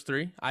those first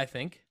three, I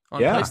think,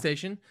 on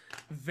PlayStation.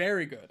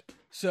 Very good.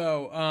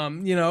 So,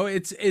 you know,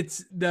 it's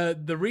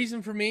the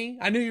reason for me.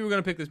 I knew you were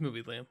going to pick this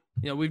movie, Liam.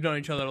 You know, we've known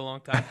each other a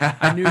long time.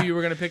 I knew you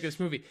were going to pick this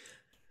movie.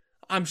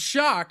 I'm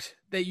shocked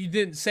that you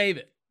didn't save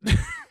it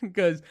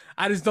because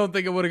I just don't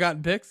think it would have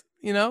gotten picked,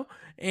 you know?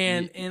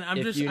 And I'm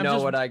if just you I'm know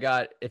just, what I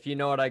got, if you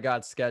know what I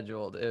got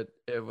scheduled,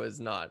 it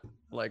was not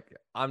like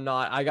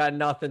I got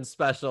nothing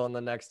special in the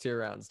next two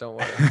rounds. Don't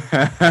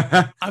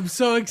worry. I'm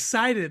so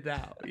excited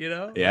now, you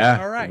know? Yeah.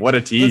 All right. What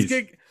a tease.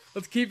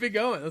 Let's keep it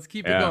going. Let's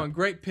keep it going.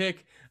 Great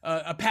pick.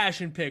 A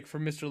passion pick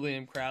from Mr.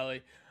 Liam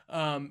Crowley.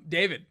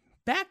 David,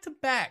 back to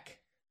back.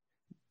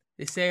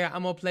 They say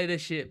I'm gonna play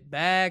this shit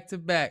back to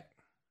back.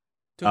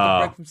 Took a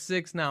break from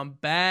 6. Now I'm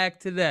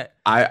back to that.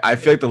 I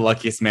feel like the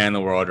luckiest man in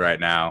the world right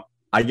now.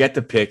 I get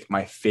to pick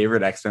my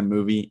favorite X-Men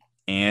movie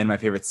and my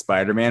favorite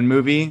Spider-Man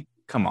movie.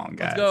 Come on,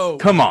 guys. Let's go.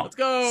 Come on. Let's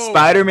go.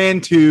 Spider-Man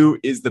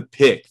 2 is the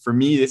pick. For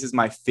me, this is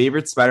my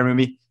favorite Spider-Man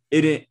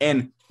movie.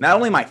 And not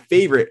only my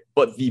favorite,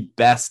 but the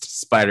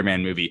best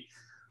Spider-Man movie.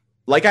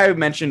 Like I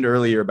mentioned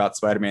earlier about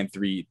Spider-Man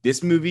 3,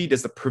 this movie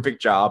does the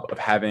perfect job of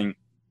having,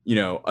 you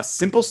know, a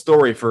simple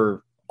story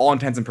for all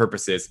intents and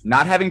purposes,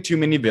 not having too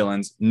many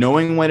villains,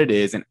 knowing what it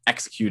is, and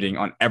executing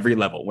on every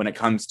level when it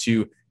comes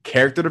to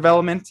character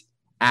development,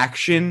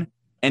 action,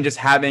 and just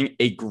having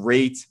a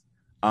great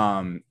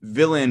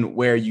villain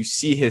where you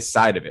see his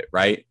side of it,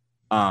 right?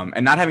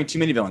 And not having too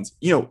many villains.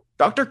 You know,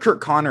 Dr.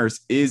 Kirk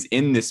Connors is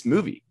in this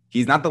movie.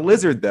 He's not the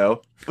Lizard,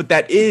 though, but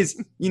that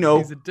is, you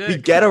know, we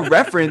get a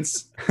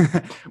reference.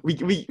 we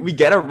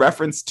get a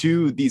reference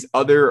to these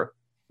other,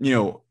 you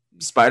know,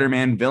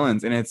 Spider-Man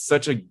villains, and it's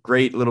such a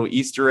great little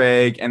Easter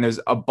egg. And there's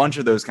a bunch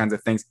of those kinds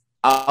of things.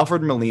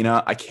 Alfred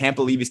Molina, I can't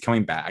believe he's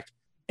coming back.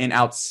 An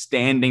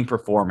outstanding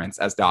performance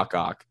as Doc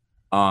Ock.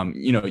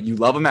 You know, you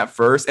love him at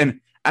first,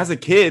 and as a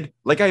kid,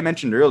 like I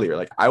mentioned earlier,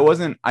 like I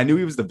knew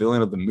he was the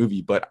villain of the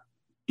movie, but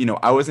you know,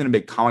 I wasn't a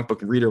big comic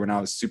book reader when I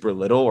was super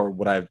little, or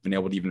would I have been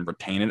able to even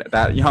retain it at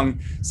that young?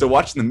 So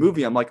watching the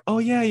movie, I'm like, oh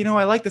yeah, you know,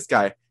 I like this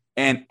guy.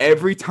 And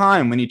every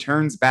time when he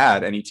turns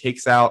bad and he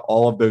takes out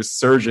all of those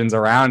surgeons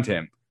around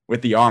him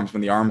with the arms,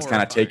 when the arms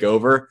kind of take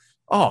over,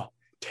 oh,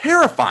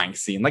 terrifying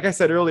scene. Like I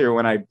said earlier,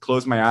 when I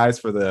closed my eyes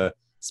for the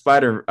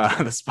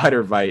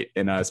spider bite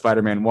in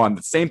Spider-Man 1,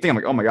 the same thing. I'm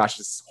like, oh my gosh,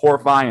 this is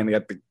horrifying. And they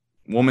got the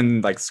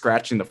woman like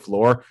scratching the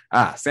floor.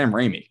 Sam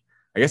Raimi.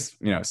 I guess,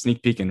 you know,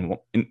 sneak peek into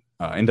the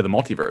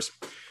multiverse.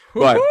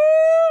 But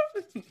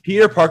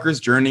Peter Parker's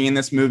journey in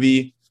this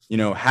movie, you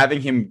know, having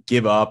him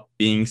give up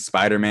being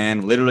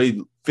Spider-Man,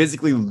 literally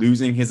physically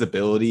losing his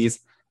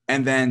abilities.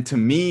 And then to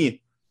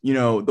me, you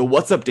know, the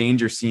What's Up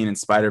Danger scene in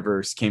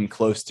Spider-Verse came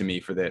close to me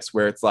for this,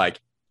 where it's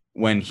like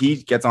when he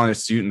gets on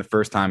his suit in the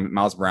first time,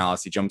 Miles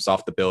Morales, he jumps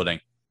off the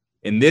building.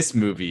 In this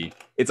movie,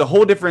 it's a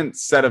whole different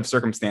set of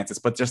circumstances,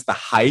 but just the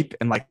hype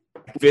and like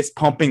fist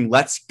pumping,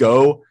 let's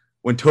go.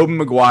 When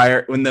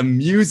the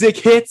music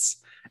hits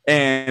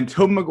and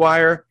Tobey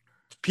Maguire,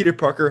 Peter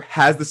Parker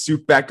has the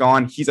suit back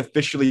on, he's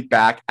officially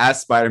back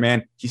as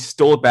Spider-Man. He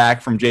stole it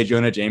back from J.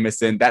 Jonah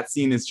Jameson. That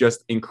scene is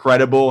just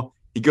incredible.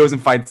 He goes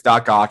and fights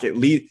Doc Ock.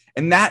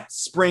 And that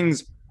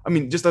springs, I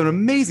mean, just an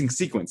amazing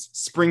sequence,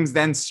 springs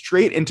then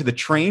straight into the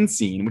train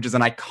scene, which is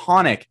an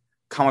iconic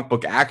comic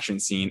book action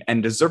scene,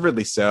 and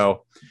deservedly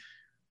so.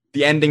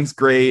 The ending's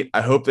great.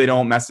 I hope they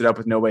don't mess it up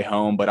with No Way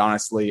Home, but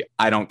honestly,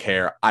 I don't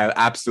care. I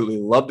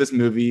absolutely love this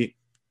movie.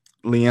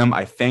 Liam,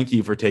 I thank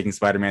you for taking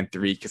Spider-Man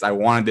 3 because I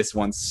wanted this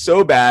one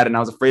so bad, and I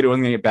was afraid it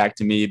wasn't going to get back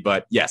to me.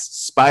 But yes,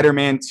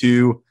 Spider-Man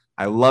 2,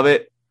 I love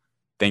it.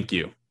 Thank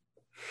you.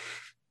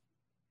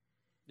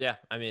 Yeah,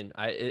 I mean,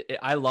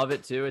 I love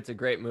it too. It's a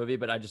great movie,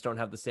 but I just don't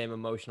have the same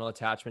emotional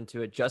attachment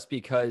to it just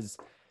because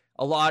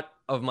a lot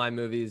of my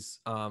movies,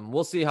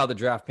 we'll see how the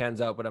draft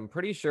pans out, but I'm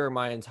pretty sure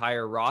my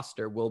entire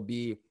roster will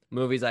be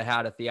movies I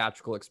had a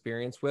theatrical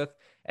experience with,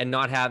 and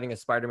not having a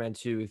Spider-Man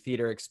 2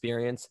 theater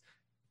experience,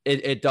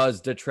 it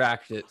does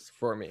detract it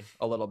for me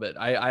a little bit.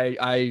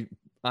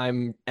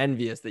 I'm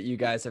envious that you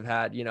guys have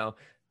had, you know,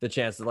 the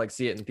chance to like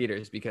see it in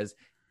theaters, because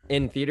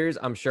in theaters,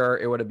 I'm sure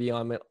it would be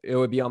on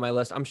my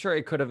list. I'm sure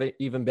it could have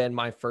even been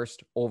my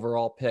first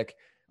overall pick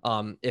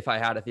if I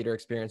had a theater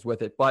experience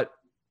with it. But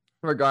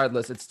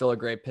regardless, it's still a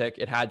great pick.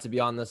 It had to be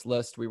on this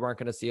list. We weren't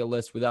going to see a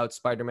list without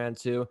Spider-Man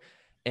 2.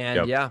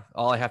 And yeah,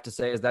 all I have to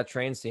say is that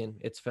train scene.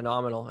 It's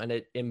phenomenal, and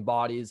it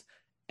embodies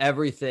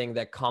everything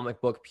that comic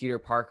book Peter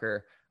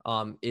Parker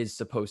is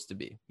supposed to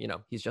be. You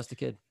know, he's just a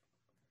kid.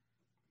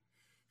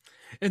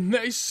 And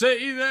they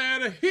say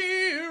that a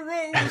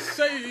hero will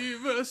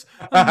save us.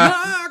 I'm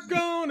not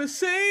gonna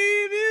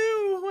save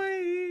you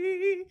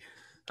away.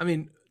 I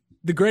mean,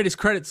 the greatest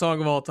credit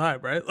song of all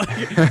time, right? Like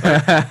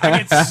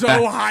I get so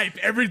hyped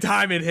every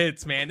time it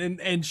hits, man.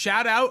 And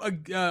shout out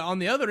on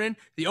the other end,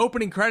 the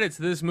opening credits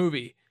of this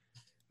movie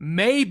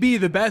may be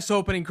the best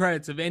opening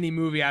credits of any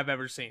movie I've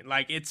ever seen.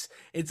 Like it's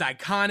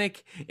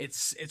iconic,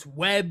 it's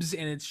webs,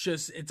 and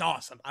it's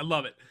awesome. I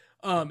love it.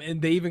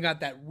 And they even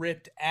got that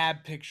ripped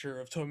ab picture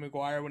of Tobey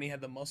Maguire when he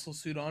had the muscle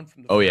suit on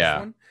from the first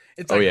one.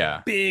 It's like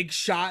a big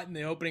shot in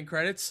the opening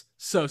credits.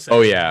 So sick.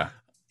 Oh yeah.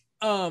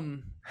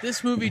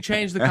 This movie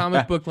changed the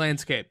comic book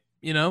landscape.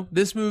 You know,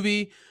 this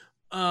movie,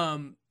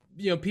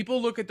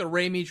 people look at the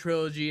Raimi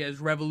trilogy as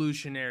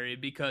revolutionary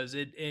because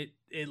it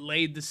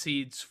laid the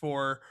seeds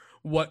for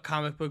what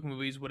comic book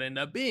movies would end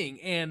up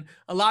being. And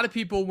a lot of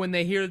people, when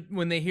they hear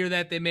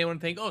that, they may want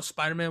to think, oh,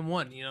 Spider-Man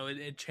 1,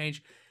 it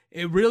changed.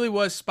 It really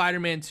was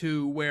Spider-Man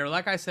 2 where,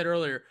 like I said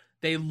earlier,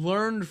 they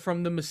learned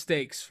from the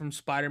mistakes from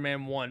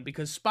Spider-Man 1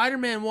 because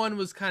Spider-Man 1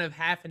 was kind of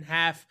half and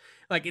half.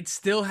 Like it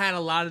still had a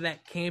lot of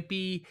that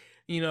campy,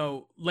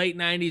 late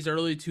 90s,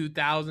 early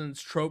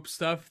 2000s trope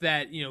stuff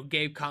that,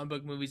 gave comic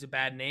book movies a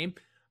bad name.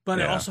 But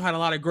it also had a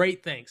lot of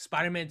great things.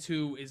 Spider-Man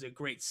 2 is a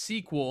great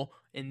sequel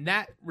in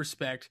that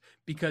respect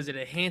because it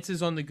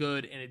enhances on the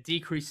good and it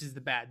decreases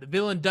the bad. The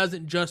villain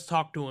doesn't just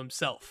talk to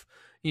himself,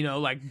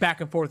 like back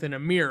and forth in a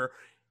mirror.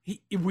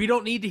 We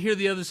don't need to hear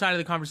the other side of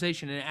the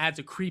conversation, and it adds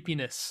a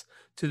creepiness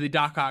to the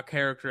Doc Ock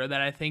character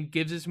that I think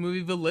gives this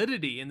movie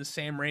validity in the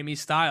Sam Raimi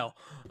style.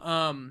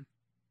 I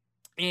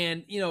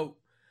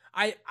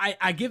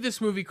give this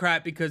movie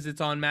crap because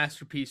it's on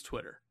Masterpiece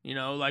Twitter.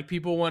 Like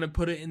people want to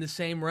put it in the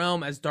same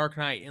realm as Dark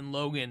Knight and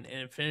Logan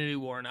and Infinity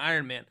War and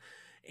Iron Man.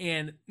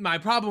 And my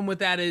problem with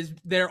that is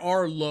there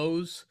are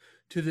lows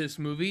to this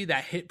movie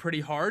that hit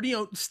pretty hard,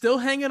 still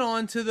hanging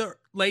on to the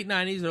late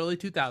 90s, early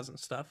 2000s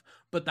stuff.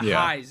 But the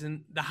highs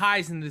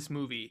in this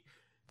movie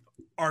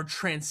are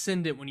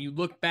transcendent when you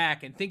look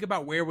back and think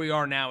about where we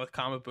are now with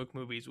comic book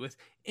movies with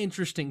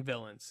interesting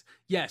villains.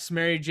 Yes,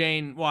 Mary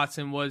Jane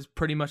Watson was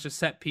pretty much a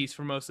set piece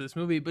for most of this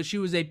movie, but she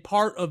was a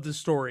part of the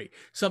story,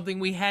 something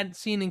we hadn't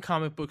seen in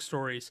comic book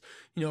stories,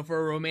 for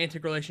a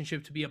romantic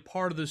relationship to be a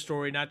part of the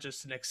story, not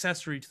just an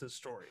accessory to the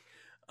story.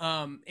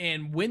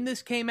 And when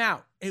this came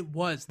out, it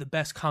was the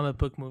best comic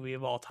book movie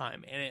of all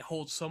time, and it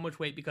holds so much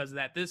weight because of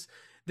that.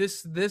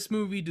 This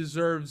movie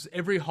deserves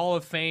every Hall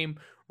of Fame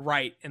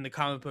right in the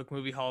comic book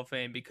movie Hall of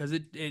Fame because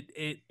it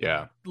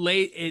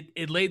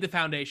laid the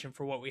foundation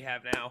for what we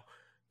have now.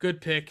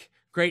 Good pick,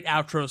 great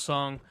outro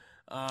song.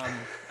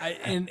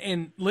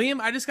 And Liam,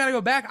 I just gotta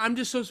go back. I'm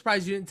just so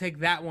surprised you didn't take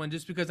that one,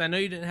 just because I know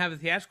you didn't have a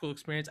theatrical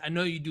experience. I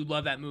know you do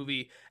love that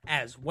movie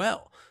as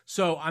well.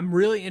 So I'm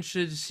really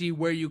interested to see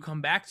where you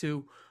come back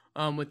to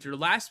with your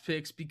last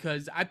picks,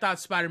 because I thought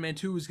Spider-Man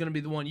 2 was going to be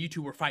the one you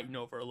two were fighting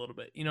over a little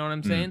bit. You know what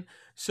I'm saying?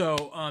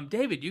 So,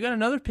 David, you got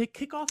another pick.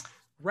 Kick off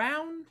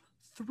round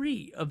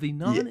 3 of the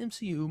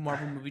non-MCU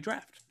Marvel movie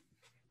draft.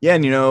 Yeah,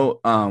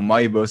 and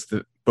while you both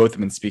have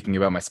been speaking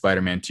about my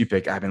Spider-Man 2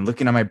 pick, I've been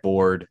looking at my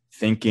board,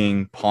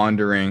 thinking,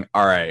 pondering,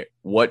 all right,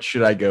 what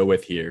should I go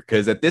with here?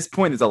 Because at this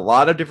point, there's a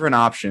lot of different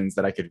options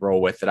that I could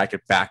roll with, that I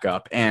could back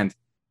up. And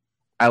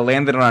I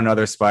landed on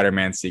another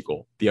Spider-Man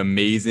sequel, The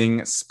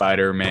Amazing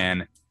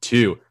Spider-Man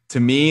 2. To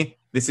me,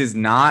 this is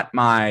not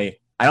I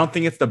don't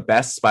think it's the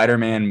best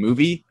Spider-Man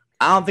movie.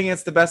 I don't think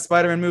it's the best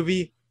Spider-Man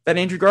movie that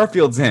Andrew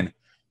Garfield's in,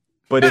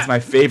 but it's my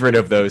favorite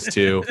of those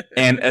two.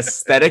 And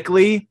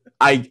aesthetically,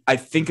 I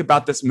think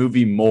about this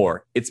movie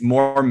more. It's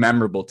more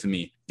memorable to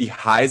me. The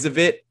highs of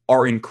it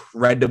are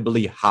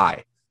incredibly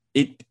high.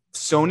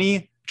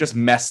 Sony just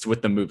messed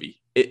with the movie.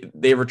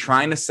 They were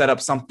trying to set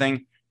up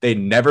something they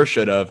never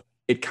should have.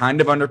 It kind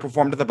of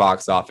underperformed at the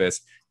box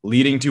office,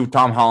 leading to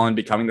Tom Holland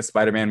becoming the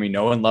Spider-Man we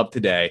know and love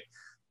today.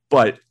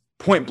 But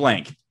point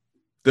blank,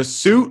 the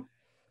suit,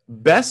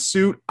 best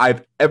suit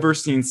I've ever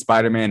seen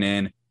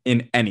Spider-Man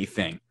in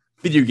anything.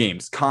 Video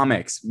games,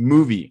 comics,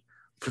 movie.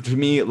 To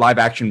me, live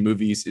action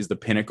movies is the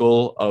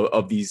pinnacle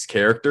of these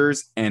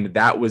characters, and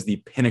that was the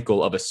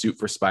pinnacle of a suit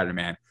for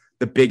Spider-Man.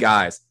 The big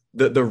eyes,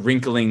 the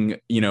wrinkling,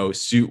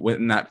 suit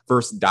in that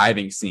first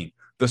diving scene.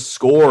 The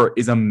score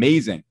is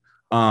amazing.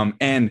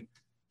 And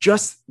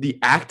just the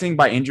acting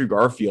by Andrew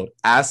Garfield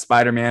as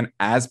Spider-Man,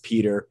 as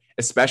Peter,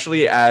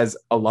 especially as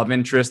a love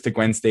interest to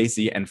Gwen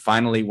Stacy, and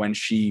finally when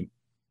she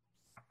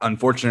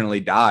unfortunately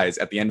dies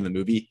at the end of the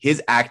movie,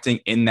 his acting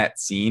in that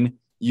scene,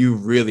 you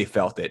really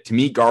felt it. To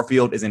me,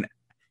 Garfield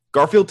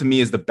to me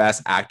is the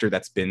best actor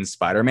that's been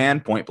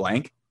Spider-Man, point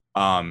blank.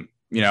 I'm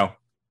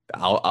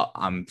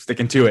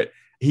sticking to it.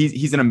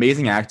 He's an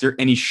amazing actor,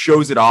 and he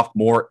shows it off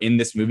more in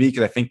this movie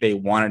because I think they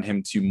wanted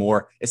him to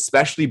more,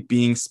 especially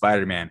being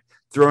Spider-Man,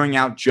 throwing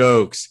out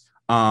jokes,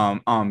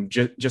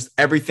 just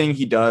everything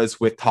he does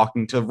with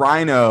talking to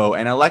Rhino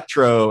and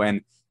Electro,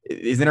 and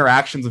his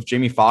interactions with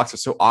Jamie Foxx are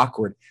so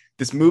awkward.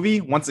 This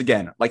movie, once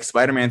again, like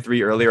Spider-Man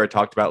 3 earlier, I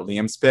talked about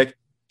Liam's pick,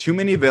 too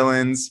many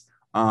villains,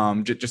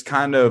 just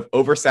kind of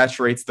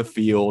oversaturates the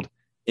field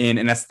in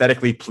an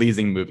aesthetically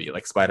pleasing movie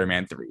like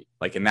Spider-Man 3.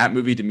 Like in that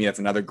movie, to me, that's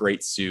another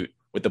great suit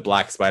with the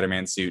black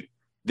Spider-Man suit.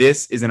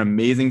 This is an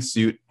amazing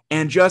suit.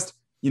 And just,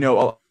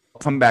 I'll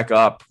come back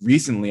up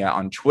recently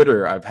on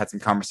Twitter. I've had some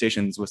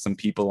conversations with some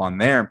people on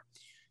there.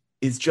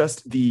 Is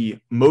just the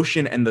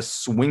motion and the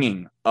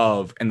swinging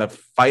of and the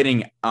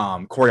fighting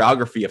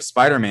choreography of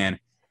Spider-Man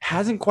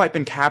hasn't quite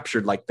been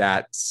captured like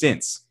that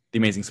since The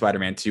Amazing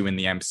Spider-Man 2 in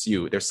the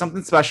MCU. There's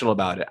something special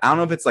about it. I don't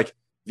know if it's like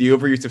the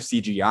overuse of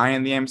CGI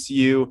in the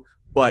MCU,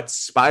 but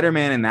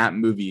Spider-Man in that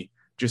movie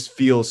just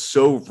feels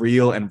so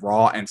real and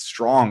raw and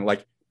strong.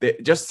 Like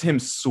just him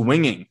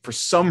swinging for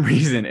some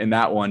reason in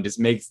that one just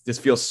makes this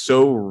feel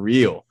so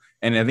real.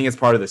 And I think it's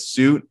part of the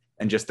suit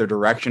and just their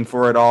direction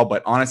for it all.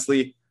 But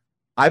honestly,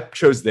 I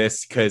chose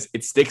this because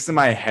it sticks in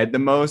my head the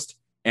most,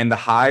 and the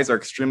highs are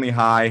extremely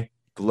high,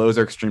 the lows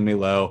are extremely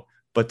low.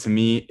 But to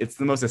me, it's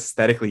the most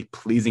aesthetically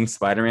pleasing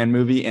Spider-Man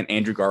movie, and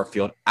Andrew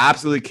Garfield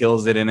absolutely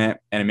kills it in it,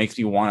 and it makes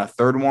me want a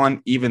third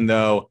one, even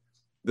though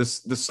the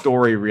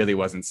story really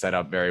wasn't set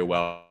up very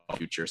well in the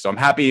future. So I'm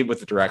happy with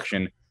the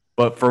direction,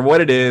 but for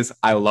what it is,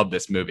 I love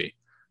this movie.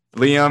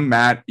 Liam,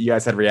 Matt, you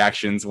guys had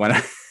reactions when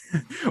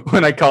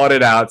when I called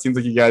it out. Seems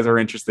like you guys are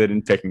interested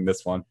in picking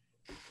this one.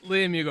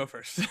 Liam, you go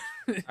first.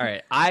 All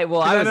right. I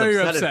know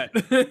you're upset.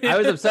 I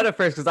was upset at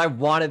first because I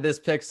wanted this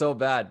pick so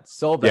bad.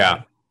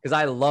 Yeah. Because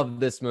I love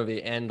this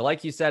movie. And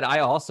like you said, I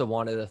also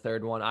wanted a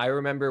third one. I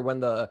remember when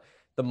the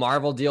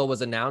Marvel deal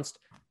was announced,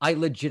 I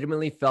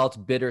legitimately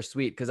felt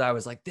bittersweet because I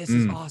was like, this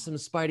is awesome,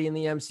 Spidey in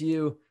the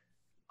MCU.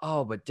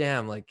 Oh, but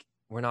damn, like,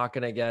 we're not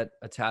going to get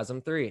a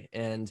TASM 3.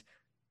 And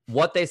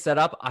what they set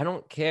up, I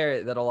don't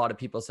care that a lot of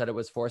people said it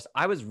was forced.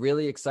 I was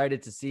really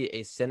excited to see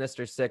a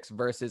Sinister Six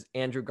versus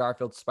Andrew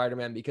Garfield's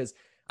Spider-Man because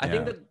I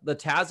think that the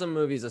TASM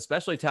movies,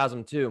 especially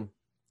TASM 2,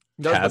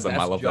 does the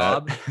best I love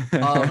job.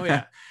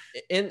 that.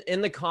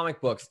 In the comic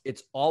books,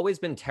 it's always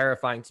been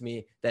terrifying to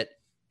me that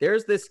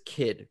there's this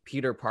kid,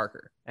 Peter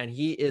Parker, and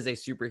he is a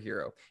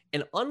superhero.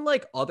 And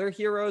unlike other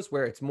heroes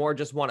where it's more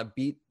just want to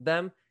beat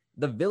them,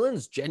 the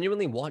villains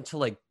genuinely want to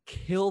like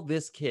kill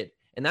this kid.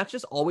 And that's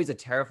just always a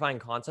terrifying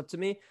concept to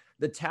me.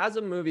 The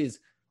TASM movies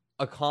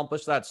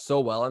accomplish that so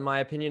well, in my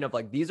opinion, of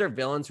like, these are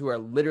villains who are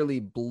literally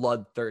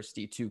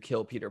bloodthirsty to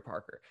kill Peter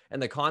Parker.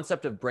 And the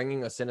concept of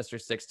bringing a Sinister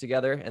Six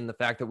together, and the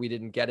fact that we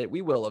didn't get it,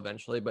 we will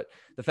eventually, but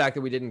the fact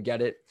that we didn't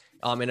get it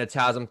in a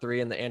TASM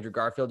 3 in the Andrew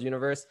Garfield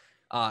universe,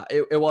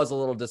 it was a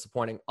little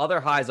disappointing. Other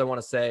highs I want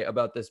to say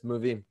about this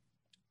movie,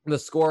 the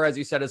score, as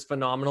you said, is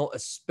phenomenal,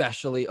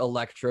 especially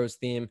Electro's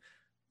theme.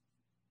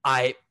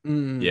 I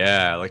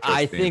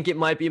think it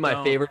might be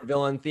my favorite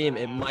villain theme.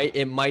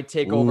 It might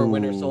take over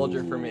Winter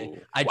Soldier for me.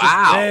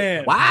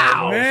 Wow.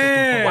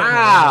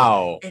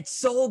 It's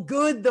so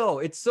good though.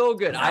 It's so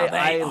good.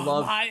 I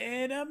love all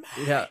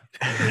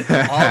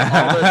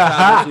the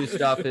Travel 2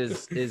 stuff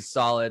is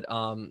solid.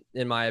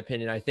 In my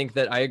opinion, I think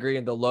that I agree.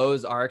 The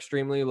lows are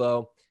extremely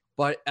low,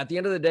 but at the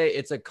end of the day,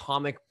 it's a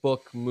comic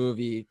book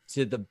movie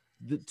to the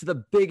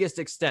biggest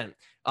extent.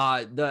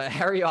 The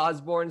Harry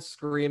Osborn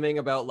screaming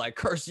about like,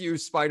 curse you,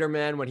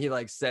 Spider-Man, when he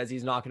like says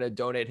he's not going to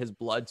donate his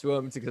blood to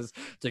him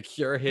to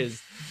cure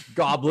his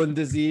goblin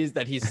disease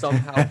that he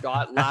somehow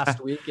got last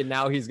week, and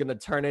now he's going to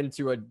turn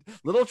into a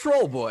little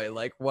troll boy,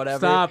 like whatever.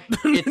 Stop.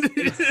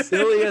 It's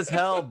silly as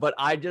hell, but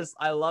I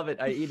love it.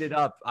 I eat it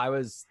up. I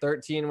was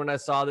 13 when I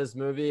saw this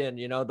movie, and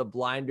the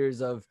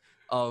blinders of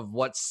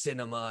what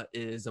cinema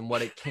is and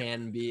what it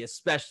can be,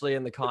 especially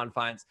in the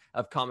confines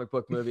of comic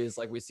book movies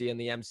like we see in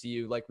the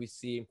MCU, like we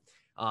see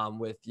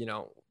with,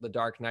 the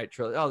Dark Knight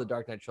trilogy. Oh, the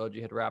Dark Knight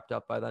trilogy had wrapped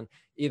up by then.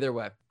 Either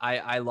way,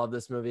 I love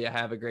this movie. I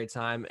have a great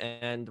time.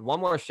 And one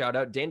more shout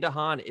out, Dane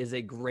DeHaan is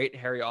a great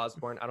Harry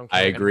Osborn.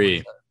 I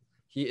agree.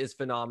 He is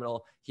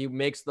phenomenal. He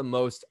makes the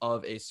most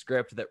of a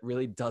script that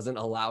really doesn't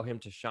allow him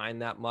to shine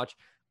that much.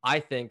 I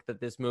think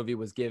that this movie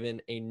was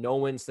given a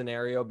no-win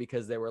scenario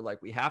because they were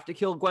like, we have to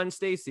kill Gwen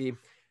Stacy,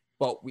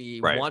 but we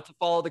want to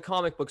follow the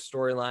comic book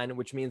storyline,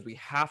 which means we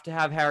have to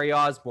have Harry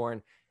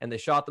Osborn. And they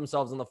shot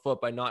themselves in the foot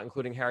by not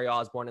including Harry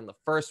Osborn in the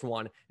first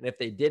one. And if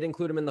they did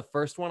include him in the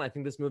first one, I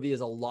think this movie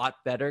is a lot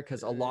better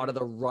because a lot of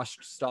the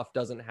rushed stuff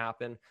doesn't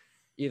happen.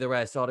 Either way,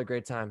 I still had a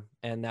great time.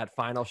 And that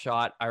final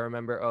shot, I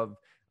remember of,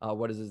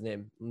 what is his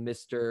name?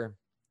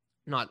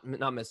 Not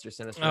Mr.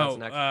 Sinister. That's the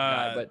next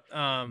guy, but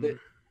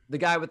the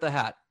guy with the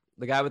hat.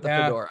 The guy with the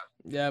fedora.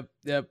 Yep.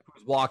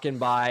 Who's walking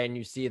by, and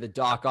you see the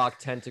Doc Ock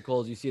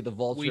tentacles. You see the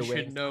vulture We wings.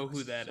 should know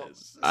who that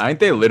is. I think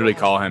they literally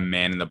call him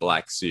Man in the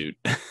Black Suit.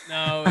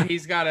 No,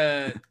 he's got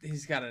a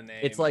name.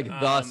 It's like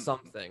the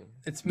something.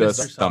 It's The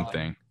Mr.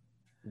 something.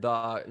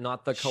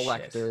 Not the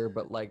collector,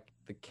 but like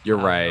the You're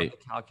right. The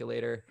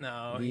calculator.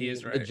 No, he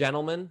is right. The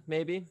gentleman,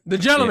 maybe. The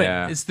gentleman.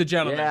 Yeah. It's the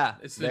gentleman. Yeah,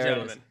 It's the there it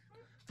gentleman. is.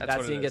 That's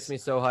That scene gets me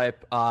so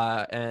hype.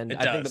 And It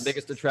I think does. the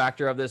biggest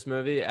detractor of this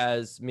movie,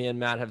 as me and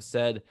Matt have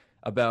said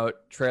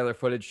about trailer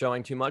footage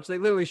showing too much. They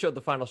literally showed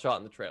the final shot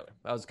in the trailer.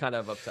 I was kind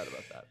of upset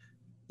about that.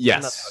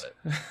 Yes.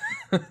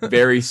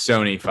 Very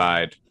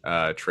Sony-fied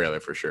trailer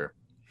for sure.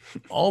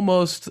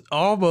 Almost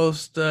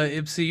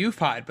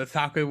MCU-fied, but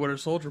Falcon Winter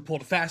Soldier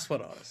pulled a fast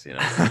one on us.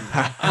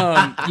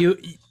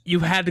 You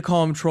had to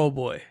call him Troll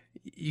Boy.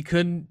 You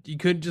couldn't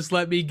just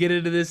let me get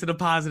into this in a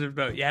positive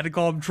note. You had to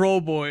call him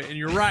Troll Boy, and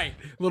you're right,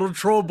 little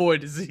Troll Boy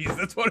disease.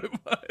 That's what it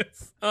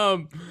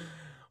was.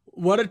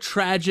 What a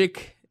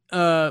tragic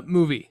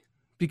movie,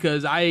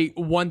 because I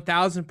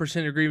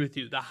 1000% agree with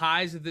you. The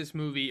highs of this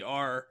movie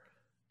are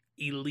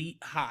elite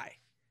high,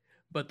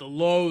 but the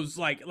lows,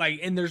 like,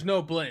 and there's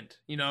no blend.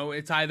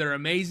 It's either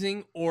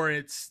amazing or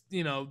it's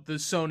the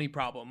Sony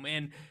problem,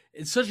 and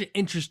it's such an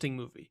interesting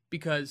movie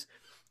because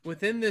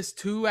within this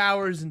 2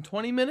 hours and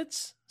 20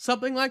 minutes,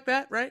 something like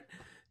that, right?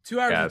 2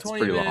 hours and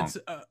 20 minutes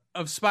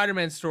of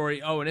Spider-Man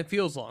story. Oh, and it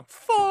feels long.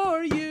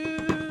 For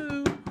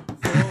you.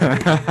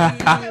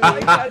 I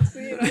like that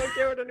scene. I don't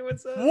care what anyone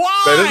says.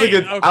 Why? That is a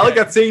good. Okay. I like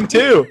that scene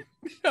too.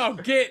 Oh,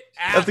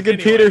 that's a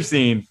good Peter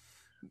scene.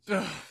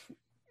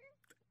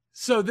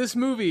 So this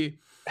movie,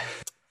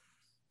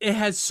 it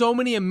has so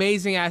many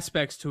amazing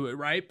aspects to it,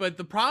 right? But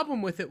the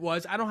problem with it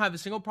was I don't have a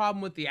single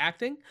problem with the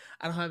acting.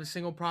 I don't have a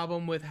single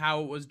problem with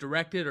how it was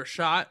directed or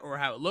shot or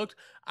how it looked.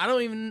 I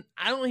don't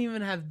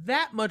even have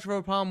that much of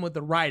a problem with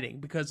the writing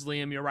because,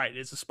 Liam, you're right.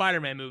 It's a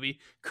Spider-Man movie.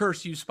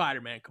 Curse you,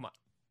 Spider-Man. Come on.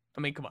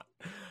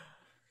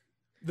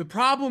 The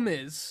problem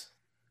is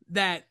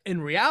that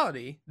in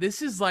reality,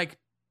 this is like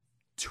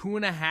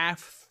 2.5,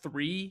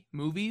 3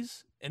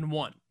 movies in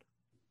one.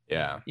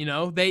 Yeah.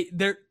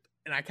 They're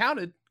and I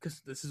counted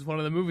because this is one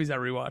of the movies I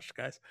rewatched,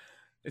 guys.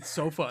 It's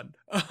so fun.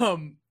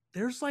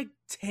 There's like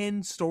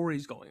 10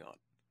 stories going on.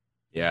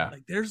 Yeah.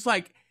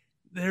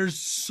 There's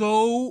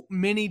so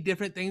many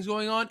different things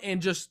going on,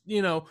 and just,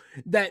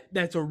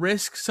 that's a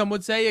risk, some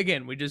would say.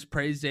 Again, we just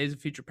praised Days of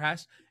Future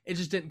Past. It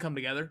just didn't come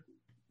together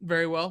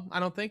very well, I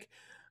don't think.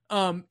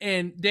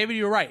 And David,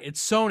 you're right.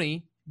 It's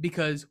Sony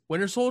because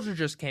Winter Soldier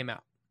just came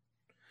out.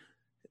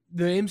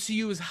 The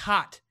MCU is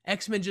hot.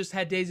 X-Men just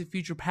had Days of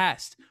Future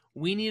Past.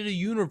 We need a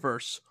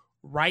universe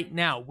right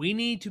now. We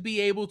need to be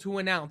able to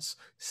announce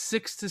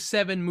 6 to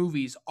 7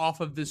 movies off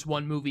of this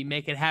one movie,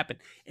 make it happen.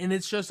 And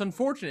it's just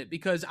unfortunate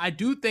because I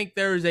do think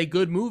there is a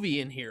good movie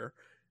in here.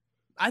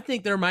 I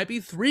think there might be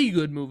 3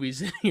 good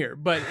movies in here,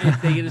 but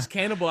they just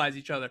cannibalize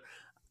each other.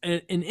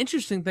 An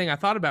interesting thing I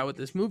thought about with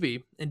this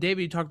movie, and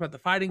David, you talked about the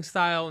fighting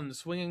style and the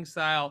swinging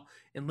style,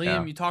 and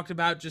Liam, you talked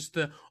about just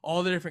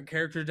all the different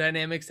character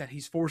dynamics that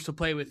he's forced to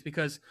play with,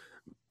 because,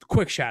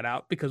 quick shout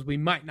out, because we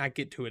might not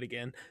get to it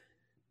again,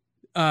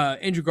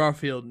 Andrew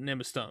Garfield and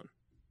Emma Stone.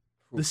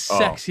 The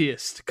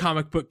sexiest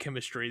comic book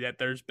chemistry that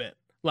there's been.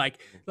 Like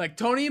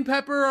Tony and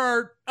Pepper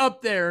are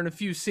up there in a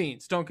few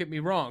scenes, don't get me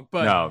wrong,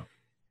 but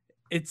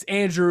it's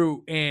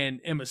Andrew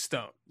and Emma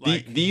Stone.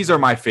 These are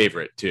my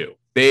favorite, too.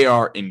 They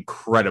are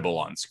incredible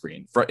on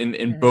screen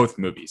in both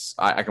movies.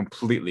 I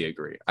completely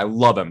agree. I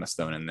love Emma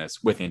Stone in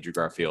this with Andrew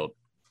Garfield.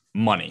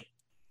 Money.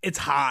 It's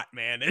hot,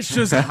 man. It's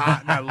just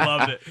hot, and I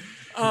loved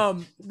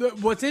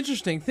it. What's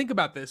interesting, think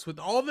about this, with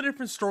all the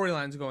different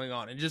storylines going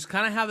on and just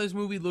kind of how this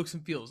movie looks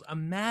and feels.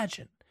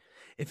 Imagine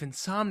if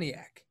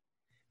Insomniac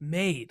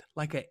made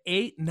like an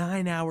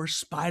 8-9 hour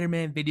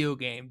Spider-Man video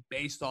game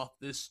based off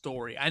this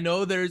story. I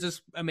know there's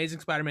this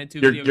Amazing Spider-Man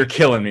 2 video game. You're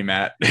killing me,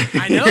 Matt.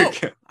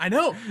 I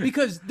know,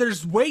 because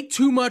there's way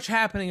too much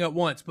happening at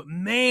once. But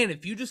man,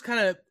 if you just kind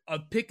of a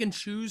pick and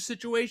choose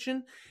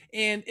situation,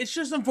 and it's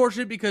just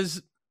unfortunate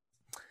because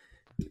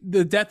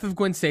the death of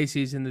Gwen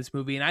Stacy is in this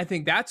movie, and I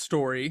think that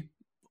story,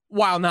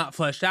 while not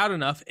fleshed out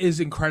enough, is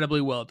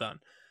incredibly well done.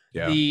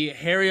 Yeah. The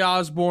Harry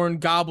Osborn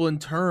Goblin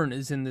turn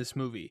is in this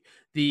movie.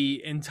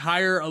 The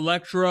entire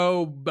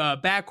Electro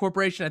Bat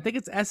Corporation, I think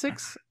it's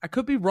Essex. I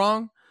could be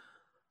wrong.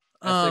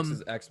 Essex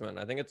is X-Men.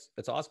 I think it's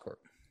Oscorp.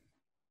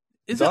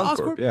 Is it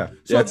Oscorp? Yeah.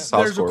 So it's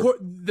Oscorp.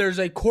 There's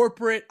a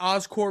corporate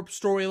Oscorp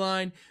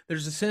storyline.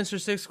 There's a Sinister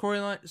Six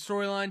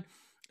storyline.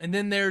 And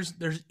then there's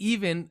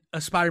even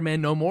a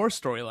Spider-Man No More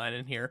storyline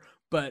in here.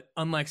 But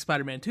unlike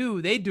Spider-Man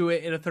 2, they do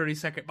it in a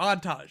 30-second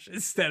montage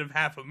instead of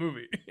half a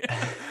movie.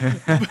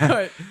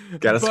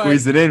 Gotta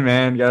squeeze it in,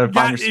 man. Gotta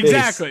find your space.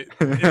 Exactly.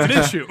 It's an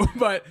issue.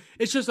 But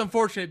it's just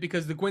unfortunate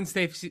because the Gwen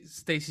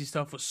Stacy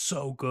stuff was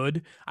so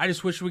good. I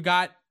just wish we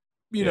got,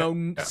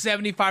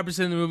 75% of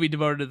the movie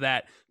devoted to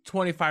that,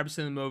 25% of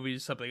the movie to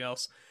something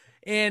else.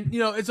 And,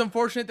 it's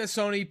unfortunate that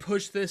Sony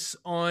pushed this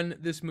on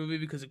this movie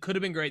because it could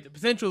have been great. The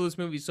potential of this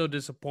movie is so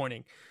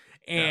disappointing.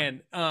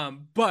 And,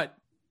 but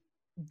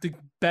the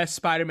best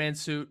Spider-Man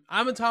suit.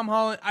 I'm a Tom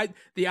Holland.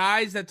 The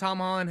eyes that Tom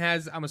Holland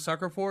has, I'm a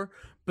sucker for.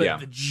 But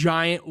the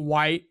giant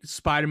white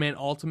Spider-Man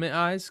Ultimate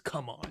eyes,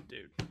 come on,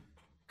 dude.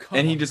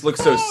 He just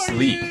looks so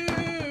sleek.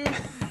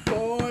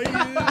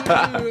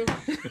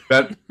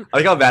 I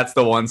like how that's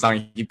the one song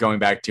you keep going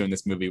back to in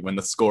this movie when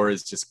the score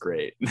is just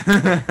great.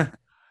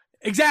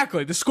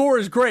 Exactly. The score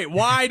is great.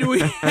 Why do we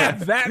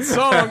have that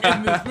song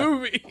in this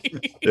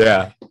movie?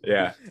 Yeah.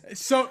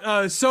 So,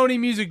 Sony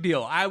music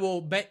deal. I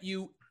will bet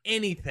you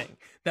anything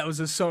that was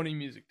a Sony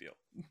music deal.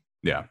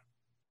 Yeah.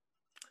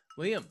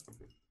 Liam,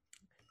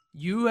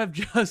 you have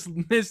just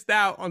missed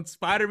out on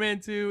Spider-Man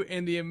 2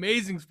 and The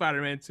Amazing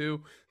Spider-Man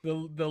 2.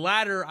 The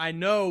latter, I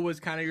know, was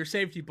kind of your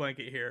safety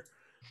blanket here.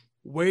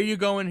 Where are you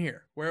going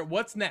here?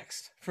 What's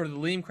next for the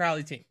Liam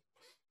Crowley team?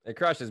 It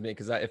crushes me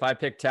because if I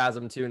picked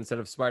TASM 2 instead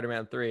of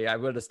Spider-Man 3, I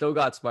would have still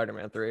got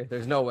Spider-Man 3.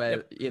 There's no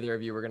way either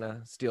of you were going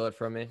to steal it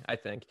from me, I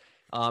think.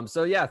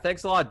 So yeah,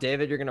 thanks a lot,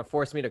 David. You're going to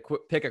force me to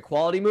pick a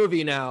quality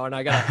movie now, and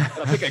I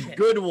gotta pick a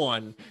good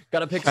one.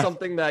 Gotta pick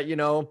something that,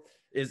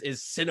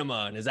 is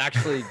cinema and is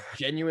actually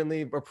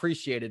genuinely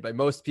appreciated by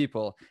most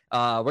people.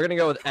 We're going to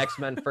go with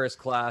X-Men First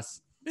Class.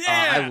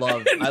 Yeah!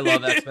 I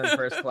love X-Men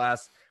First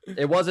Class.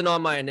 It wasn't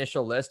on my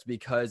initial list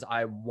because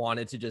I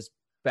wanted to just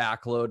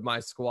backload my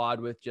squad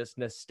with just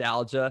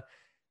nostalgia,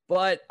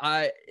 but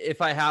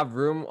if I have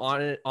room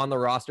on the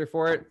roster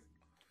for it,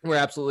 we're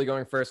absolutely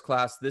going First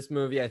Class. This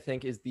movie, I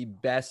think, is the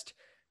best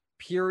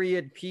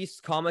period piece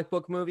comic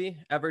book movie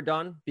ever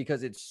done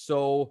because it's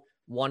so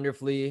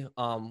wonderfully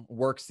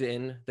works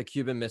in the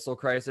Cuban Missile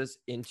Crisis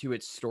into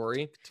its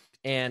story,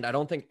 and I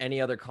don't think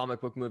any other comic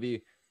book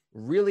movie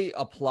really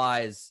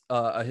applies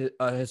a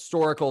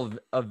historical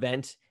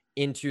event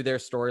into their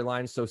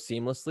storyline so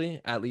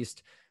seamlessly, at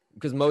least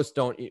because most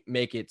don't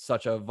make it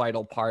such a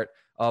vital part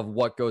of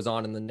what goes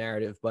on in the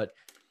narrative. But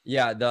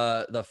yeah,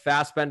 the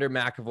Fassbender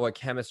McAvoy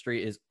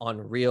chemistry is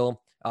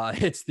unreal.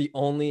 It's the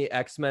only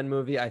X-Men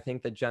movie I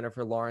think that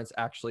Jennifer Lawrence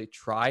actually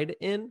tried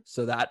in,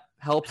 so that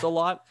helps a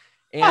lot.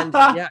 And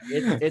yeah,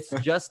 it's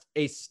just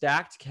a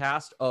stacked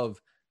cast of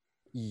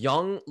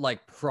young,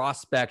 like,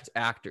 prospect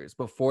actors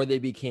before they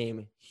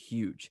became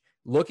huge.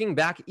 Looking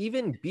back,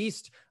 even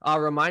Beast,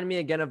 remind me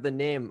again of the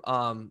name.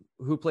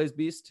 Who plays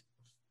Beast?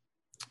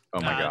 Oh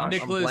my gosh.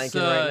 Nicholas,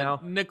 right now.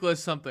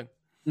 Nicholas something.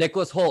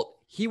 Nicholas Hoult.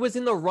 He was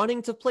in the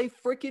running to play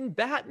freaking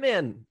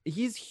Batman.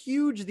 He's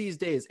huge these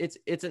days.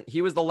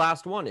 He was the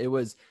last one. It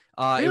was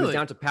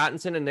down to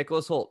Pattinson and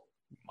Nicholas Hoult.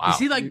 Wow. Is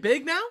he like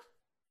big now?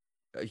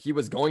 He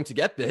was going to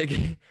get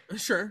big.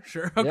 Sure.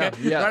 Okay.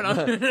 Yeah. Right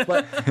on.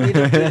 But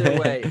either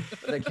way,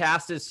 the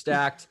cast is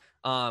stacked.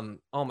 Oh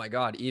my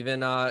God.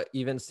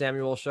 Even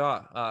Samuel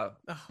Shaw.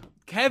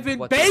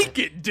 Kevin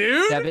Bacon,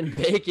 dude. Kevin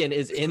Bacon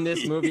is in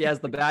this movie as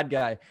the bad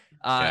guy.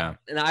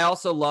 And I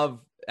also love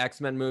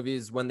X-Men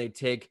movies when they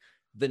take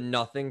the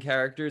nothing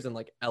characters and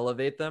like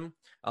elevate them.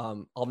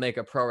 I'll make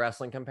a pro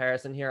wrestling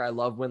comparison here. I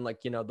love when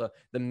the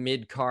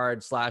mid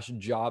card /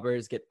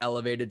 jobbers get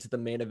elevated to the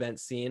main event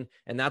scene,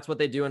 and that's what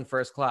they do in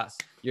First Class.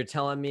 You're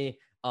telling me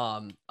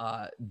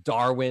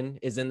Darwin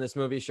is in this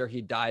movie? Sure,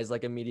 he dies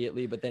like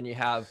immediately, but then you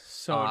have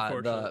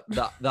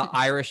the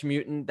Irish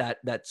mutant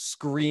that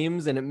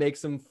screams and it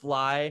makes him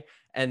fly,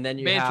 and then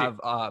you have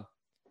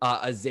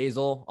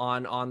Azazel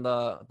on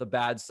the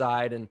bad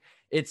side, and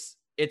it's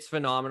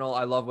phenomenal.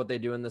 I love what they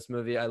do in this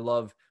movie. I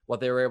love what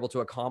they were able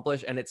to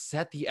accomplish, and it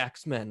set the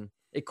X-Men.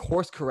 It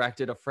course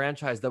corrected a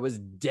franchise that was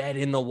dead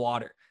in the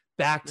water.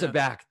 Back to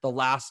back, The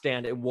Last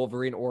Stand and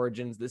Wolverine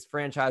Origins. This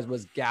franchise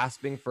was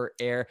gasping for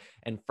air,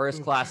 and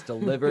First Class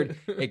delivered.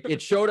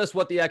 It showed us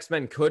what the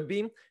X-Men could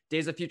be.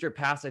 Days of Future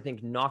Past, I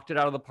think, knocked it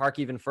out of the park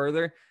even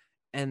further,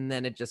 and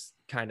then it just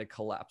kind of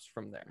collapsed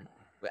from there.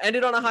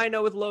 Ended on a high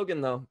note with Logan,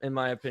 though, in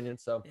my opinion.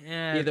 So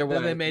either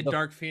way, they made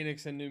Dark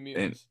Phoenix and New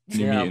Mutants.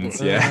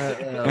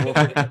 We'll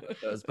forget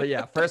those. But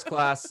yeah, First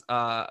Class.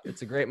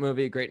 It's a great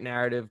movie, great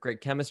narrative,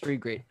 great chemistry,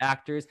 great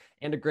actors,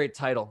 and a great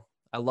title.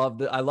 I love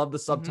the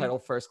subtitle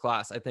First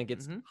Class. I think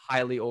it's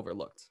highly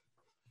overlooked.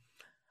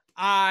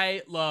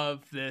 I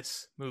love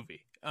this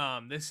movie.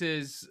 This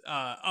is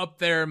up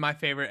there in my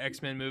favorite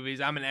X-Men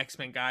movies. I'm an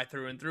X-Men guy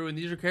through and through, and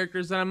these are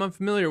characters that I'm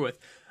unfamiliar with.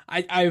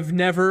 I've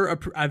never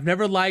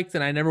liked,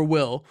 and I never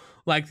will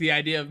like, the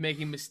idea of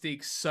making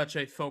Mystique such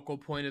a focal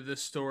point of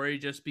this story,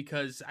 just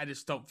because I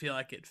just don't feel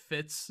like it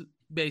fits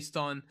based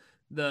on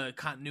the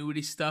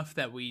continuity stuff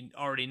that we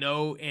already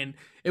know. And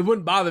it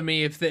wouldn't bother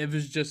me if it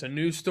was just a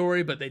new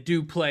story, but they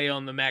do play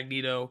on the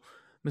Magneto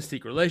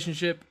Mystique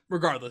relationship.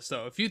 Regardless,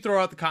 though, if you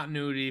throw out the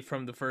continuity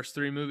from the first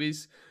 3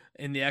 movies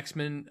in the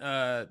X-Men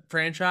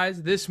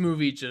franchise, this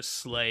movie just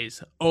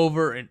slays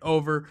over and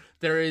over.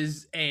 There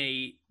is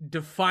a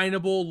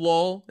definable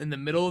lull in the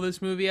middle of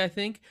this movie, I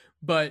think,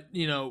 but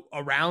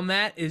around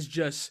that is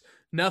just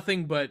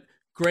nothing but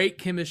great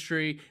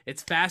chemistry.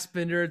 It's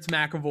Fassbender, it's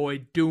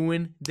McAvoy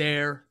doing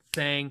their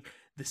thing.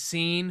 The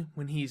scene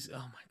when he's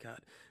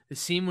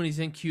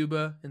in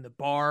Cuba in the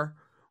bar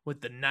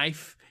with the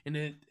knife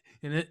in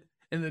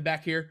the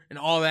back here and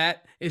all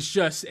that, it's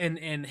just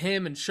and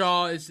him and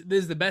Shaw this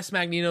is the best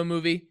Magneto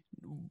movie,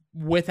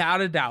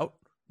 without a doubt.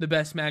 The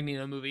best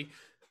Magneto movie.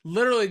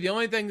 Literally, the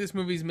only thing this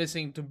movie's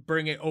missing to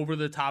bring it over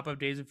the top of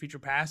Days of Future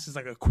Past is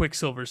like a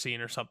Quicksilver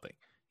scene or something.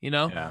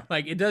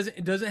 Like it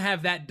doesn't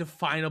have that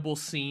definable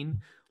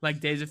scene like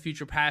Days of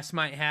Future Past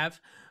might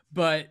have,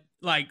 but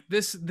like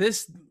this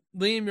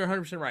Liam, you're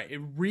 100% right.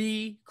 It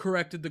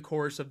re-corrected the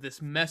course of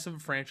this mess of a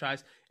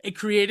franchise. It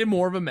created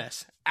more of a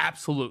mess.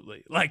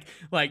 Absolutely. Like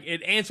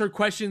it answered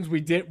questions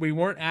we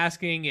weren't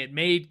asking. It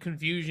made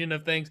confusion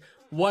of things.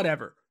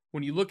 Whatever.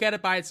 When you look at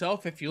it by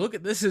itself, if you look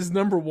at this as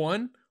number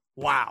 1,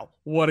 wow,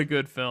 what a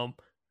good film.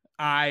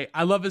 I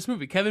love this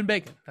movie. Kevin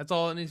Bacon. That's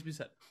all that needs to be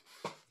said.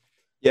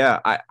 Yeah,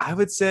 I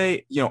would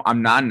say,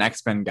 I'm not an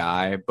X-Men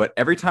guy, but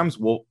every time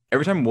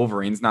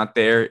Wolverine's not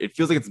there, it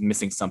feels like it's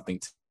missing something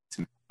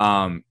to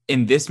me.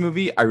 In this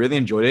movie, I really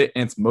enjoyed it,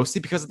 and it's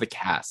mostly because of the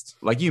cast.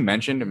 Like you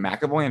mentioned,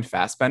 McAvoy and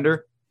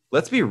Fassbender.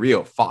 Let's be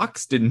real,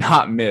 Fox did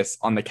not miss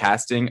on the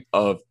casting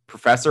of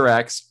Professor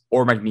X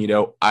or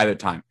Magneto either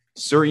time.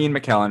 Sir Ian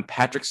McKellen,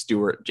 Patrick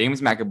Stewart, James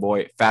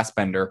McAvoy,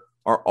 Fassbender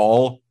are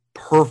all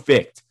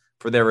perfect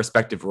for their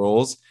respective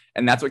roles,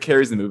 and that's what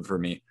carries the movie for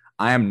me.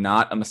 I am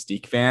not a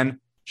Mystique fan.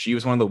 She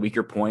was one of the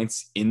weaker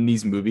points in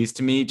these movies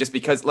to me, just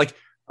because,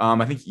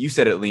 I think you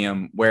said it,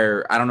 Liam,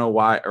 where I don't know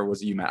why, or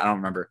was it you, Matt? I don't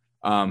remember.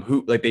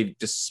 Who they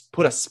just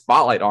put a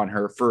spotlight on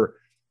her for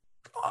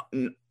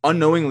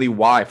unknowingly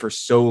why for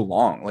so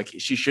long. Like,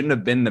 she shouldn't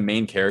have been the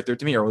main character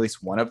to me, or at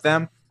least one of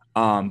them.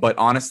 But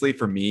honestly,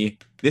 for me,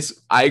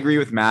 I agree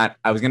with Matt.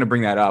 I was going to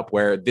bring that up,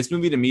 where this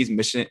movie to me is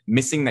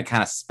missing that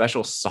kind of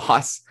special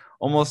sauce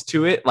almost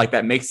to it, like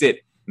that makes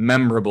it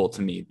memorable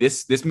to me.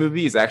 This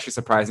movie is actually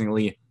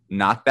surprisingly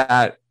not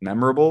that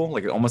memorable,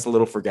 like almost a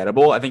little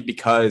forgettable. I think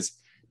because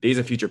Days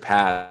of Future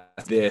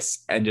Past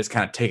this and just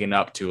kind of taken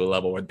up to a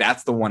level where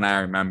that's the one I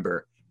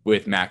remember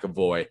with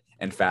McAvoy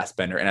and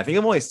Fassbender. And I think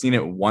I've only seen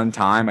it one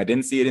time. I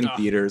didn't see it in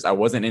theaters. I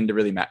wasn't into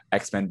really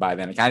X-Men by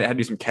then. I kind of had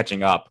to do some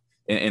catching up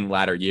in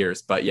latter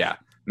years. But yeah,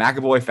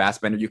 McAvoy,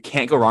 Fassbender, you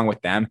can't go wrong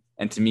with them.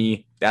 And to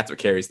me, that's what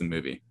carries the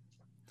movie.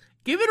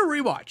 Give it a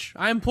rewatch.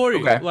 I implore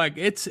you. Okay. Like,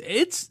 it's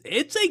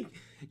a.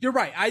 You're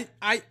right.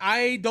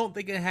 I don't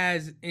think it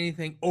has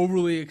anything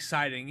overly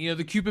exciting.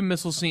 The Cuban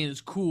Missile scene is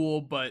cool,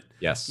 but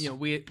yes,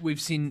 we've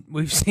seen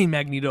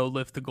Magneto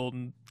lift the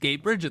Golden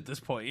Gate Bridge at this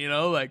point.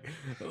 Like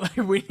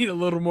we need a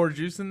little more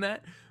juice than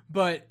that.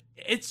 But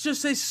it's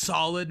just a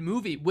solid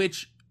movie,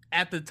 which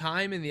at the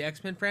time in the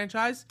X-Men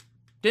franchise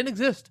didn't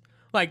exist.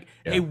 Like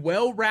a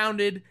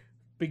well-rounded,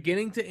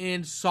 beginning to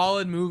end,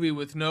 solid movie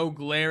with no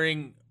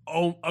glaring,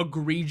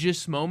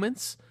 egregious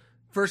moments.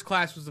 First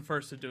Class was the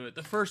first to do it.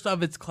 The first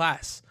of its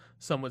class,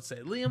 some would say.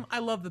 Liam, I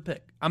love the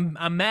pick. I'm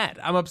mad.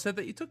 I'm upset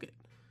that you took it.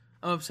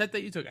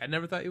 I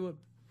never thought you would.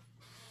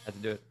 Had to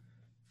do it.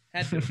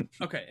 Had to.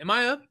 Okay, am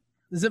I up?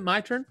 Is it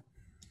my turn?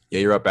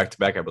 Yeah, you're up back to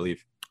back, I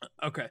believe.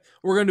 Okay,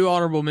 we're gonna do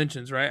honorable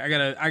mentions, right?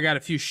 I got a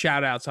few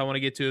shout outs I want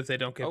to get to if they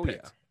don't get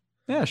picked.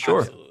 Yeah, sure.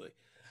 Absolutely.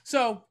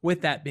 So,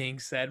 with that being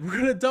said, we're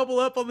going to double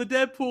up on the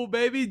Deadpool,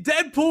 baby.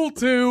 Deadpool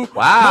 2.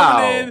 Wow.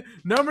 Coming in.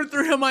 Number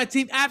 3 on my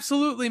team.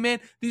 Absolutely, man.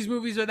 These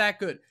movies are that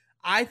good.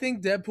 I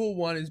think Deadpool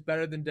 1 is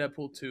better than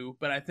Deadpool 2,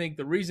 but I think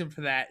the reason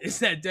for that is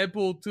that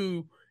Deadpool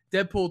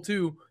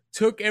 2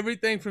 took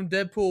everything from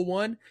Deadpool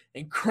 1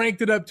 and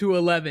cranked it up to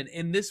 11.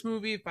 In this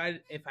movie, if I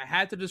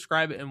had to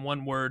describe it in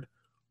one word,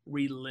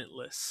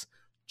 relentless.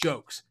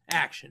 Jokes,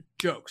 action,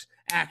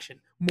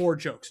 more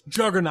jokes,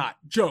 juggernaut,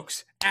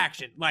 jokes,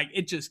 action. Like,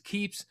 it just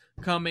keeps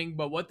coming.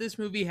 But what this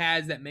movie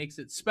has that makes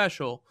it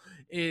special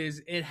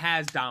is it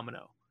has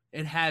Domino.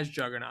 It has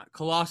Juggernaut.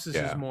 Colossus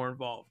is more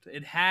involved.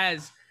 It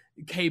has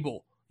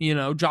Cable,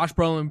 Josh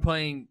Brolin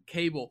playing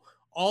Cable.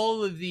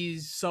 All of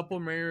these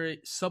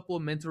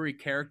supplementary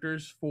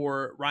characters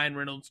for Ryan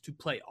Reynolds to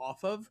play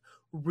off of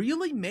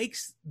really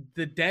makes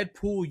the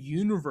Deadpool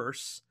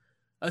universe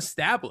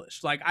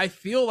established. Like, I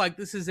feel like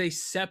this is a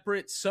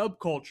separate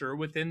subculture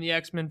within the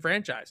X-Men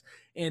franchise,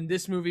 and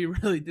this movie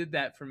really did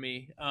that for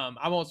me.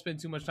 I won't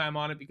spend too much time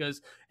on it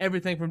because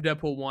everything from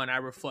Deadpool 1 I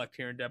reflect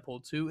here in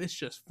Deadpool 2. It's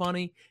just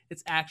funny,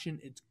 it's action,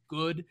 it's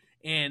good,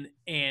 and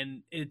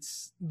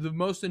it's the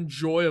most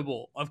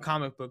enjoyable of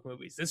comic book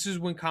movies. This is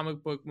when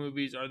comic book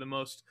movies are the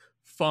most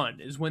fun,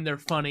 is when they're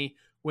funny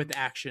with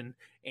action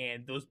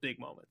and those big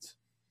moments.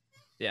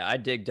 Yeah, I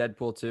dig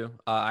Deadpool 2.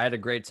 I had a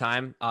great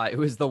time. It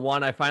was the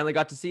one I finally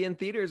got to see in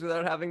theaters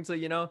without having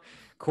to,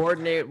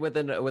 coordinate with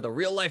a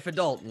real life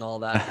adult and all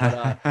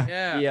that.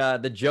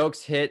 But, the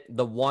jokes hit.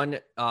 The one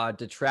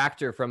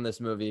detractor from this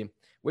movie,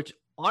 which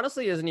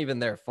honestly isn't even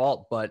their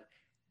fault, but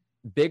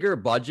bigger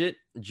budget,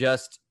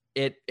 just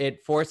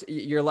it forced,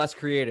 you're less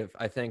creative,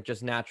 I think,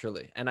 just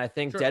naturally. And I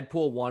think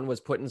Deadpool 1 was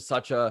put in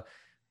such a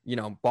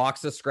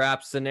box of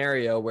scraps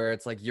scenario where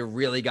it's like, you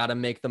really got to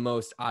make the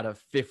most out of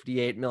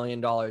 $58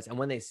 million. And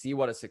when they see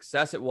what a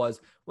success it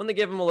was, when they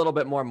give them a little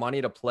bit more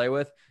money to play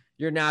with,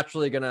 you're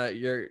naturally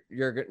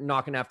you're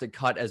not gonna have to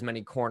cut as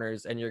many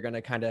corners, and you're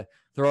gonna kind of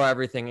throw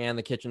everything and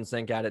the kitchen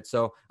sink at it.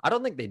 So I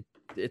don't think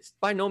it's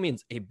by no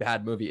means a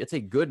bad movie. It's a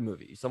good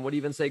movie. Some would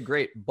even say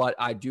great, but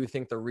I do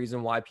think the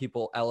reason why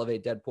people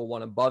elevate Deadpool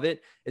 1 above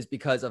it is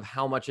because of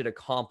how much it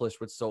accomplished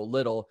with so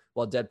little,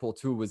 while Deadpool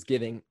 2 was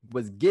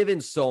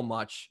given so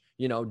much,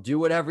 do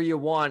whatever you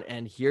want,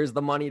 and here's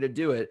the money to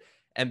do it.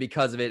 And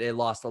because of it, it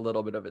lost a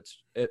little bit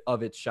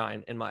of its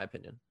shine, in my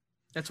opinion.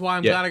 That's why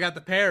I'm glad I got the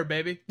pair,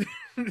 baby.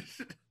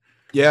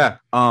 Yeah.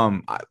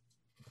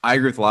 I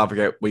agree with a lot of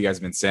what you guys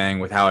have been saying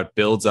with how it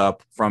builds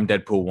up from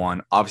Deadpool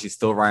 1. Obviously,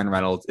 still Ryan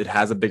Reynolds. It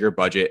has a bigger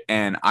budget.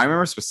 And I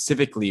remember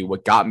specifically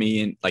what got me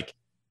in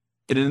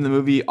the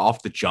movie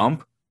off the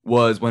jump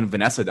was when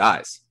Vanessa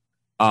dies.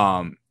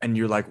 And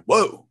you're like,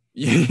 whoa,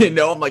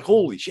 I'm like,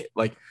 holy shit.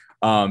 Like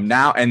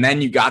now, and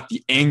then you got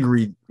the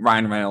angry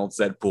Ryan Reynolds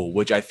Deadpool,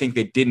 which I think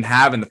they didn't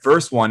have in the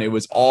first one. It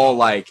was all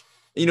like,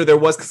 there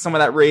was some of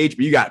that rage,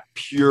 but you got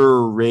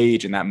pure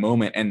rage in that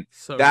moment. And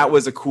that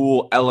was a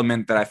cool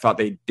element that I thought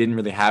they didn't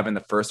really have in the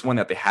first one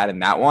that they had in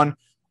that one.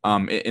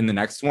 In the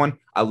next one,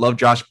 I love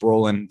Josh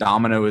Brolin.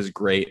 Domino is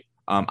great.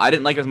 I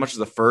didn't like it as much as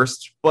the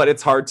first, but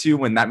it's hard to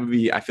when that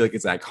movie, I feel like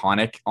it's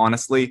iconic,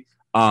 honestly.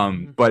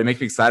 But it makes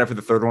me excited for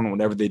the third one,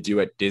 whatever they do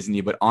at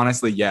Disney. But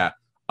honestly, yeah,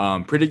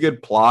 pretty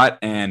good plot.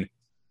 And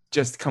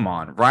just come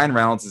on. Ryan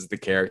Reynolds is the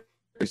character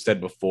you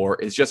said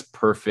before is just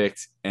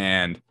perfect.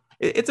 And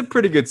it's a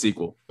pretty good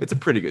sequel.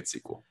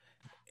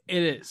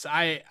 It is.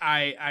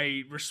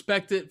 I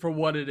respect it for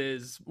what it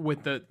is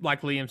with the,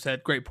 like Liam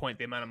said, great point,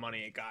 the amount of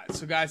money it got.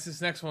 So guys,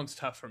 this next one's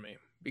tough for me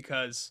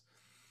because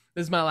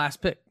this is my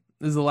last pick.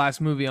 This is the last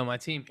movie on my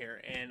team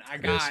here. And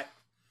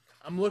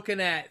I'm looking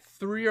at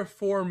 3 or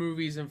 4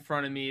 movies in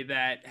front of me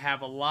that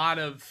have a lot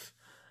of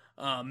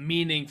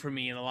meaning for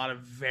me in a lot of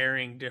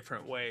varying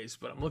different ways.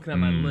 But I'm looking at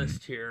my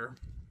list here,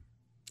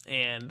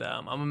 and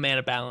I'm a man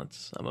of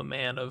balance. I'm a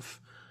man of,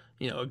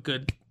 a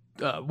good,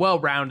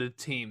 well-rounded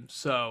team.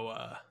 So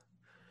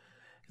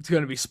it's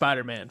going to be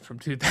Spider-Man from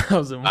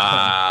 2001.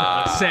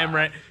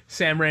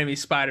 Sam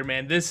Raimi's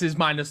Spider-Man. This is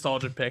my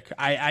nostalgia pick.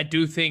 I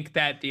do think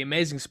that The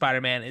Amazing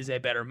Spider-Man is a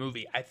better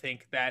movie. I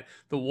think that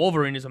The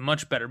Wolverine is a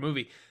much better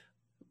movie.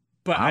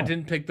 But I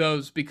didn't pick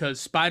those because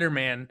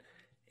Spider-Man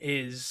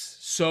is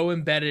so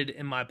embedded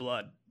in my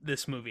blood,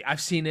 this movie.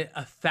 I've seen it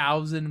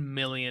 1,000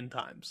 million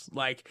times.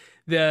 Like,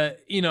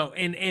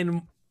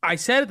 and I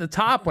said at the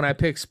top when I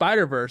picked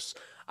Spider-Verse,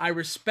 I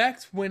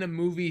respect when a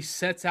movie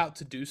sets out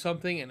to do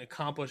something and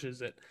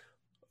accomplishes it.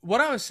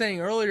 What I was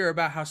saying earlier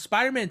about how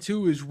Spider-Man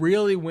 2 is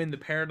really when the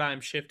paradigm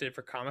shifted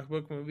for comic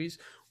book movies,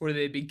 where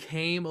they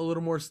became a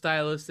little more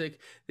stylistic.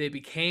 They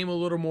became a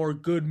little more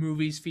good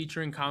movies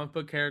featuring comic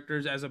book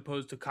characters as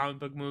opposed to comic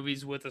book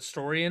movies with a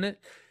story in it.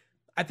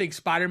 I think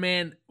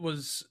Spider-Man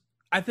was...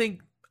 I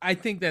think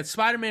that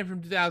Spider-Man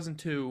from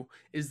 2002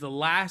 is the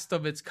last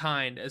of its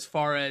kind as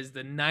far as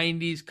the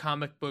 90s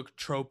comic book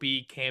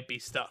tropey,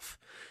 campy stuff.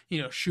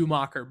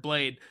 Schumacher,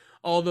 Blade,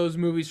 all those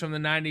movies from the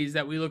 90s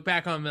that we look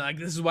back on and be like,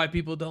 this is why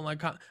people don't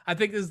like I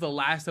think this is the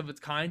last of its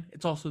kind.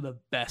 It's also the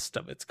best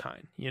of its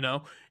kind,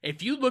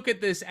 If you look at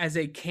this as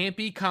a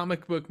campy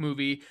comic book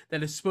movie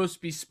that is supposed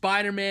to be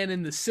Spider-Man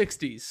in the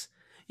 60s,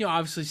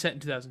 obviously set in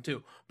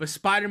 2002, but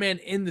Spider-Man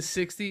in the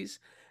 60s,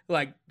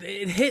 like,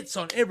 it hits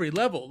on every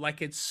level.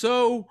 Like, it's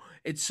so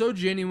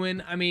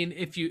genuine. I mean,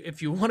 if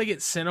you want to get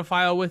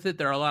cinephile with it,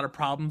 there are a lot of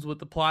problems with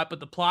the plot, but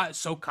the plot is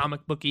so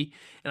comic booky,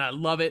 and I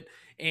love it.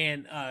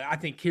 And I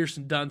think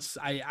Kirsten Dunst,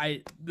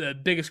 the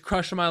biggest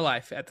crush of my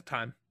life at the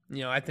time.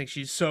 I think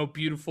she's so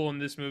beautiful in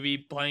this movie,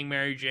 playing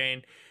Mary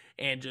Jane,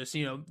 and just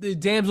the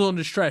damsel in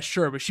distress,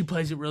 sure, but she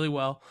plays it really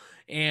well.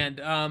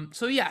 And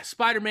so yeah,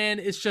 Spider-Man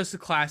is just a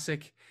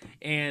classic.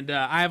 And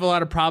I have a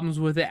lot of problems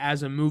with it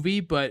as a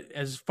movie, but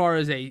as far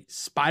as a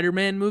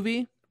Spider-Man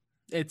movie,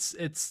 it's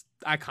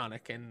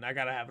iconic, and I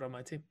gotta have it on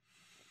my team.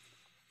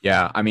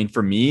 Yeah, I mean,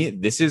 for me,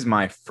 this is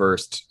my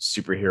first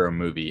superhero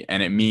movie,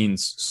 and it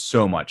means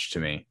so much to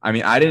me. I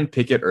mean, I didn't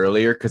pick it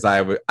earlier because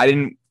I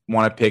didn't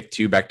want to pick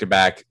 2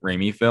 back-to-back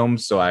Raimi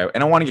films, so I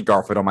want to get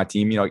Garfield on my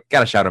team.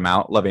 Gotta shout him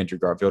out. Love Andrew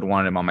Garfield,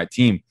 wanted him on my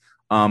team.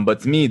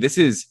 But to me, this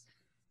is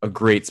a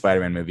great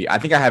Spider-Man movie. I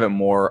think I have it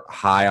more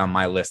high on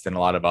my list than a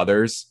lot of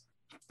others,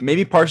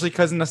 maybe partially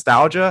because of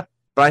nostalgia,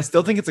 but I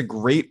still think it's a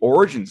great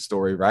origin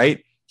story,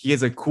 right? He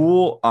has a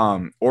cool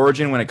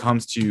origin when it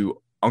comes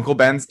to Uncle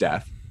Ben's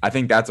death. I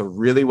think that's a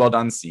really well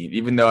done scene,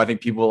 even though I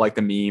think people like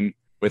the meme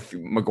with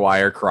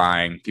Maguire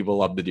crying. People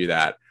love to do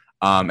that.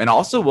 And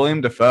also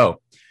William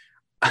Dafoe.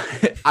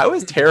 I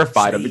was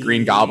terrified of the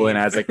Green Goblin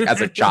as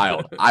a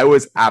child. I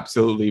was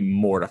absolutely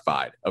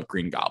mortified of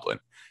Green Goblin.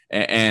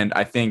 And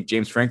I think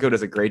James Franco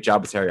does a great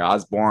job with Harry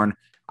Osborn.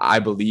 I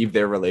believe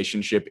their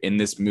relationship in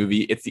this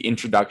movie. It's the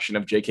introduction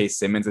of J.K.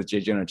 Simmons as J.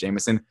 Jonah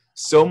Jameson.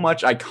 So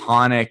much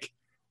iconic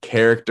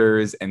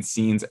characters and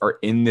scenes are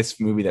in this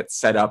movie that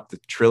set up the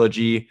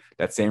trilogy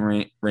that Sam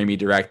Raimi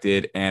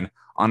directed. And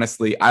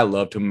honestly, I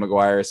love Tobey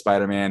Maguire's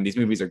Spider-Man. These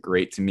movies are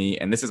great to me.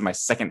 And this is my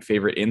second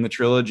favorite in the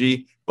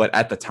trilogy. But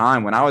at the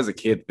time, when I was a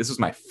kid, this was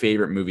my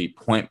favorite movie,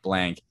 point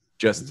blank.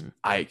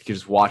 I could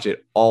just watch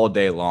it all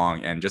day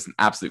long, and just an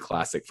absolute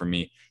classic for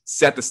me.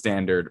 Set the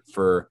standard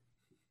for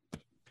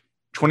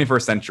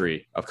 21st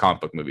century of comic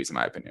book movies, in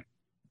my opinion.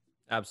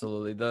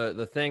 Absolutely.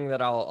 The thing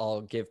that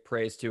I'll give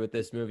praise to with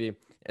this movie,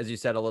 as you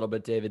said a little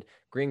bit, David,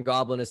 Green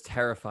Goblin is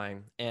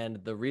terrifying.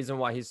 And the reason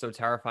why he's so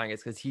terrifying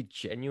is because he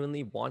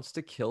genuinely wants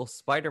to kill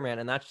Spider-Man.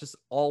 And that's just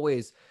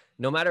always,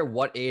 no matter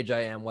what age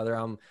I am, whether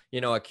I'm,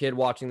 a kid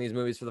watching these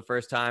movies for the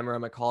first time or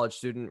I'm a college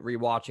student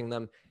rewatching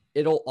them,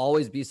 it'll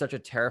always be such a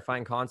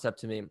terrifying concept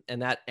to me.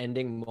 And that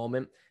ending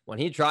moment when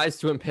he tries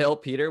to impale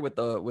Peter with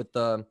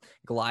the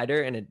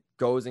glider and it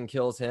goes and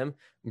kills him,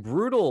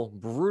 brutal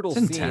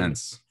scene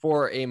intense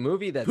for a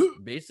movie that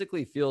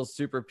basically feels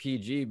super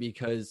PG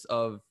because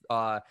of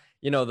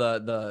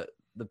the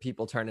the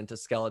people turn into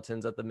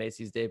skeletons at the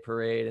Macy's Day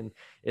Parade, and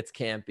it's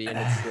campy and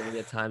it's silly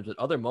at times, but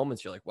other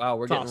moments you're like, wow,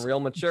 we're getting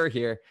real mature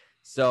here.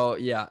 So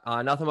yeah,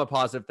 nothing but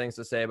positive things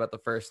to say about the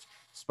first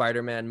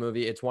Spider-Man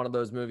movie. It's one of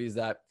those movies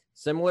that,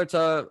 similar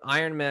to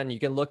Iron Man, you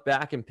can look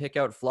back and pick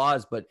out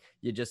flaws, but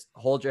you just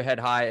hold your head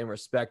high and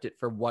respect it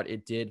for what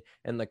it did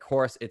and the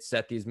course it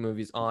set these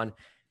movies on.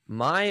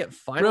 My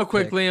final real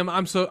quick, Liam,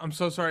 I'm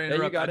so sorry to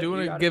interrupt. I do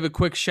want to give a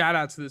quick shout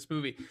out to this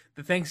movie,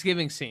 the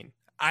Thanksgiving scene.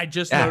 I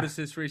just noticed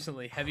this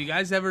recently. Have you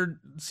guys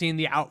ever seen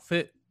the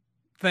outfit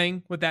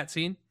thing with that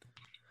scene?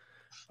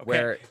 Okay.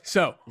 Where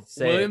so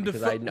William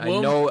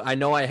Dafoe, I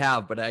know I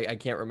have, but I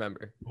can't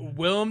remember.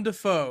 Willem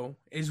Dafoe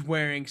is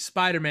wearing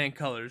Spider-Man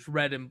colors,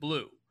 red and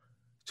blue.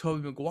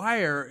 Tobey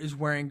Maguire is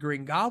wearing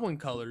Green Goblin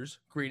colors,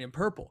 green and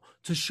purple,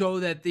 to show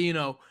that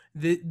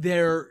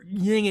they're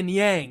yin and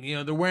yang.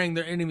 They're wearing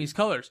their enemies'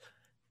 colors.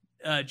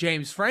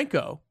 James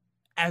Franco,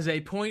 as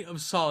a point of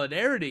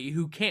solidarity,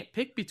 who can't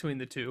pick between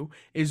the two,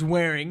 is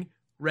wearing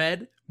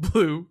red,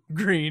 blue,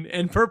 green,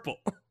 and purple.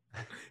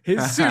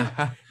 His suit,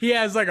 he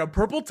has like a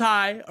purple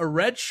tie, a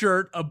red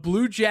shirt, a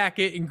blue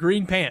jacket, and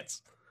green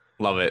pants.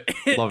 Love it.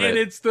 And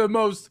it's the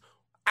most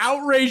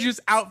outrageous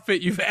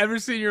outfit you've ever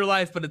seen in your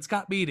life, but it's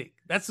got meaning.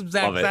 That's some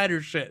Zack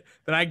Snyder shit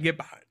that I can get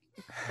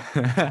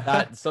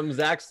behind. Some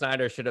Zack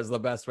Snyder shit is the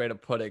best way to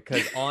put it,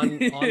 because on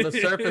the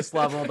surface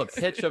level, the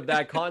pitch of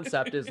that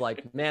concept is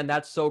like, man,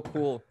 that's so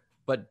cool,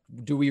 but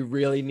do we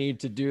really need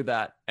to do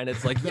that? And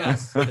it's like,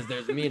 yes, because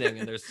there's meaning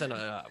and there's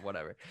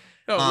whatever.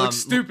 Oh, it looks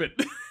stupid.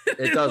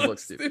 It does look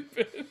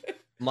stupid.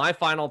 My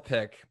final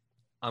pick,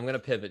 I'm going to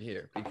pivot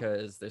here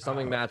because there's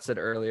something Matt said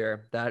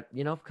earlier that,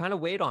 kind of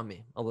weighed on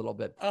me a little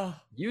bit.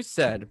 You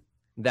said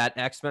that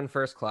X-Men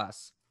First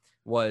Class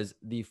was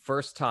the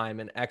first time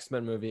an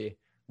X-Men movie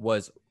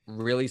was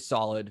really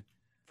solid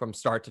from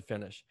start to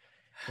finish.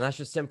 And that's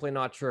just simply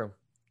not true.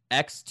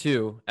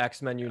 X2,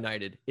 X-Men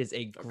United, is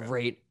a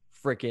great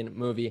freaking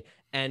movie.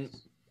 And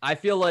I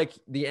feel like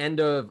the end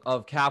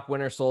of Cap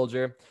Winter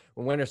Soldier,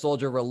 when Winter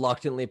Soldier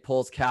reluctantly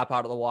pulls Cap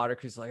out of the water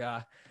because he's like,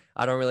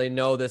 I don't really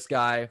know this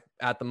guy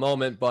at the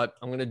moment, but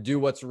I'm gonna do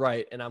what's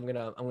right, and I'm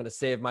gonna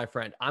save my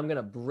friend. I'm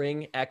gonna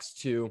bring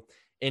X2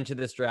 into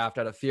this draft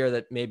out of fear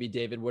that maybe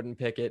David wouldn't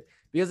pick it,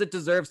 because it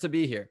deserves to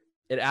be here.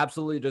 It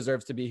absolutely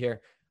deserves to be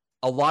here.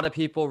 A lot of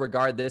people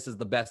regard this as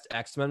the best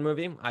X-Men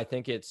movie. I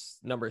think it's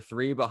number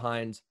 3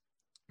 behind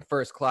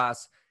First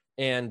Class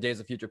and Days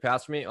of Future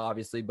Past for me,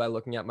 obviously by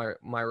looking at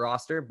my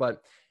roster,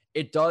 but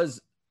it does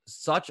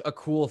such a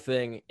cool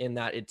thing in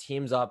that it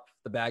teams up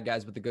the bad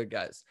guys with the good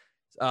guys.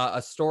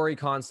 A story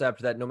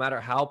concept that no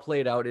matter how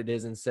played out it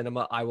is in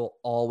cinema, I will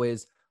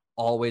always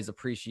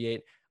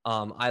appreciate.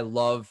 I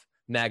love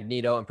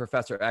Magneto and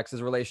Professor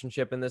X's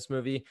relationship in this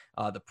movie.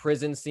 The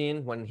prison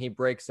scene when he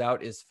breaks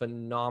out is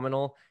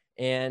phenomenal.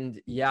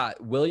 And yeah,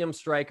 William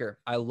Stryker.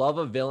 I love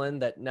a villain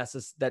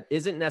that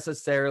isn't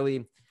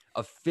necessarily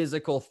a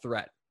physical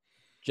threat.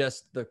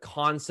 Just the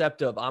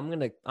concept of I'm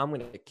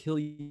gonna kill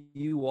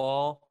you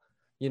all.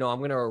 I'm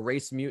gonna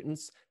erase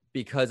mutants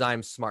because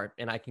I'm smart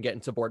and I can get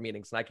into board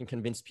meetings and I can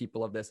convince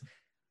people of this.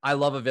 I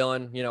love a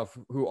villain,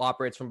 who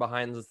operates from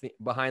behind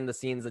the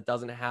scenes, that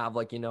doesn't have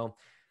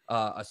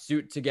a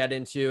suit to get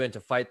into and to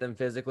fight them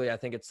physically. I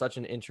think it's such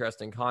an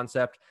interesting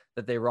concept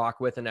that they rock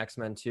with in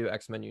X-Men 2,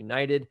 X-Men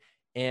United.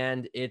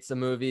 And it's a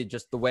movie,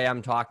 just the way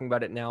I'm talking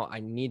about it now, I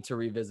need to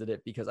revisit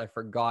it because I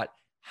forgot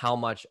how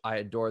much I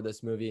adore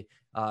this movie.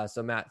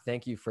 So Matt,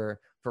 thank you for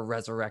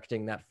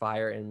resurrecting that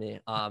fire in me.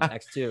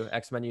 X2,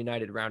 X-Men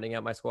United, rounding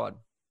out my squad.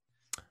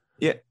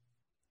 Yeah,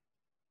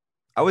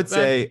 I would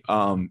say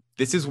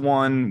this is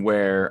one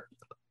where,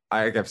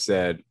 like I've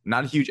said,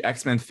 not a huge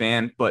X-Men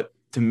fan, but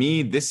to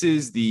me, this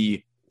is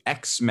the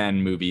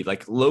X-Men movie.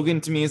 Like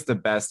Logan to me is the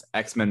best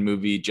X-Men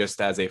movie just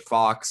as a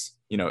Fox,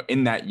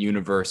 in that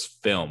universe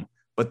film.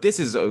 But this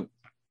is a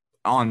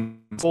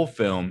full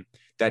film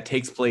that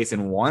takes place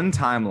in one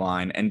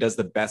timeline and does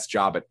the best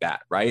job at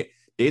that, right?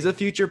 Days of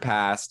Future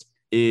Past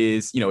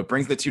is, it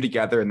brings the two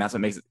together, and that's what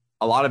makes it,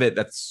 a lot of it,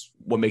 that's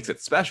what makes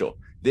it special.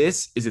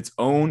 This is its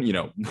own,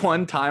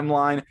 one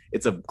timeline.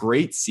 It's a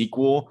great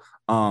sequel.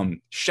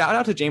 Shout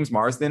out to James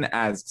Marsden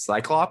as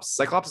Cyclops.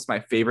 Cyclops is my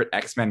favorite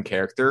X-Men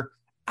character.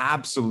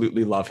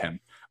 Absolutely love him.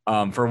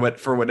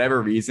 For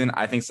whatever reason,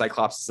 I think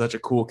Cyclops is such a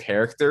cool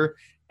character.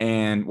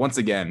 And once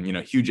again,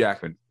 Hugh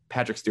Jackman,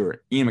 Patrick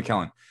Stewart, Ian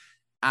McKellen,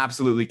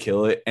 absolutely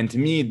kill it. And to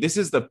me, this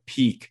is the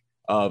peak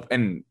of,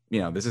 and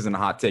this isn't a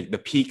hot take, the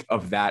peak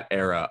of that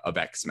era of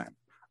X-Men.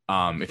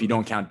 If you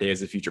don't count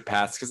Days of Future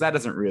Past, because that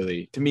doesn't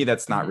really, to me,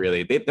 that's not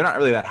really, they're not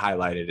really that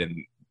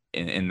highlighted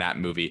in that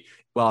movie.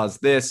 Well, as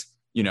this,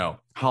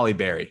 Halle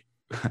Berry,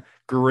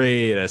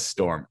 great as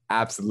Storm.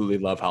 Absolutely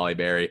love Halle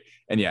Berry.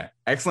 And yeah,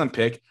 excellent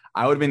pick.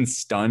 I would have been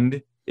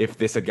stunned if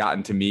this had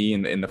gotten to me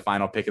in the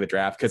final pick of the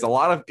draft, because a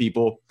lot of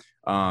people,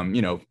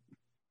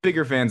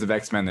 bigger fans of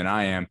X-Men than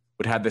I am,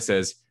 would have this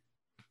as,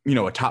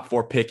 a top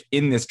 4 pick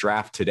in this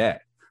draft today.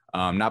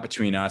 Not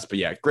between us, but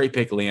yeah, great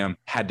pick, Liam.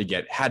 Had to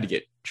get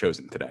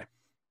chosen today.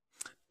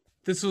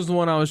 This was the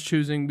one I was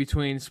choosing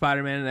between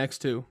Spider-Man and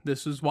X2.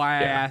 This was why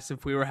I asked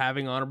if we were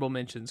having honorable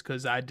mentions,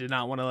 because I did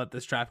not want to let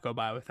this draft go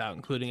by without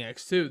including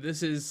X2.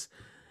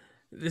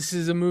 This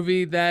is a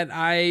movie that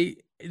I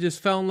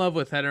just fell in love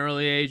with at an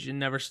early age and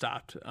never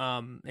stopped.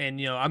 And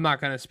I'm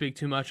not going to speak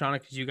too much on it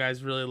because you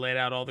guys really laid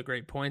out all the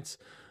great points.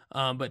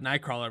 But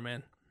Nightcrawler,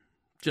 man,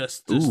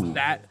 just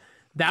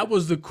that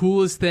was the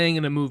coolest thing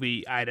in a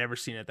movie I'd ever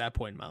seen at that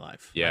point in my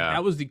life. Yeah,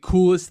 that was the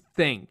coolest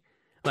thing.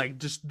 Like,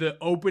 just the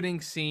opening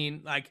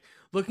scene, like,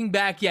 looking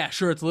back, yeah,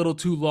 sure, it's a little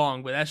too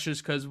long, but that's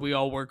just because we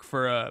all work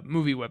for a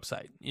movie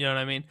website. You know what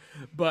I mean?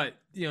 But,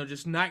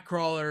 just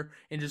Nightcrawler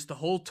and just the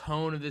whole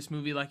tone of this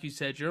movie, like you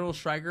said, General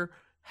Stryker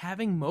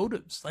having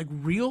motives, like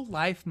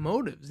real-life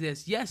motives.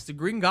 Yes, the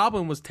Green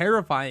Goblin was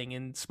terrifying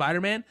in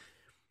Spider-Man.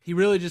 He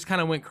really just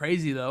kind of went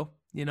crazy, though,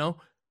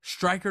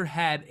 Stryker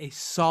had a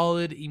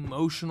solid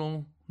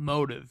emotional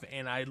motive,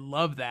 and I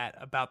love that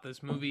about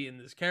this movie and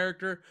this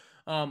character.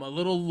 A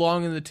little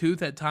long in the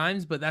tooth at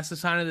times, but that's the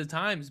sign of the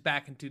times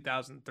back in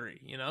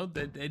 2003.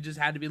 That it just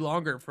had to be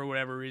longer for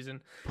whatever reason.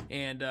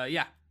 And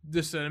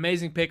just an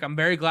amazing pick. I'm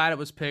very glad it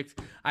was picked.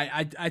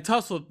 I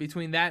tussled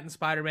between that and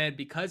Spider-Man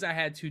because I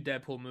had 2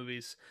 Deadpool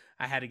movies.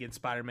 I had to get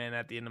Spider-Man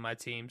at the end of my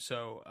team.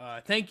 So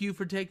thank you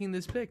for taking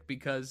this pick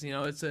because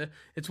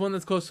it's one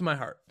that's close to my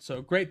heart.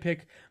 So great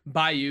pick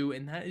by you,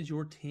 and that is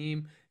your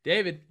team,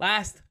 David.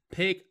 Last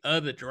pick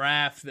of the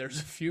draft. There's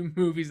a few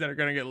movies that are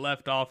going to get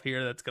left off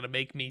here that's going to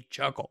make me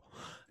chuckle.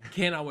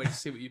 Cannot wait to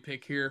see what you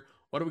pick here.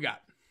 What do we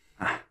got?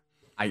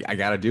 I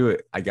got to do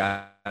it. I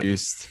got to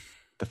use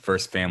the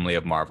first family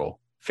of Marvel.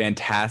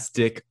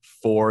 Fantastic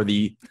for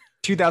the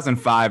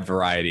 2005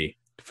 variety,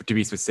 to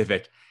be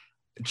specific.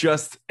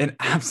 Just an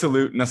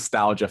absolute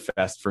nostalgia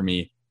fest for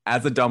me.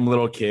 As a dumb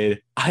little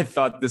kid, I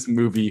thought this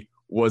movie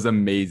was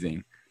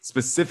amazing.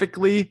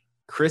 Specifically,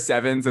 Chris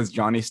Evans as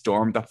Johnny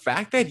Storm, the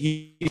fact that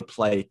he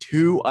played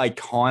 2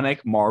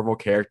 iconic Marvel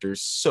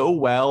characters so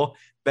well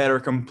that are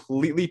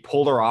completely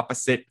polar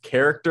opposite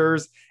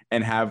characters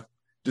and have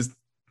just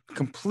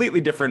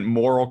completely different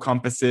moral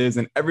compasses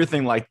and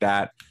everything like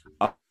that.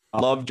 I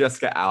love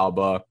Jessica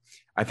Alba.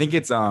 I think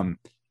it's Ian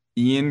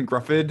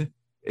Grufford.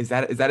 Is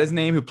that his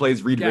name, who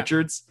plays Reed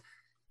Richards?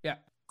 Yeah.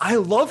 I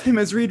love him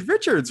as Reed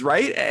Richards,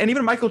 right? And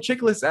even Michael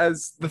Chiklis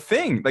as the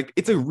Thing. Like,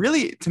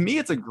 to me,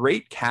 it's a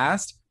great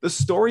cast. The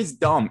story's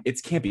dumb.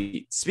 It's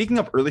campy. Speaking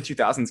of early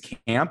 2000s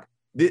camp,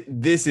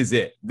 this is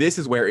it. This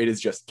is where it is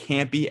just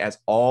campy as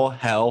all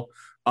hell.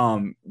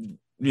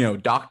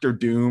 Doctor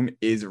Doom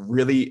is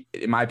really,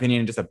 in my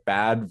opinion, just a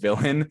bad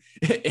villain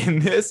in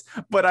this,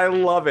 but I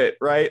love it,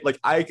 right? Like,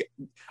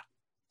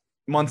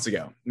 months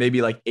ago,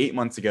 maybe like 8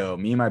 months ago,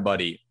 me and my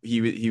buddy,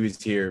 he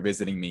was here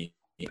visiting me.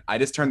 I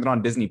just turned it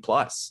on Disney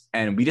Plus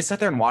and we just sat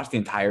there and watched the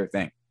entire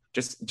thing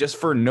just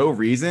for no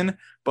reason,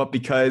 but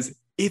because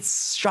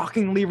it's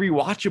shockingly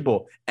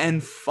rewatchable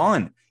and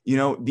fun.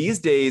 These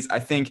days, I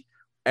think,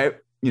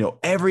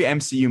 every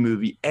MCU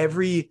movie,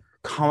 every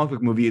comic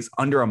book movie is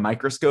under a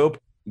microscope.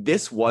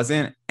 This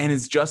wasn't, and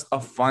it's just a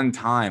fun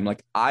time.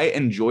 Like, I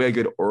enjoy a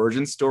good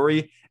origin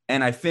story,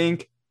 and I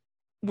think,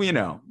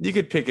 you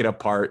could pick it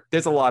apart.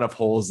 There's a lot of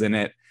holes in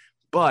it,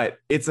 but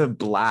it's a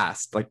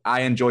blast. Like,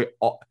 I enjoy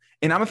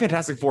and I'm a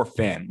Fantastic Four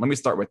fan. Let me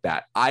start with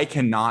that.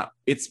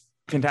 It's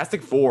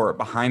Fantastic Four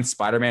behind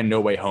Spider-Man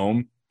No Way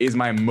Home is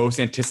my most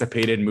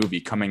anticipated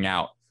movie coming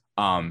out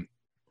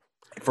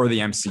for the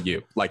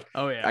MCU. Like,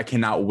 oh yeah, I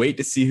cannot wait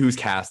to see who's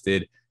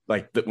casted.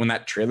 Like, when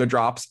that trailer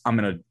drops, I'm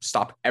going to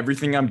stop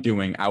everything I'm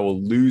doing. I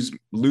will lose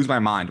my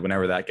mind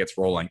whenever that gets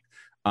rolling.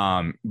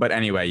 But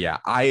anyway, yeah,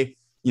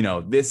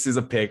 this is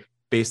a pick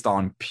based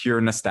on pure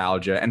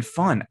nostalgia and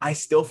fun. I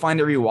still find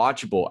it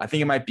rewatchable. I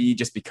think it might be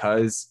just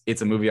because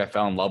it's a movie I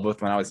fell in love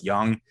with when I was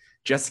young.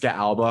 Jessica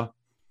Alba,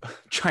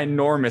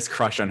 ginormous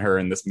crush on her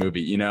in this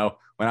movie.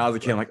 When I was a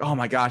kid, I'm like, oh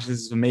my gosh, this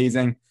is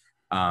amazing.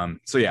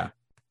 So yeah,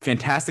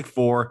 Fantastic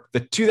Four, the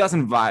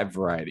 2005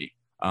 variety.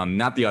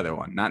 Not the other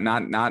one.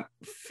 Not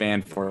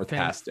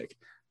Fan-Four-tastic.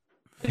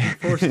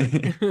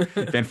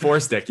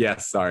 Fan-Four-stick.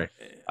 Yes, sorry.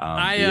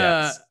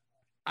 Yes.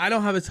 I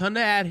don't have a ton to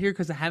add here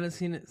because I haven't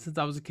seen it since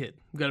I was a kid.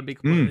 I'm gonna be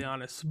completely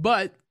honest,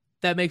 but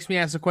that makes me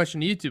ask a question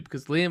to you two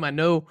because Liam, I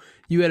know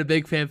you had a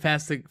big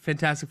Fantastic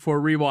Four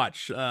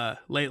rewatch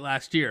late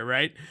last year,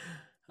 right?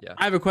 Yeah.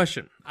 I have a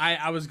question.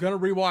 I was gonna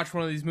rewatch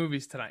one of these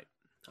movies tonight.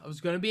 I was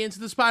going to be Into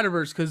the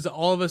Spider-Verse because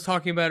all of us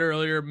talking about it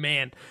earlier,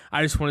 man,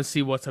 I just want to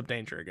see What's Up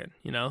Danger again.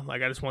 I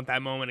just want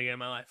that moment again in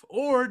my life.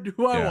 Or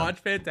do I watch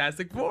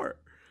Fantastic Four?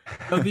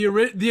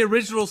 The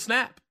original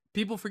Snap.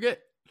 People forget.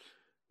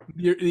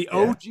 The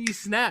OG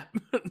Snap.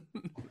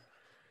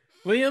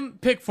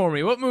 Liam, pick for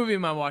me. What movie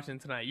am I watching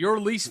tonight?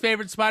 Your least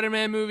favorite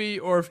Spider-Man movie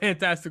or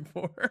Fantastic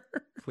Four?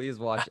 Please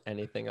watch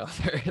anything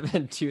other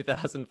than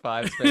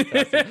 2005's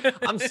Fantastic.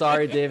 I'm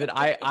sorry, David.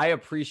 I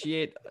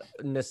appreciate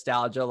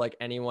nostalgia like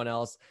anyone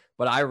else,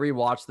 but I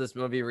rewatched this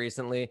movie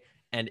recently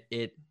and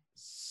it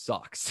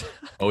sucks.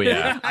 Oh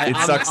yeah, it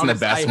sucks in the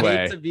best way.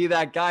 I hate to be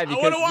that guy because,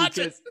 I want to watch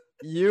it.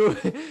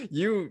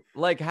 You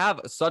like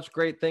have such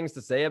great things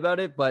to say about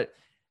it, but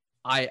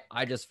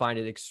I just find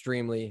it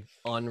extremely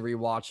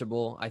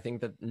unrewatchable. I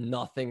think that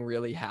nothing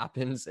really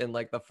happens in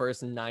like the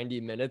first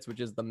 90 minutes, which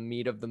is the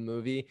meat of the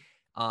movie.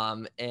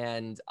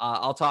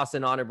 I'll toss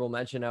an honorable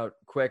mention out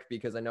quick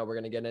because I know we're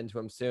going to get into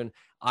him soon.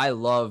 I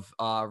love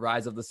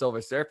Rise of the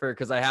Silver Surfer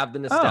because I have the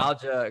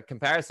nostalgia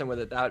comparison with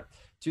it. That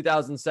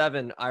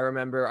 2007, I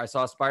remember I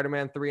saw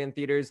Spider-Man 3 in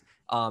theaters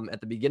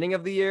at the beginning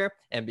of the year.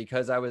 And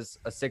because I was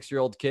a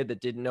 6-year-old kid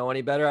that didn't know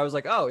any better, I was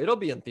like, oh, it'll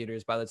be in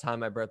theaters by the time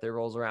my birthday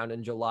rolls around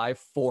in July.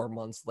 4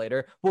 months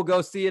later, we'll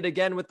go see it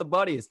again with the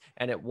buddies.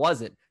 And it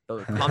wasn't.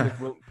 The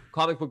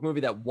comic book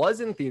movie that was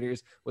in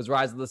theaters was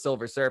Rise of the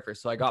Silver Surfer.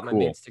 So I got my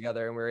mates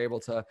together and we were able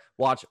to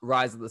watch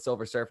Rise of the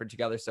Silver Surfer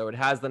together. So it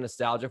has the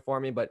nostalgia for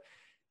me. But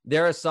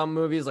there are some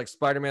movies like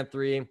Spider-Man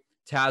 3,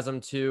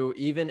 TASM 2,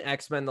 even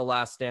X-Men The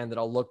Last Stand that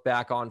I'll look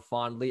back on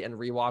fondly and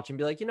rewatch and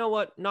be like, you know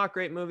what? Not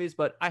great movies,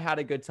 but I had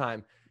a good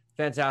time.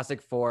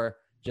 Fantastic Four,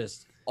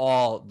 just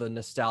all the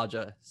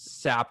nostalgia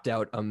sapped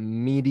out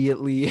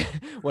immediately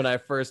when I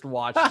first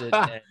watched it.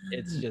 And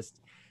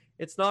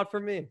it's not for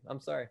me. I'm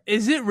sorry.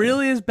 Is it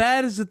really as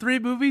bad as the 3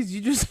 movies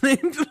you just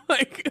named?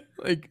 like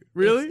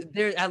really?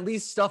 There at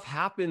least stuff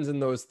happens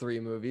in those 3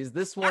 movies.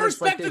 This one, I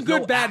respect is like, a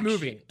good no bad action.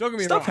 movie. Don't get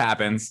me Stuff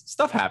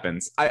wrong.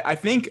 happens. I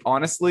think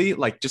honestly,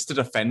 like just to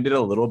defend it a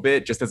little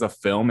bit, just as a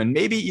film, and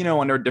maybe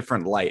under a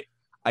different light,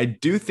 I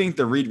do think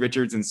the Reed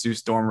Richards and Sue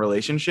Storm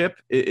relationship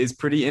is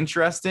pretty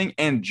interesting,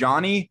 and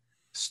Johnny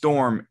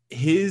Storm,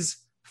 his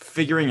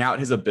figuring out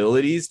his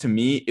abilities to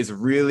me is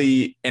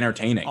really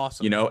entertaining.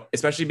 Awesome.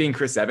 Especially being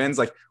Chris Evans,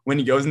 like when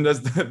he goes and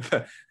does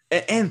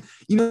and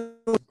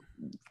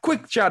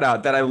quick shout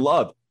out that I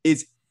love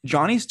is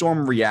Johnny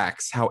Storm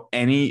reacts how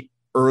any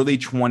early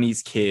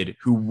 20s kid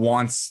who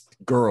wants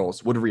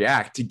girls would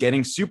react to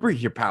getting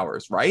superhero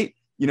powers, right?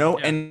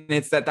 And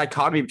it's that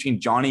dichotomy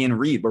between Johnny and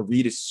Reed, where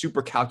Reed is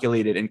super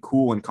calculated and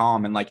cool and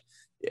calm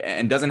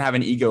and doesn't have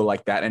an ego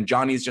like that. And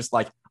Johnny's just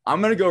like, I'm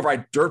going to go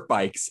ride dirt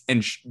bikes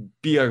and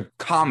be a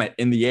comet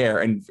in the air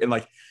and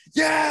like,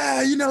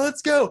 yeah,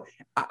 let's go.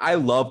 I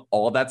love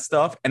all that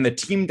stuff. And the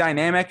team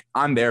dynamic,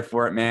 I'm there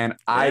for it, man.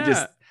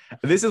 Yeah.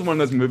 This is one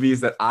of those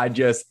movies that I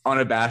just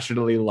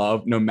unabashedly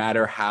love, no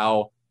matter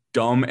how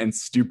dumb and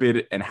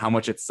stupid and how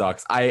much it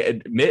sucks. I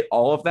admit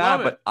all of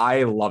that, but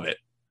I love it.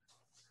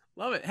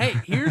 Love it. Hey,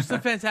 here's the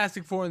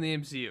Fantastic Four in the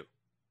MCU.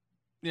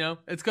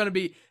 It's gonna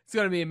be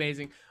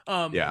amazing.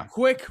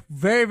 Quick,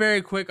 very,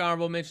 very quick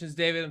honorable mentions,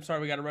 David. I'm sorry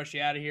we got to rush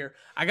you out of here.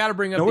 I got to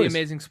bring up the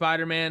Amazing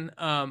Spider-Man.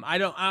 I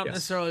don't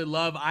necessarily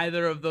love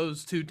either of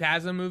those 2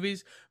 TASM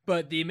movies,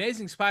 but the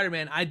Amazing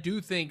Spider-Man, I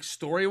do think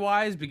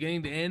story-wise,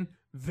 beginning to end,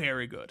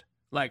 very good.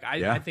 Like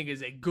I think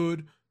is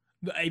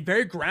a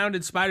very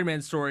grounded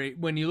Spider-Man story.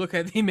 When you look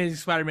at the Amazing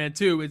Spider-Man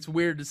 2, it's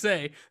weird to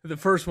say the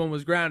first one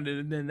was grounded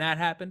and then that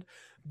happened.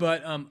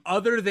 But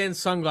other than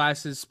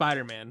Sunglasses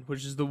Spider-Man,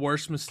 which is the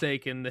worst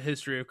mistake in the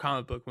history of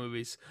comic book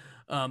movies,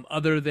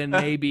 other than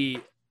maybe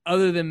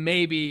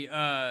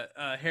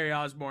Harry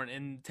Osborn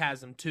in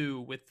TASM 2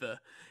 with the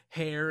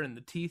hair and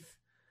the teeth.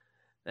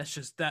 That's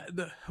just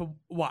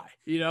why,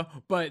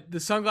 But the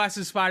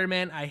Sunglasses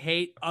Spider-Man, I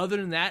hate. Other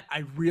than that,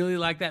 I really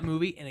like that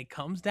movie, and it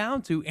comes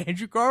down to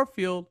Andrew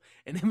Garfield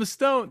and Emma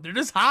Stone. They're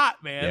just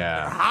hot, man.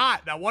 Yeah. They're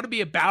hot. I want to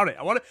be about it.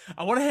 I want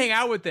to hang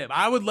out with them.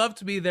 I would love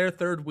to be their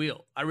third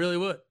wheel. I really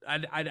would.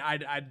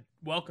 I'd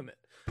welcome it.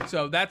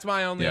 So that's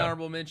my only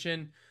honorable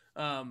mention.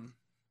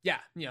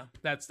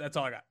 That's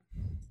all I got.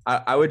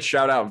 I would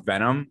shout out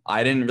Venom.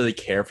 I didn't really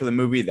care for the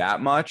movie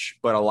that much,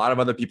 but a lot of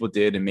other people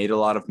did and made a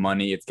lot of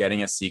money. It's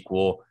getting a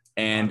sequel,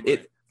 and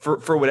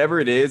for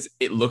whatever it is,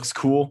 it looks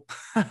cool.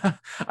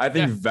 I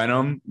think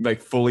Venom, like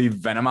fully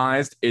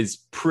venomized, is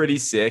pretty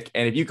sick.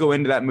 And if you go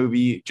into that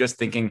movie just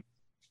thinking,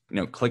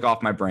 click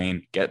off my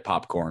brain, get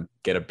popcorn,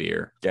 get a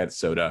beer, get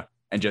soda,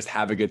 and just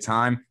have a good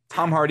time.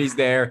 Tom Hardy's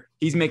there.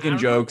 He's making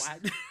jokes.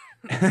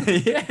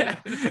 Yeah.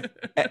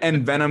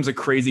 And Venom's a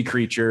crazy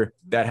creature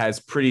that has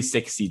pretty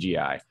sick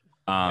CGI.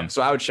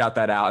 So I would shout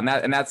that out.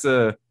 And that's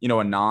a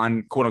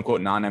non quote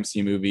unquote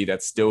non-MCU movie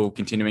that's still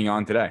continuing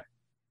on today,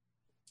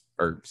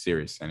 or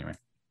series anyway.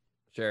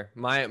 Sure.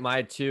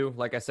 My 2,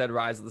 like I said,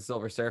 Rise of the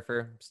Silver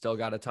Surfer, still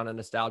got a ton of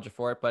nostalgia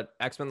for it, but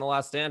X-Men The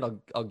Last Stand,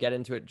 I'll get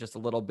into it just a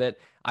little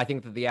bit. I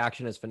think that the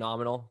action is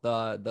phenomenal.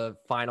 The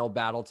final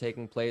battle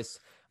taking place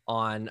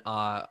on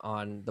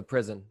the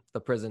prison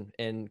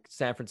in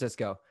San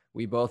Francisco.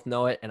 We both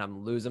know it, and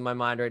I'm losing my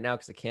mind right now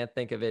because I can't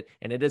think of it.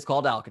 And it is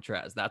called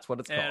Alcatraz. That's what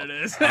it's called. Yeah, it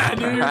is. I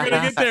knew you were gonna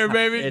get there,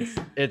 baby.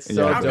 It's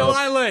so dope.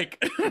 Alkali Lake.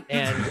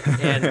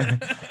 and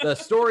the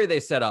story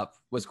they set up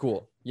was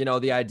cool.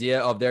 The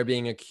idea of there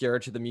being a cure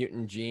to the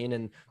mutant gene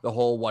and the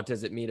whole what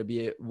does it mean to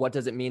be a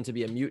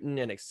mutant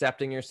and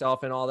accepting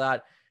yourself and all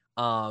that.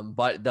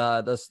 But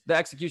the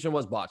execution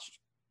was botched.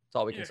 That's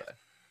all we can say.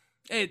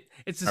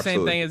 It's the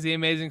same thing as the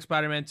Amazing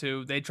Spider-Man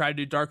 2. They tried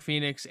to do Dark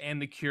Phoenix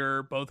and The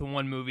Cure both in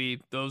one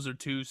movie. Those are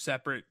 2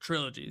 separate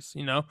trilogies,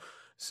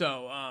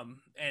 So,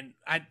 and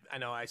I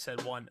know I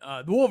said one.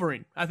 The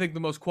Wolverine, I think the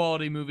most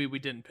quality movie we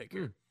didn't pick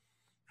here.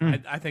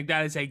 I think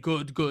that is a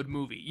good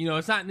movie.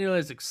 It's not nearly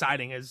as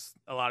exciting as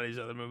a lot of these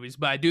other movies,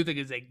 but I do think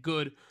it's a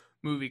good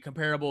movie,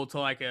 comparable to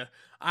like a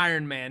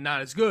Iron Man.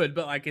 Not as good,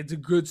 but like it's a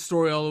good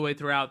story all the way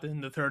throughout.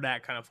 Then the third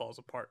act kind of falls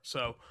apart.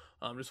 So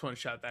just want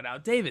to shout that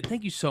out. David,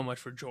 thank you so much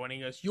for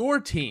joining us. Your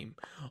team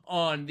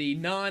on the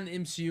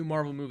non-MCU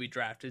Marvel movie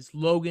draft is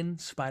Logan,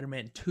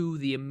 Spider-Man 2,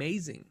 The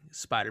Amazing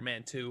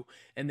Spider-Man 2,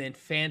 and then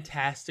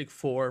Fantastic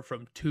Four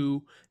from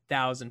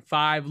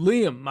 2005.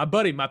 Liam, my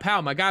buddy, my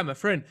pal, my guy, my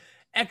friend,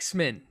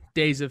 X-Men,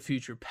 Days of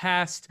Future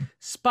Past,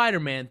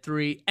 Spider-Man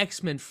 3,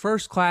 X-Men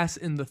First Class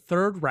in the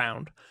third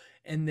round,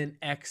 and then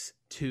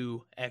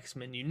X2,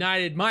 X-Men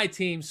United. My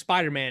team,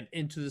 Spider-Man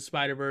Into the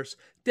Spider-Verse,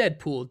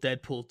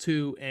 Deadpool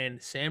 2, and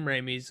Sam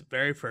Raimi's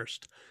very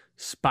first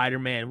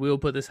Spider-Man. We will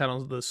put this out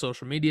on the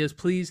social medias.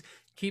 Please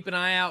keep an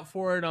eye out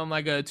for it on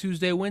like a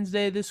Tuesday,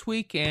 Wednesday this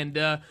week, and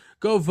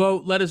go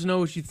vote. Let us know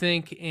what you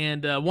think.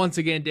 And once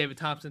again, David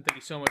Thompson, thank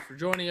you so much for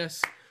joining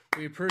us.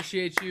 We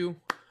appreciate you.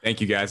 Thank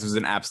you, guys. It was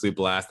an absolute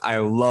blast. I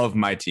love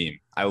my team.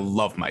 I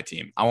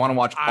want to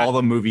watch all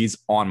the movies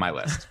on my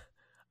list.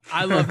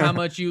 I love how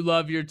much you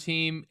love your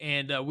team,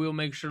 and we'll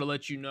make sure to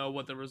let you know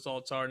what the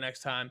results are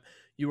next time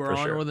you are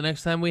on, or the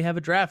next time we have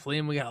a draft.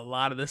 Liam, we got a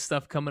lot of this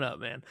stuff coming up,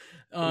 man.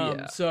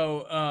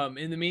 So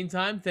in the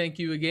meantime, thank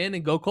you again,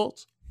 and go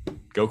Colts.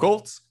 Go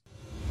Colts.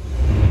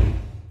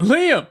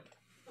 Liam,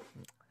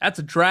 that's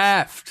a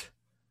draft.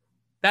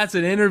 That's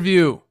an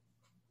interview.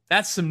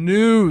 That's some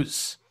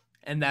news.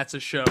 And that's a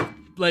show.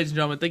 Ladies and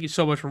gentlemen, thank you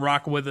so much for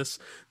rocking with us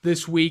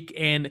this week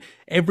and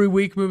every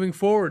week moving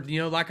forward. You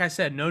know, like I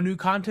said, no new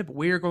content, but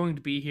we are going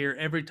to be here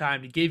every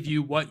time to give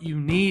you what you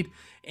need.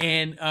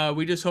 And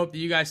we just hope that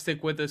you guys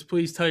stick with us.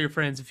 Please tell your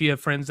friends, if you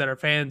have friends that are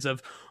fans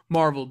of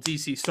Marvel,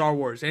 DC, Star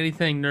Wars,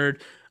 anything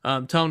nerd,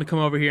 tell them to come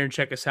over here and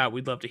check us out.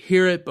 We'd love to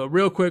hear it. But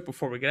real quick,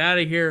 before we get out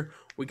of here,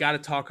 we got to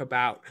talk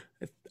about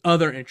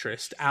other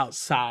interests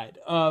outside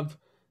of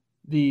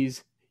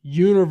these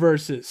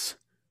universes.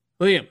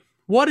 Liam,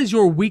 what is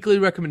your weekly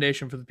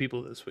recommendation for the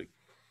people this week?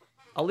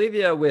 I'll leave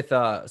you with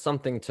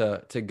something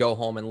to go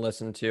home and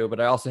listen to, but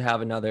I also have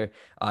another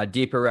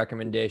deeper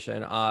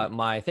recommendation.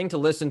 My thing to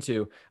listen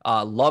to,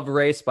 Love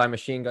Race by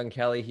Machine Gun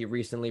Kelly. He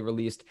recently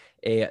released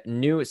a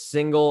new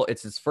single.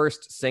 It's his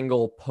first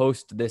single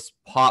post this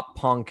pop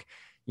punk,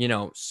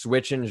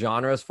 switch in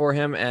genres for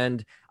him.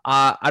 And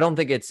I don't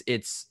think it's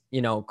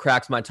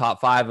cracks my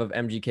top 5 of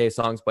MGK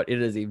songs, but it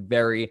is a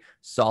very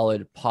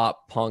solid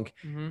pop punk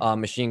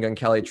Machine Gun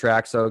Kelly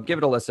track. So give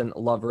it a listen,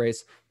 Love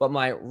Race. But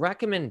my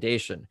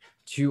recommendation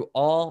to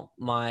all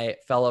my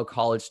fellow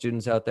college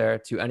students out there,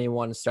 to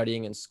anyone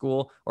studying in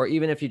school, or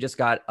even if you just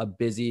got a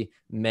busy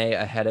May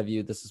ahead of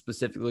you, this is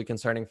specifically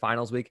concerning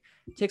finals week,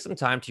 take some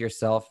time to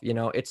yourself.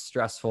 It's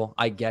stressful.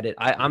 I get it.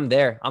 I'm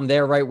there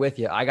right with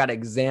you. I got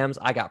exams,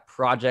 I got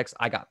projects,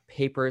 I got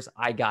papers,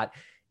 I got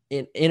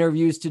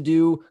interviews to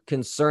do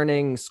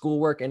concerning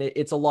schoolwork, and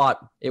it's a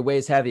lot. It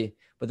weighs heavy.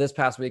 But this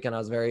past weekend, I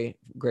was very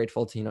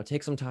grateful to,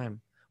 take some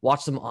time,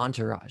 watch some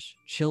Entourage,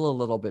 chill a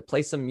little bit,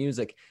 play some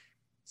music,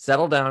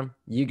 settle down.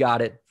 You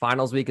got it.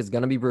 Finals week is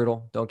going to be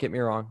brutal. Don't get me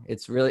wrong.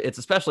 It's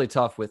especially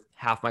tough with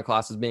half my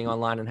classes being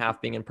online and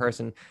half being in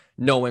person,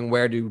 knowing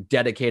where to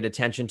dedicate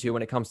attention to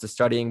when it comes to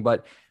studying.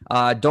 But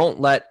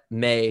don't let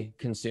May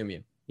consume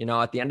you.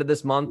 At the end of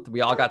this month,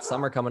 we all got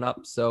summer coming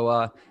up.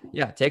 So,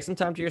 take some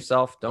time to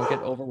yourself. Don't get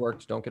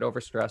overworked. Don't get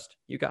overstressed.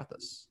 You got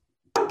this.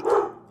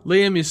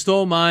 Liam, you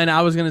stole mine.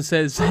 I was going to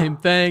say the same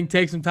thing.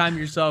 Take some time to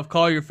yourself.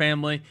 Call your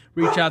family.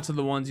 Reach out to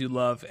the ones you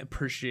love.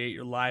 Appreciate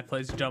your life.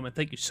 Ladies and gentlemen,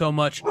 thank you so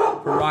much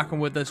for rocking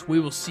with us. We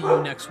will see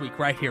you next week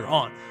right here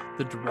on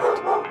the Direct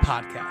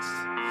Podcast.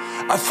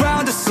 I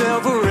found a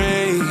silver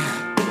ring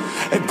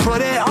and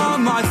put it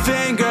on my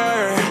finger.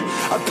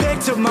 I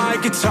picked up my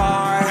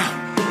guitar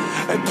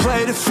and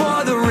played it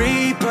for the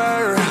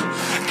Reaper.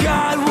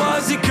 God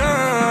was a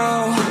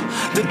girl,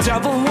 the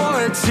devil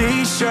wore a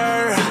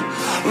t-shirt.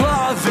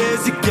 Love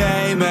is a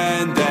game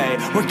and they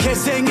were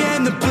kissing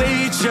in the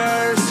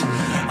bleachers.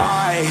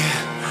 I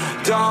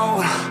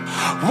don't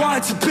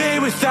want to be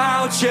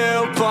without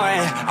you, but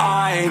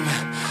I'm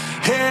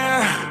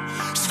here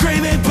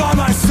screaming by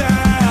myself.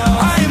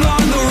 I'm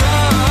on the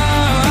road.